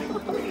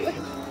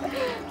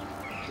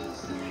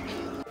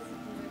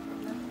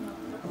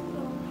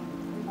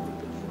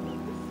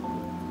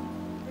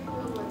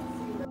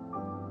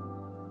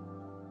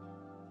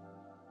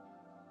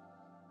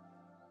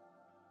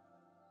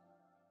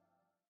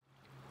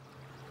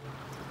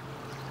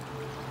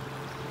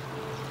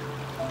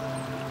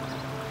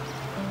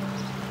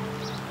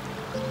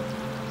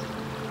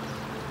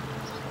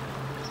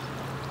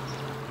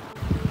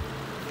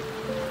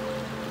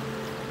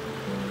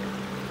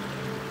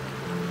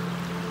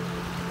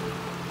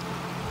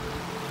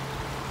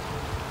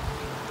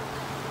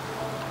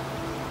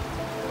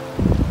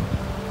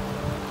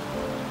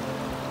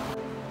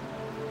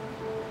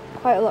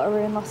 Quite a lot of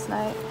rain last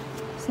night.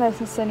 It's nice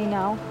and sunny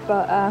now,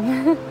 but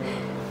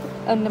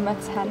under my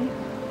tent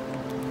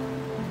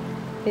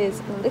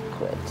is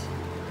liquid.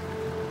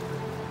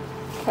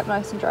 Kept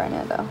nice and dry in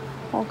here though,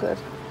 all good.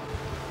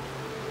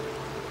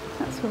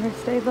 That's where I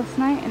stayed last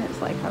night, and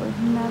it's like I was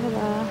never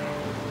there.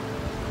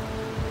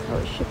 That's how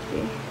it should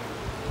be.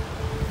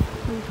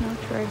 Leave no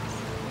trace.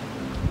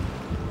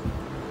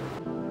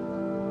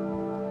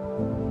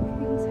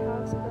 King's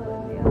house built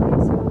in the early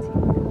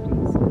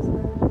 1750s was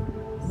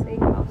a safe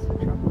house for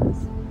travellers.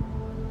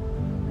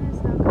 There's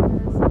no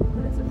colours,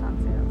 but it's a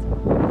fancy hotel.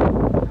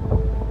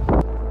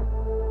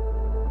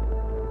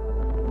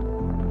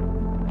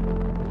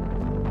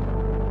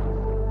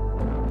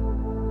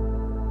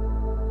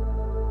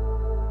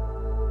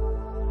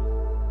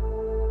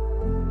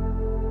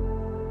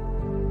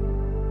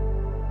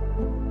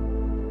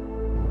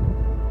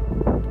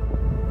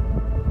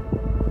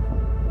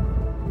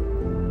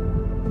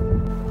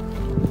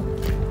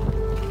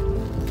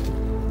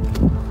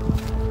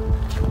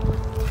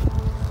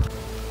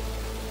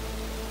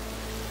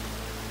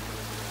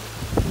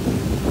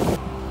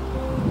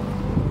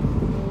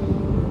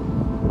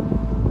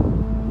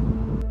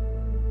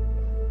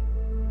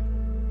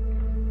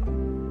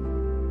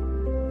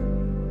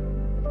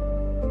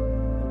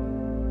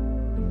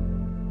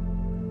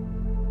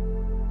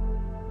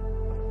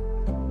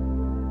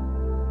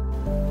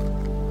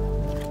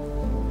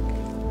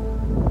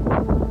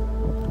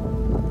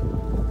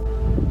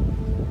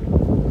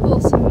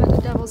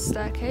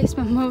 staircase,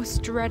 my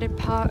most dreaded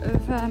part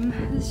of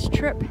this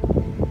trip,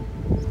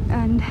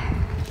 and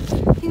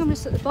I think I'm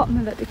just at the bottom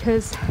of it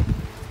because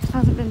it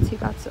hasn't been too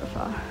bad so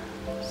far.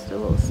 Just a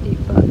little steep,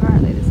 but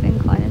apparently this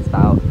incline is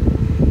about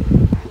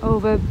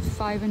over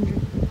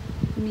 500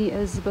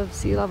 meters above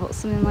sea level,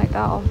 something like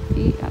that, or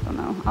feet, I don't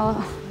know.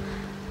 I'll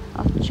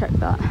have to check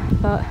that,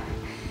 but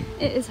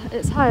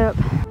it's high up.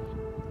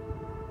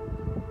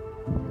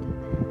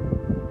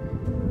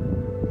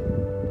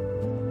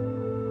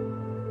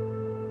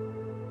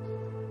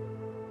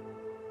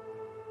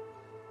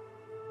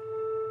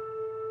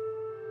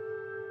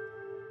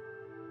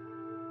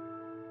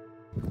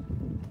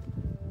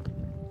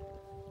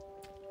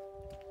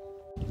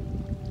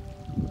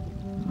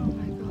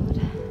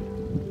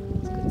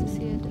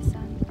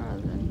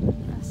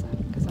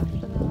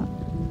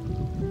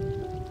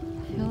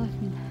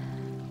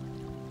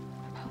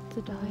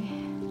 To die.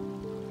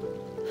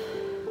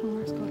 Oh,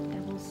 it's called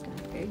Devil's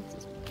Staircase.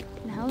 It's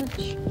fucking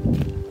hellish.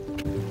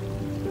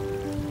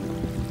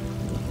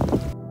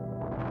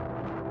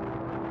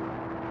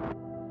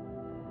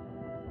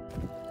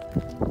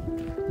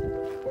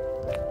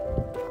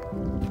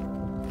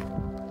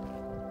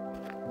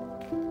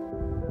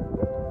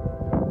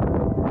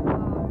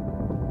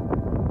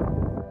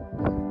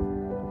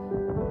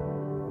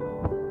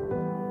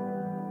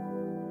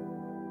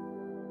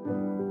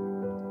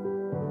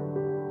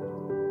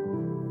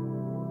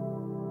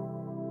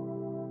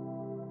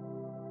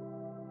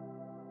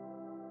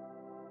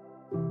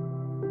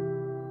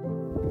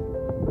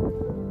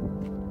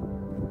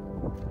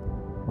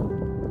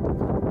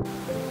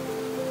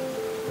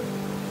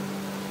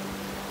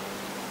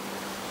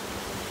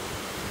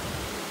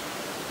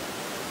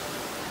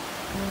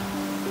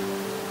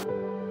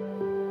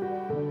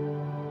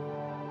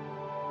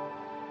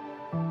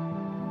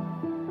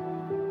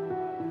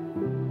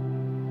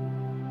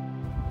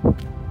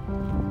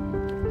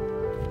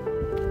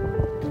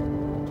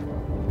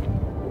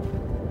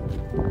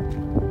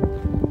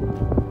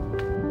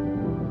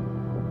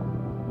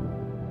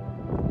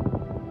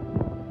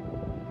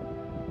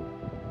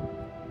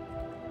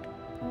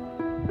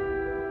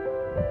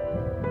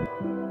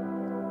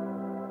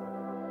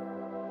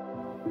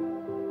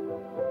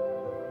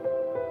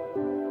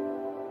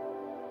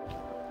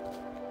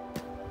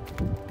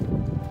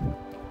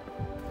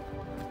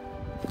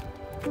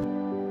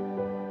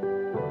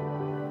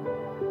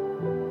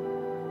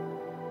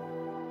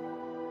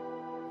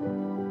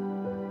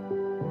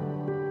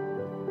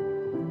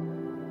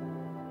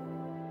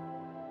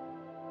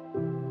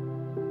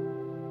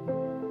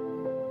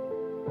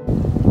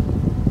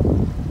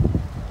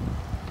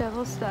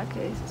 Devil's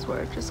Staircase is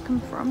where I've just come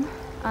from,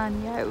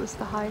 and yeah, it was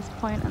the highest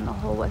point in the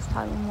whole West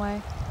Highland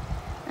Way,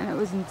 and it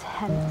was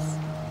intense.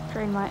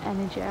 Drained my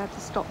energy. I had to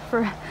stop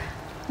for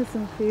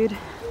some food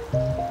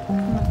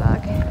in my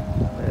bag,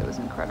 but it was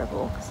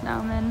incredible because now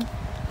I'm in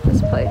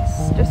this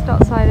place just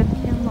outside of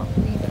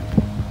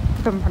Kinlochleven,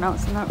 if I'm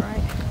pronouncing that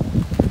right.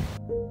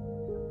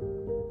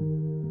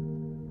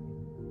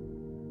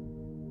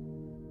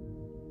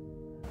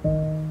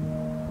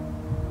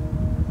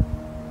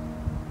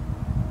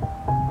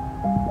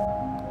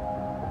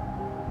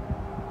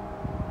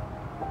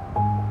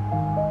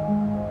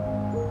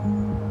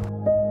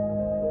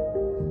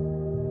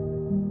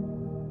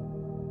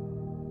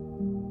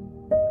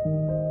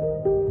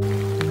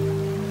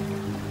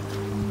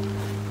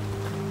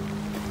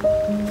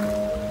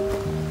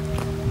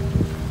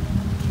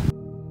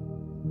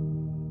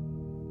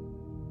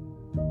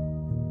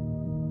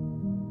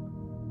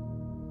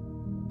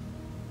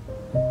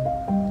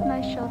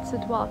 Nice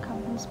sheltered wild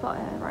camping spot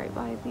here right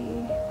by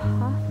the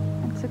path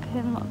into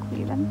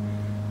Kinlochleven.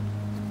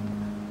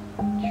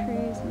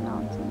 Trees and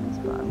mountains,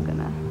 but I'm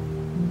gonna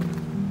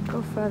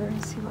go further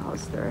and see what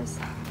else there is.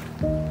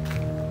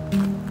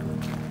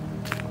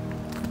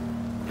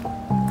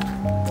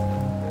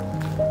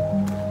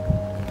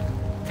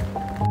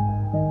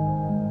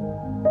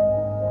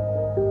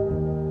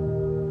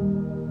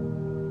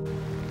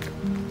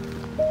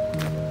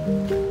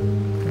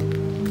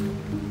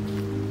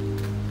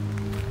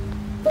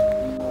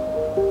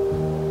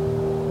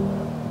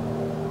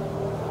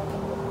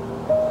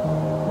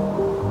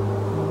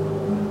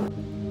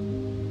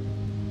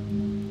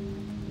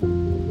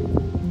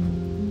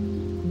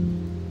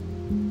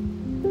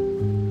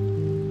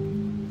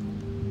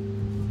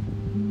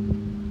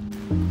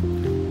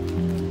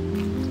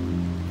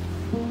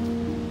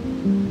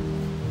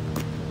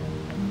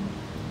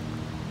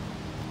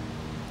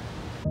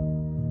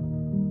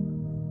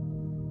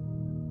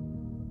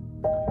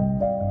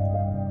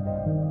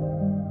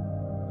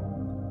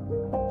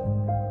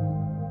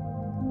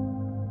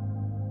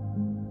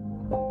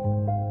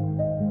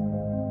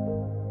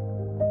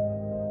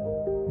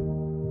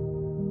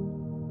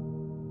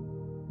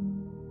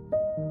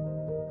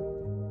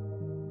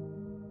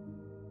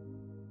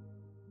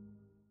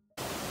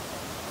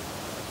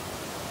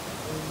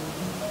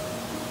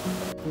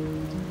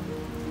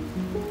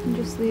 I'm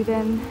just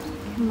leaving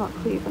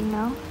Kinlochleven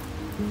now.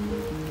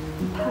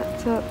 I'm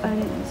packed up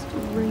and it's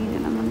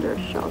raining. I'm under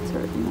a shelter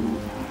at the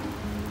minute.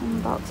 I'm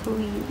about to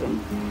leave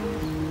and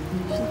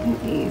just looking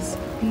at these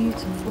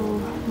beautiful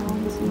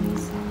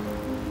mountains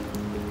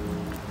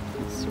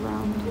that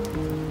surround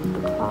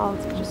the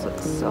clouds. It just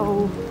looks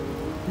so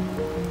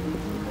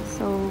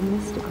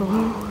mystical. I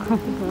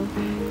don't know.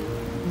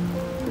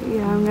 But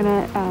yeah, I'm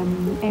gonna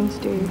aim to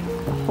do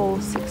the whole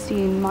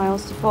 16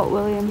 miles to Fort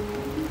William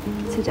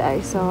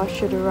today, so I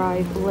should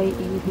arrive late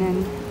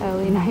evening,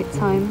 early night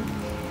time,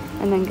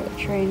 and then get a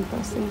train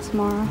first thing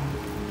tomorrow.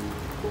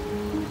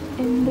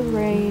 In the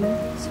rain,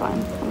 it's fine.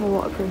 I'm a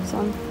waterproof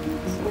son, so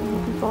I'm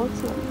looking forward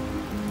to it.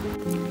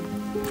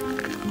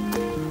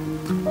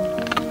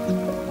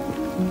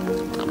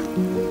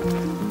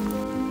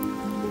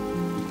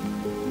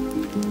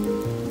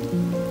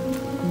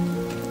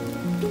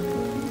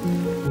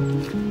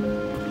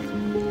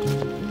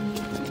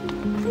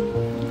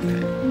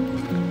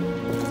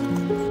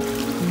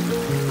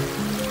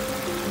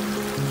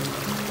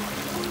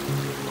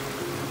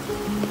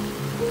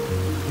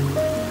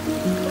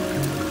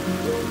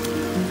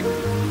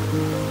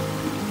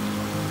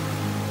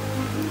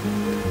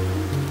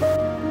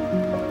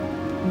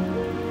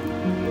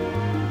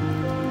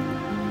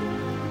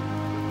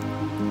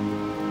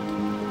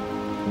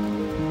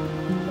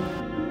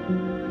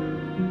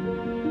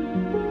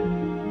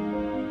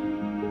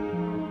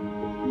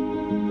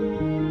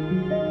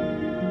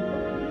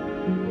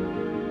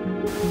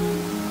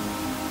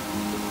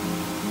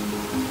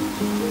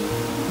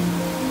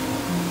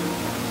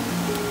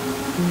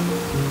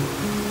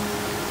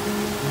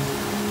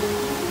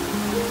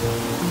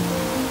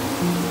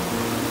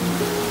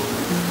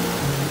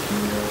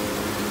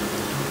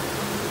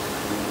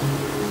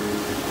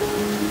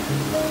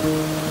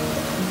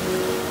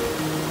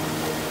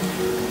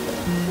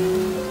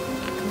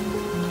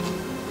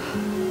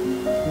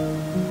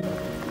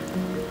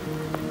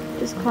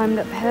 Just climbed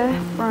up here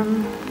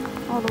from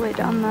all the way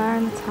down there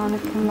in the town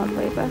of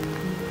Kinlochlever,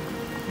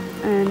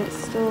 and it's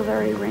still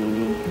very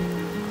rainy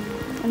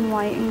and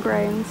white and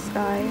grey in the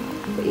sky.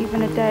 But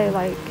even a day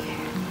like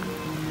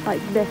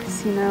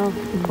this, you know,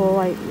 people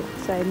like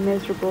say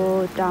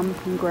miserable, damp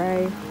and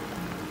grey,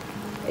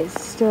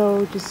 it's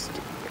still just,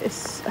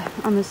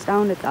 I'm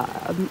astounded that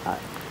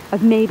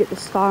I've made it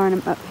this far and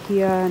I'm up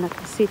here and I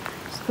can see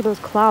just for those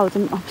clouds.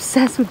 I'm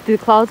obsessed with the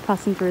clouds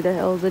passing through the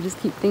hills. I just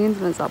keep thinking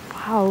to myself,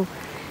 wow,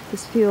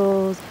 this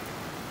feels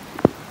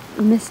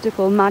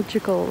mystical,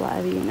 magical,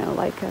 whatever, you know,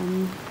 like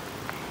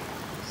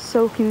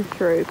soaking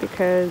through,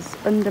 because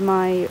under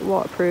my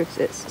waterproofs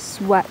it's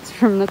sweat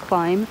from the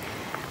climb,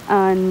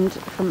 and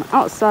from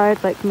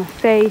outside, like my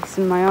face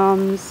and my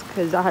arms,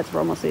 because I had to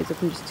roll my sleeves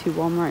up, I'm just too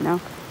warm right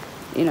now,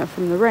 you know,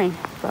 from the rain.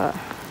 But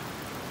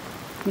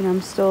you know,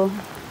 I'm still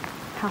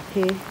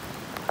happy,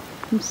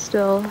 I'm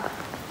still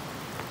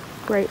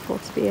grateful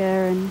to be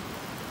here and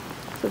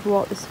to have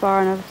walked this far,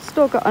 and I've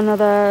still got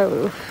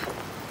another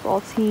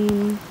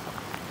 14,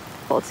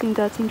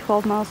 13,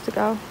 12 miles to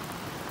go,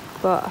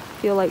 but I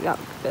feel like that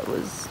bit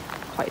was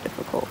quite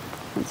difficult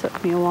and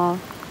took me a while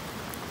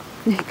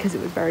because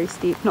it was very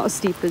steep, not as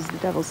steep as the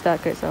Devil's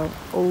Staircase. So,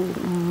 oh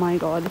my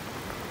god,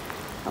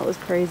 that was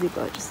crazy.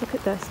 But just look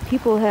at this,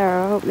 people here,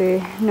 I hope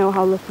they know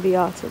how lucky they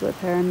are to live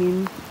here. I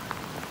mean,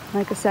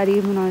 like I said,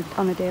 even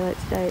on a day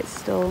like today, it's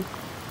still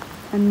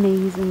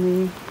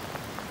amazingly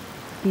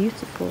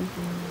beautiful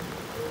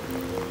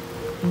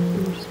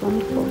and just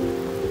wonderful.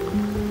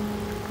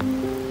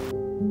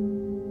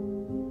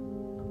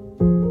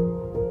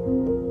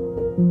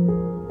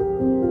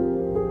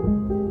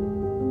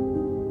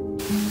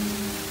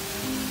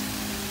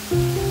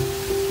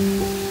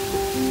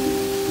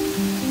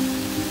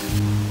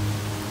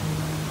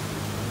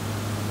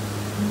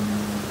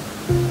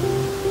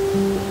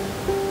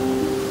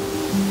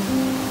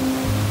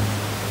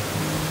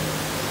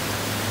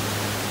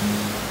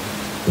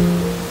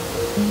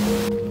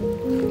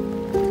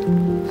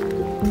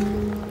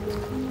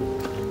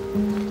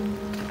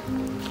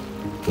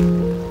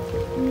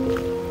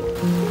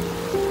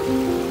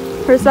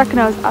 For a second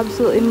I was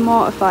absolutely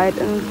mortified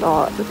and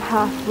thought the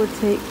path would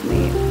take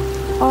me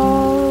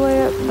all the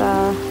way up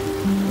there,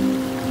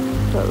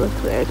 but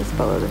luckily I just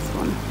followed this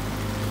one.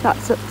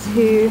 That's up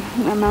to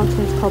a mountain,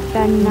 it's called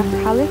Ben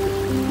Nakalik.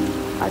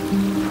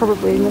 I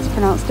probably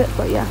mispronounced it,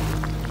 but yeah.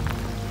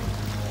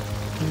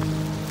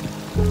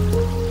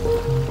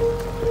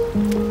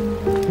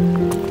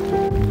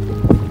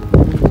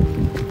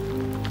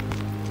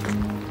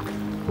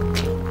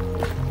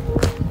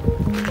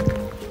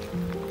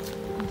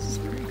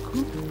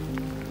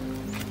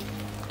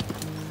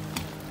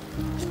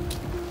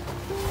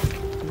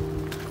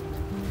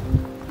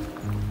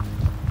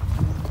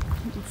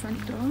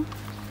 Front door.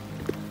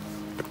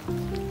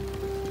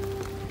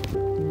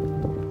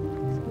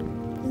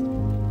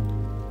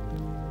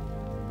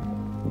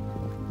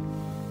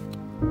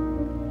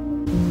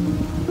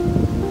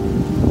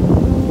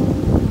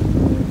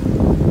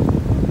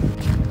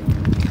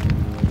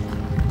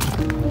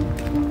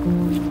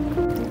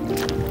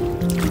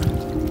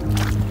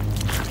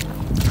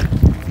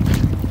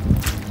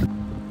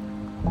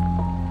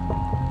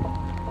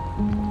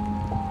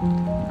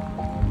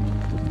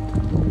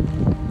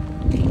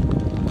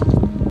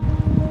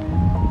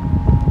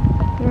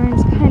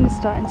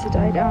 starting to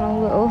die down a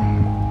little.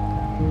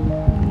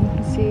 And you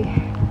can see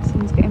the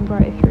sun's getting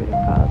brighter through the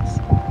clouds.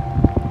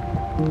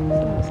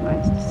 So that's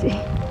nice to see.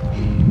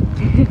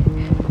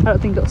 I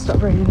don't think it'll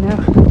stop raining now.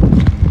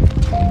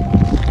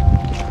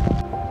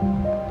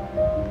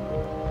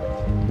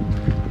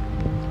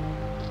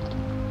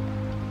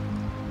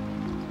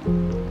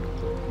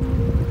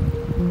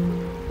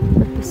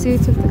 The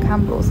pursuit of the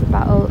Campbells, the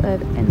Battle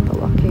of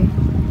Inverlochy.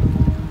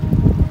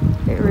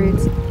 It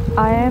reads,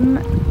 I am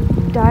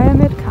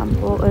Diarmid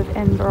Campbell of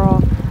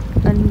Inverall,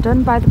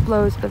 undone by the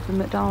blows of the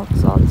MacDonald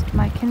swords.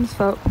 My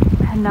kinsfolk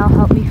had now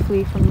helped me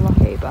flee from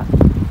Lochaber.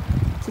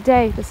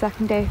 Today, the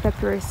 2nd day of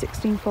February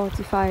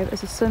 1645,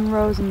 as the sun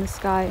rose in the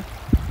sky,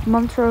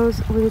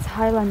 Montrose with his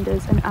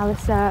Highlanders and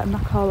Alistair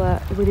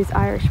MacCulloch with his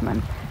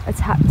Irishmen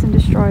attacked and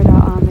destroyed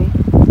our army.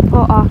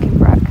 Poor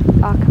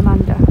Arkinbreck, our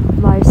commander,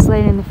 lies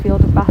slain in the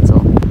field of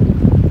battle.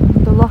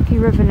 The Lochie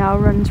River now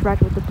runs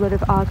red with the blood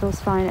of Argyll's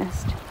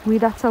finest. We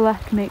that are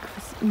left make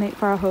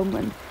for our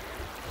homeland,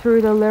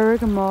 through the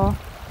Lurrigamore,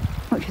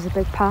 which is a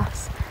big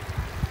pass.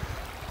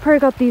 Pray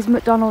God these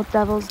MacDonald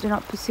devils do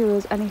not pursue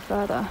us any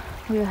further.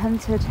 We are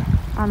hunted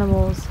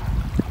animals.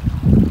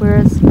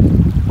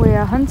 We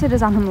are hunted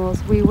as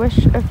animals. We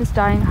wish of this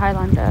dying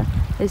Highlander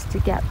is to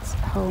get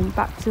home,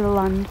 back to the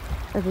land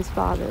of his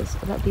fathers,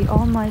 that the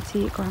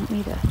Almighty grant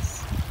me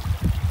this.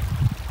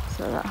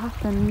 So that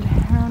happened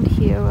around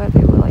here where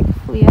they were like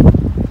fleeing.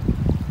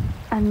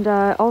 And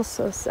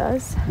also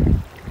says,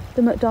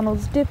 the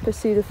MacDonalds did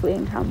pursue the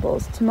fleeing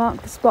Campbells. To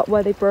mark the spot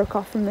where they broke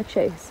off from the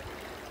chase,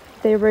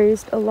 they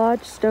raised a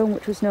large stone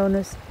which was known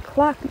as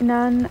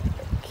Clachnan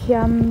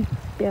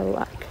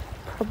Ciambilach.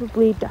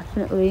 Probably,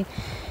 definitely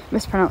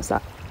mispronounced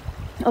that.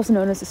 Also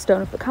known as the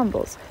Stone of the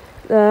Campbells.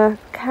 The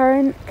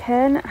cairn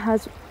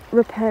has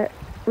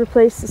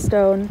replaced the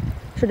stone.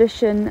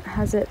 Tradition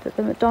has it that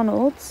the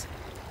MacDonalds,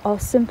 or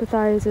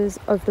sympathisers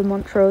of the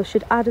Montrose,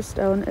 should add a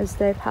stone as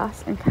they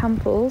pass, and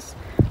Campbells,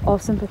 or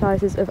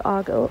sympathisers of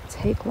Argyll,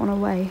 take one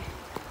away.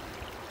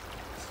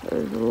 So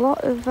there's a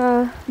lot of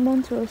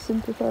Montrose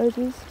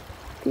sympathisers.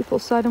 People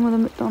siding with the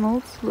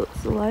MacDonalds,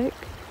 looks like.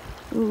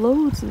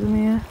 Loads of them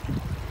here.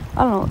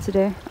 I don't know what to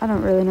do. I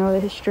don't really know the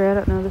history. I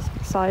don't know the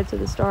sides of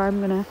the story.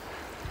 I'm gonna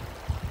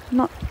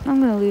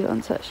leave it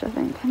untouched, I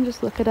think, and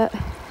just look at it.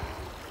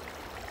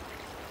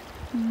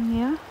 And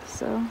yeah,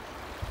 so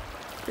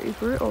pretty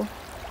brutal.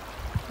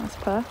 That's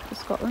Perth for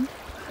Scotland.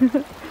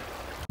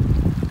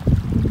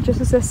 Just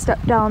as I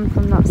step down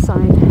from that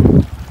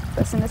sign,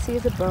 first thing I see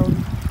is a bone.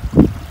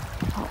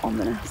 How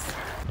ominous.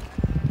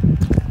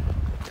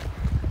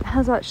 It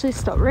has actually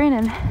stopped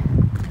raining.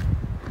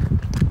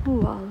 Oh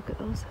wow, look at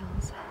those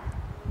hills.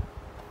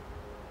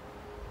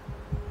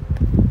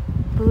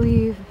 I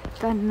believe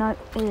Ben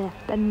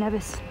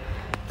Nevis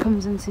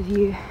comes into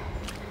view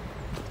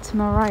to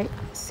my right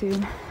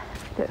soon, a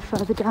bit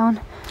further down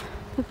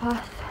the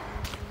path.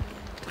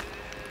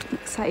 I'm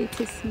excited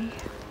to see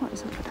what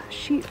is up with that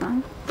sheep,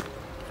 man.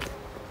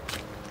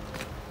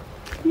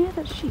 Yeah,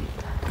 that sheep.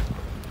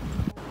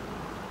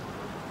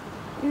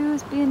 Who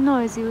was being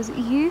noisy? Was it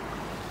you?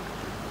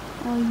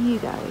 Or you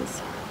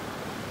guys?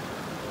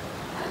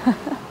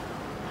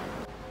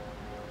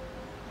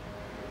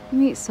 You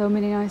meet so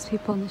many nice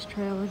people on this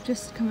trail. I've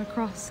just come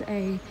across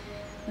a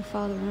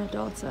father and a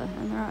daughter,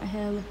 and they're out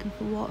here looking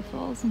for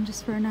waterfalls and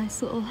just for a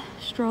nice little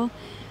stroll.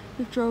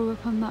 We drove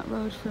up on that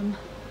road from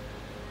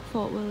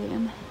Fort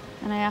William,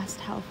 and I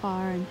asked how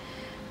far,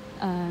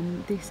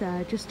 and they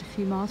said just a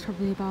few miles,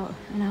 probably about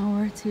an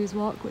hour or two's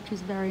walk, which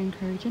is very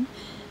encouraging.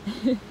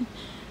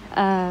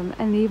 And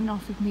they even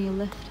offered me a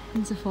lift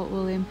into Fort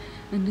William,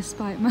 and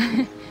despite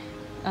my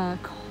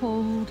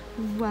cold,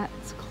 wet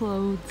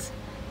clothes,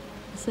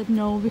 I said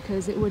no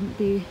because it wouldn't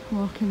be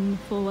walking the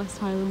full West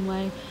Highland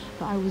Way,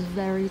 but I was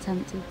very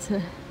tempted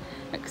to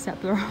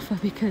accept their offer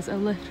because a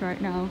lift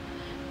right now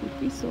would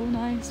be so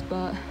nice,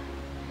 but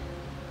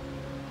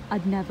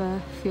I'd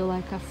never feel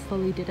like I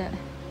fully did it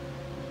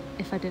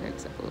if I did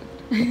accept a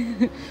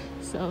lift.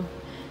 So,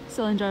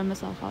 still enjoying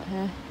myself out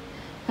here.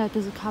 Heard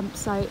there's a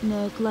campsite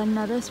near Glen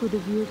Nevis with a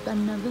view of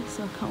Ben Nevis,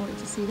 so I can't wait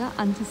to see that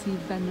and to see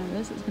Ben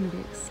Nevis. It's going to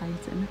be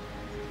exciting.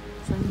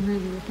 So I'm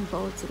really looking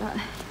forward to that.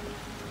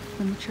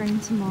 On the train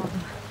tomorrow.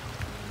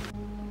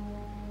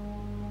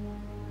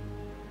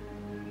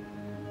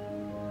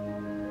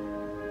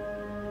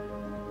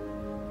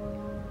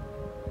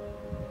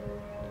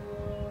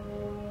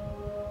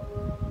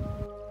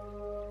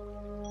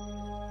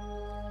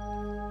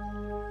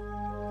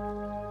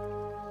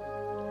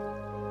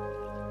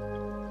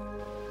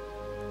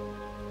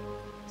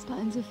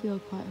 Starting to feel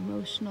quite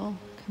emotional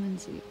coming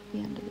to the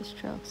end of this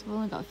trail because I've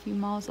only got a few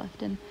miles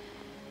left in,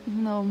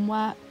 even though I'm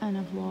wet and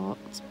I've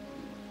walked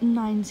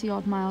 90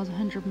 odd miles,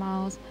 100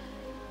 miles.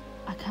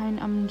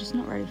 I'm just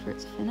not ready for it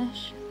to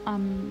finish.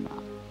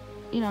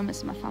 You know, I'm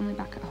missing my family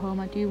back at home.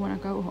 I do want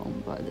to go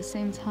home, but at the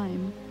same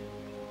time,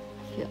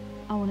 I feel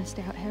I want to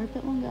stay out here a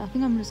bit longer. I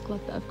think I'm just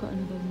glad that I've got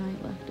another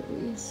night left at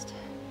least.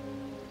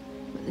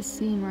 But this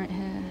scene right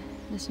here,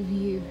 this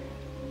view,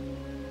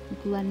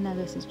 Glen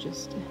Nevis is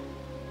just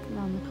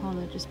around the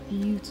corner, just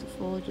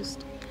beautiful,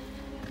 just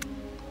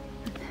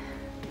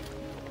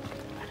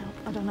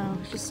I don't know,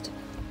 it's just,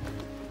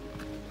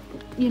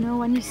 you know,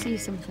 when you see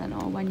something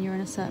or when you're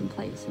in a certain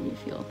place and you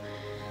feel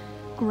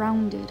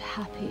grounded,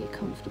 happy,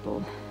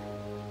 comfortable.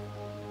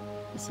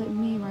 It's like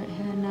me right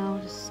here now,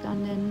 just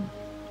standing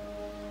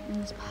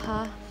in this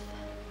path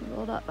with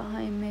all that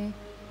behind me,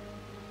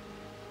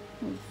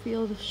 with a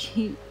field of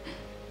sheep,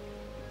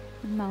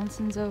 and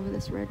mountains over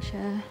this ridge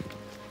here,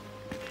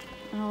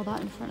 and all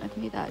that in front of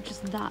me.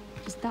 Just that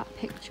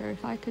picture.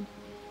 If I could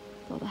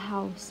build a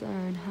house there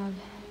and have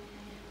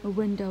a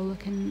window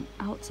looking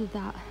out to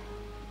that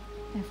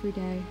every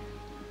day,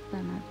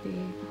 then I'd be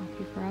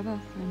happy forever,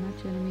 I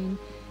imagine. I mean,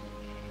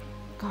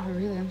 God, I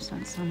really am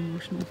starting to sound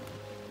emotional.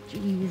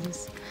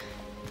 Jesus.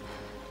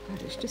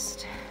 But it's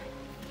just,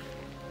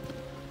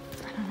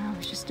 I don't know,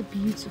 it's just a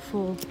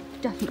beautiful,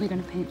 definitely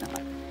going to paint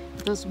that.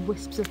 Those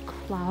wisps of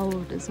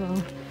cloud as well.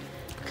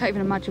 I can't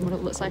even imagine what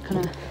it looks like on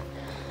a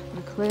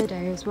clear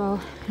day as well.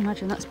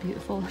 Imagine that's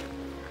beautiful,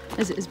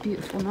 as it is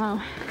beautiful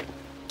now.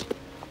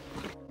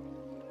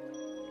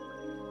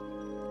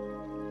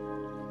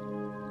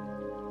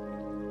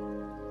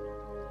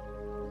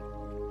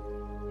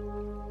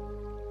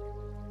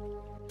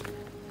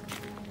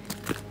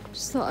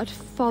 Just thought I'd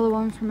follow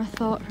on from a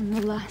thought from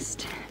the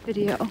last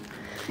video.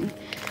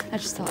 I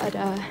just thought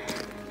I'd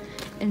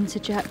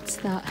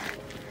interject that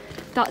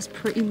that's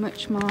pretty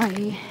much what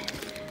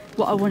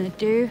I want to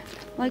do,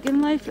 like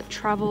in life, like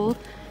travel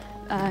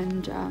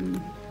and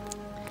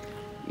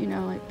you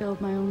know, like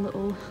build my own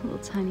little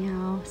tiny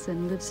house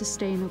and live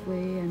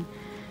sustainably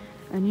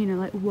and you know,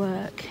 like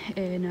work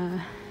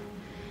in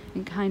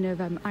kind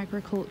of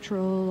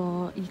agricultural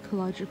or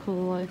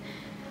ecological or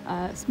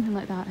something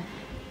like that.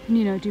 And,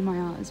 you know, do my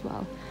art as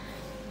well.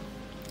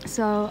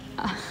 So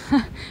I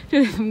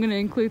don't know if I'm going to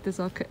include this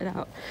or cut it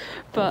out,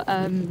 but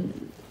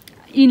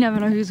you never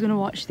know who's going to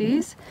watch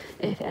these.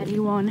 If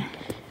anyone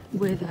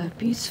with a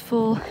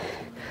beautiful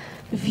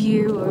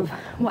view of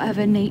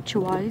whatever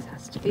nature-wise,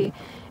 has to be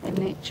in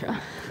nature,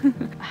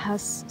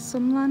 has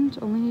some land,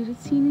 only need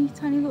a teeny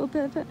tiny little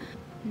bit of it,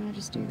 I'm going to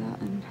just do that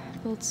and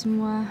build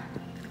somewhere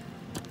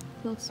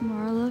I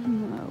love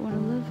and where I want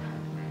to live.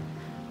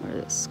 Whether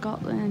it's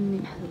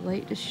Scotland, the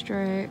Lake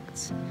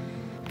District,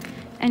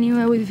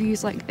 anywhere with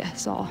views like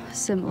this or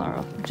similar,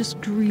 or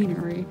just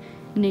greenery,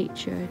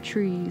 nature,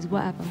 trees,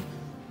 whatever.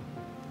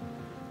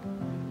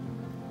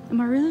 Am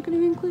I really going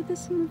to include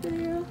this in the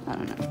video? I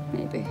don't know,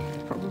 maybe,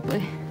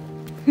 probably.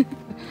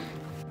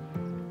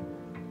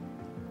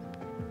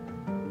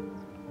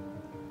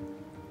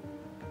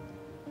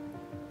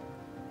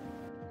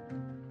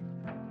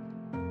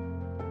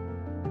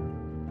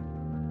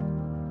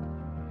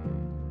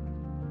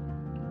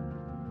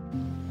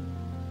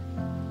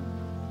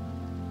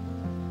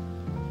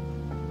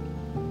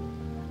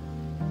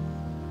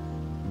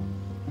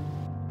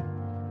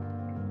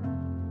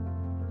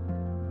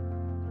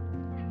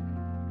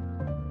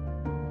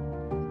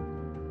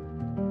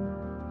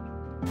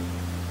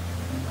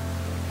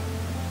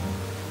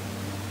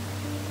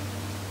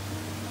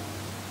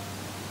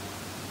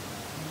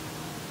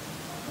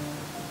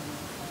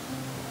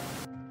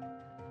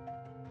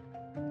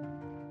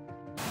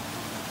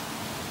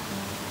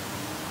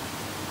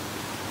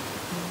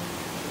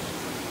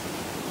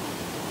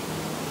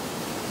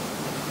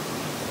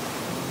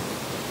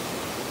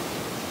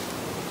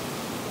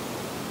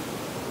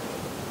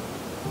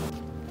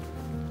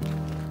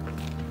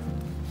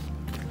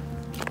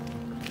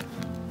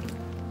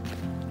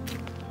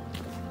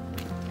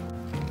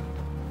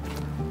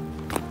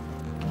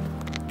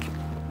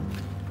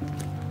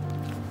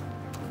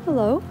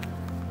 Hello.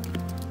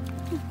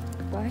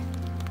 Goodbye.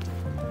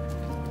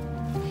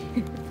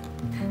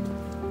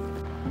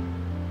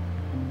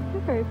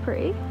 You're very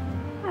pretty.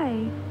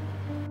 Hi.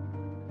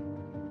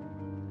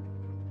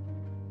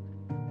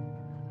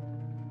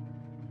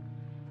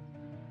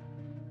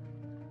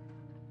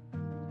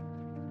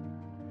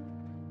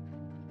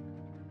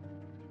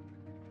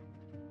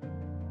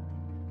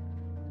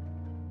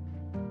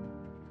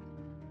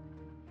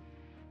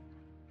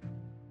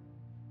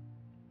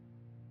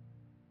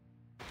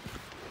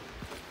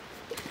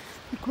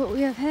 Look what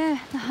we have here,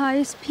 the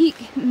highest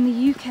peak in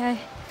the UK,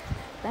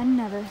 Ben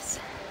Nevis.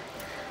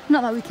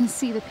 Not that we can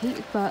see the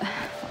peak, but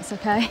that's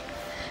okay.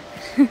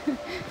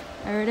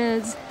 There it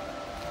is.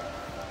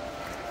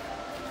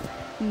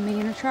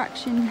 Main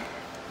attraction.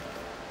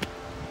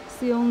 It's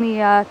the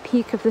only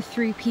peak of the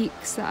 3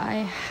 peaks that I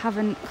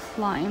haven't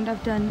climbed.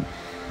 I've done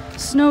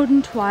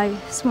Snowdon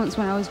twice, once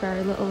when I was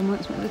very little and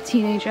once when I was a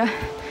teenager.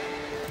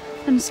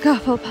 And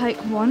Scafell Pike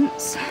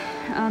once,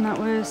 and that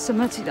was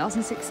summer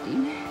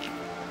 2016.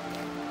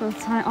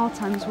 All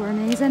times were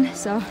amazing,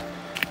 so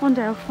one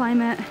day I'll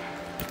climb it.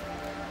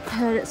 I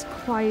heard it's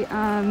quite,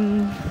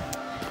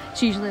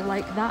 it's usually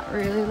like that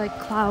really, like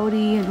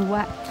cloudy and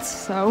wet,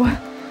 so,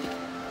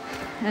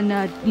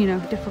 and you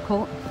know,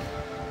 difficult,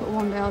 but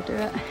one day I'll do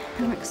it.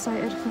 I'm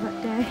excited for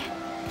that day.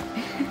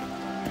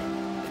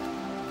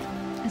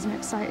 As I'm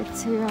excited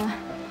to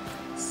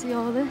see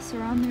all this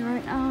around me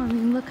right now. I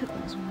mean, look at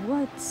those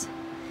woods.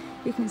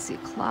 You can see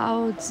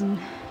clouds and,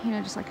 you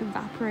know, just like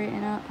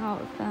evaporating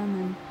out of them,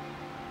 and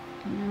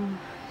You know,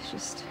 it's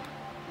just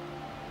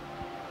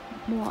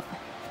what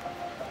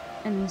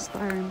an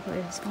inspiring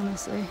place,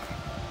 honestly.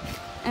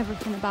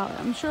 Everything about it.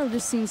 I'm sure I've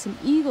just seen some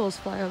eagles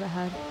fly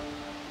overhead.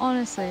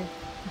 Honestly,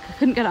 like, I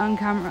couldn't get it on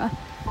camera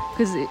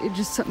because it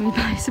just took me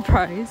by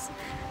surprise.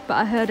 But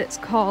I heard its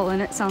call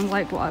and it sounds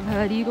like what I've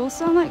heard eagles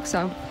sound like,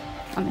 so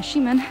I'm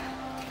assuming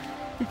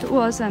if it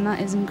was, then that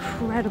is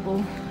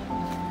incredible.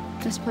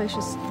 This place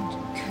just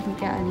couldn't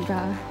get any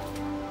better,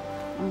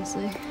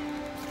 honestly.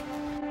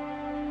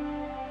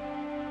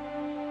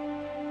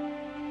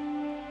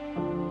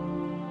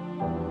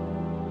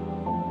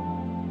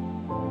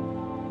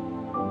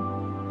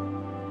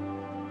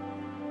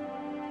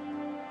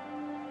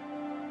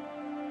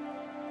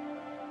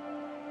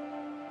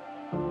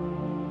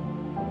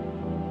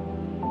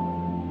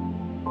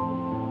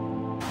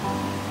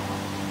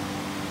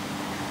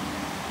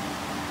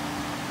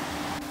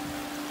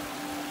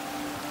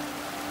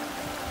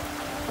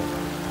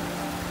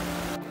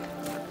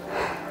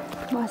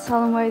 West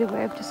Highland Way, the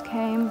way I've just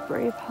came,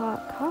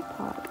 Braveheart car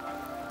park,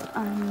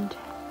 and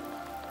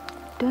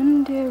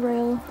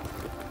Dunderdale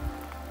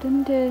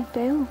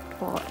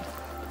Port.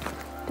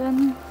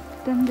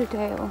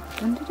 Dunderdale? I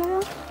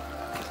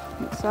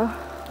think so.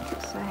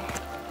 Let's say.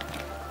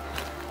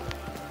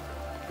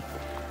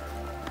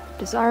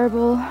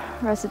 Desirable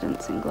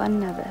residence in Glen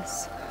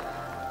Nevis.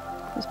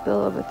 It was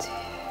built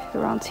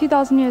around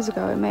 2,000 years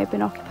ago. It may have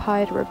been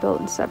occupied or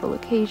rebuilt on several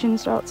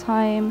occasions throughout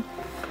time.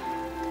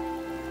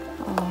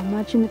 Oh,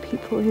 imagine the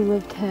people who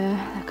lived here,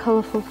 their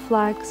colourful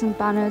flags and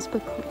banners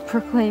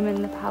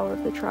proclaiming the power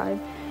of the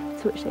tribe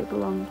to which they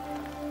belonged.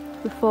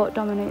 The fort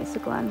dominates the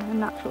glen, a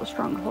natural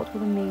stronghold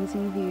with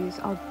amazing views.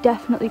 I'll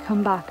definitely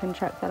come back and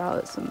check that out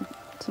at some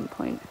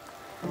point.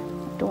 I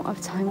don't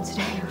have time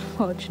today,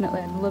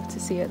 unfortunately. I'd love to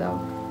see it though.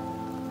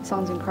 It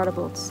sounds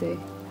incredible to see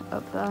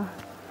up there.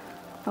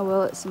 I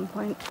will at some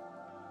point.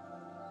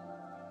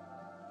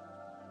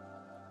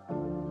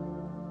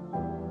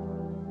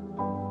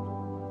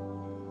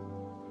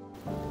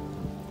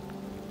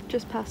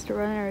 Just past a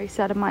runner, he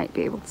said I might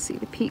be able to see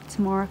the peak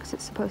tomorrow because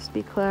it's supposed to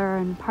be clear,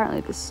 and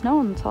apparently there's snow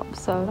on the top,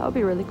 so that would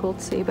be really cool to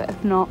see. But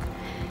if not,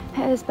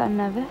 here's Ben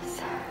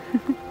Nevis.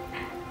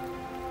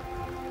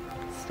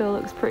 Still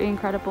looks pretty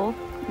incredible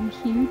and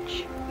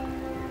huge.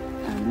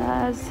 And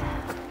there's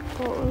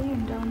Fort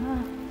William down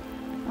there.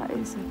 That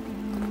is a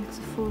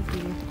beautiful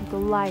view. The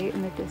light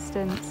in the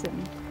distance,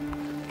 and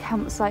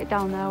campsite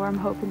down there where I'm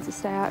hoping to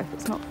stay out if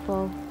it's not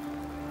full.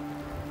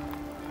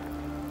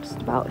 Just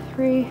about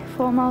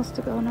 3-4 miles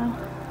to go now.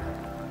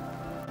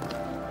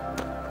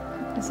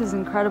 This is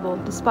incredible.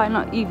 Despite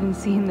not even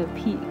seeing the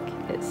peak,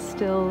 it's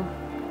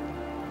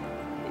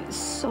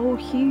so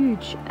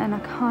huge, and I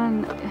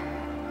can't.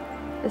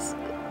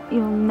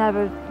 You'll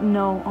never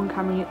know on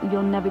camera.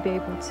 You'll never be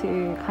able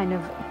to kind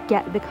of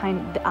get the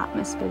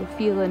atmosphere, the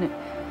feeling.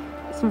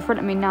 It's in front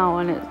of me now,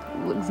 and it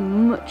looks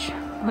much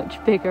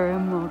bigger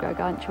and more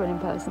gargantuan in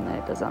person than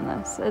it does on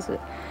this.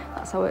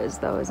 That's how it is,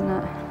 though, isn't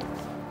it?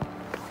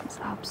 It's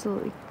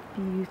absolutely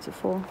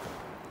beautiful.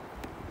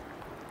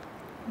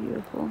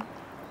 Beautiful.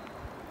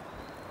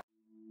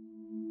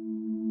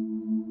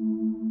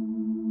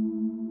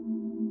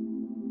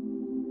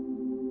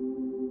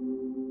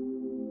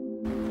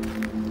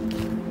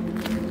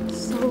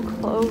 So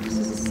close. This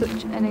is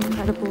such an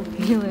incredible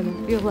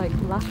feeling. I feel like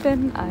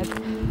laughing.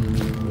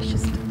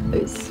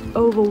 It's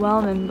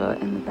overwhelming, but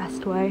in the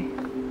best way.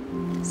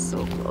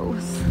 So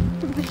close.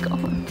 Oh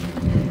my god.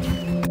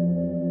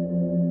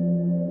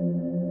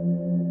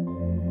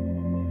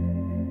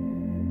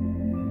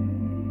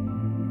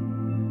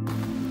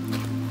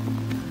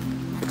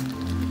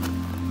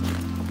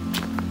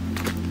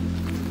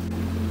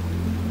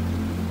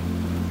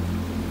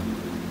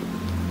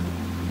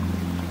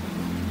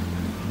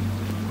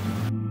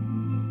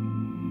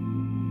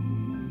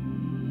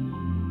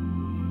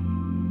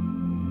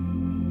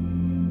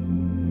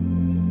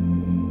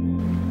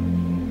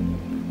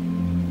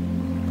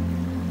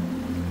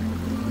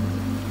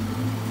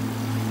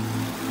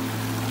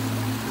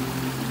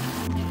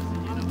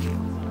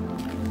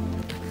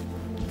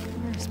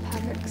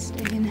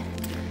 Staying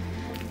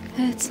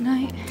here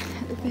tonight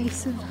at the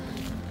base of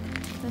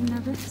the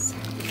Nevis.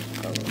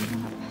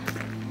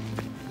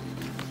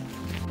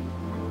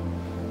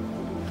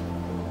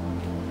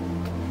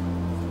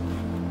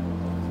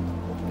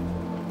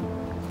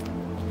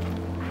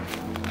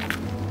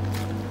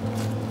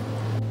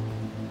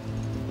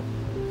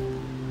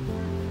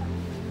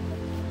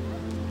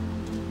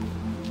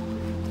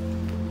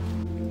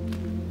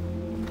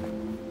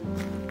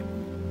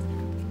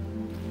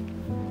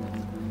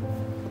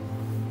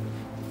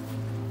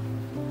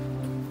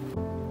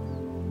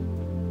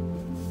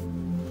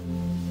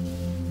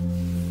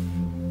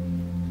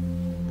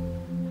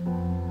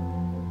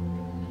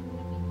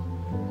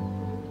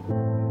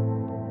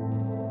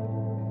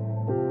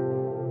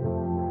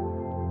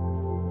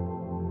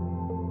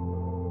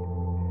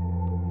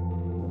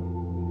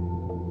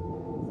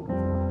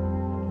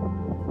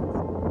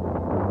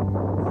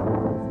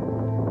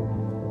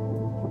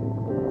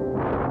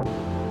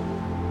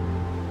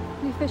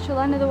 official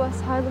end of the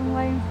West Highland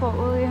Way in Fort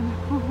William.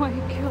 Oh my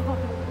god.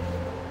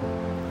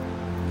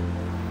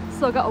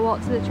 Still got to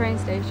walk to the train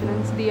station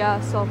and to the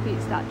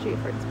Saltpeat statue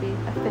for it to be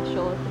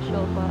official,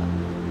 but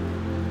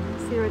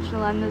it's the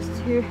original end. There's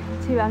two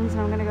ends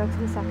and I'm going to go to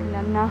the second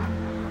end now.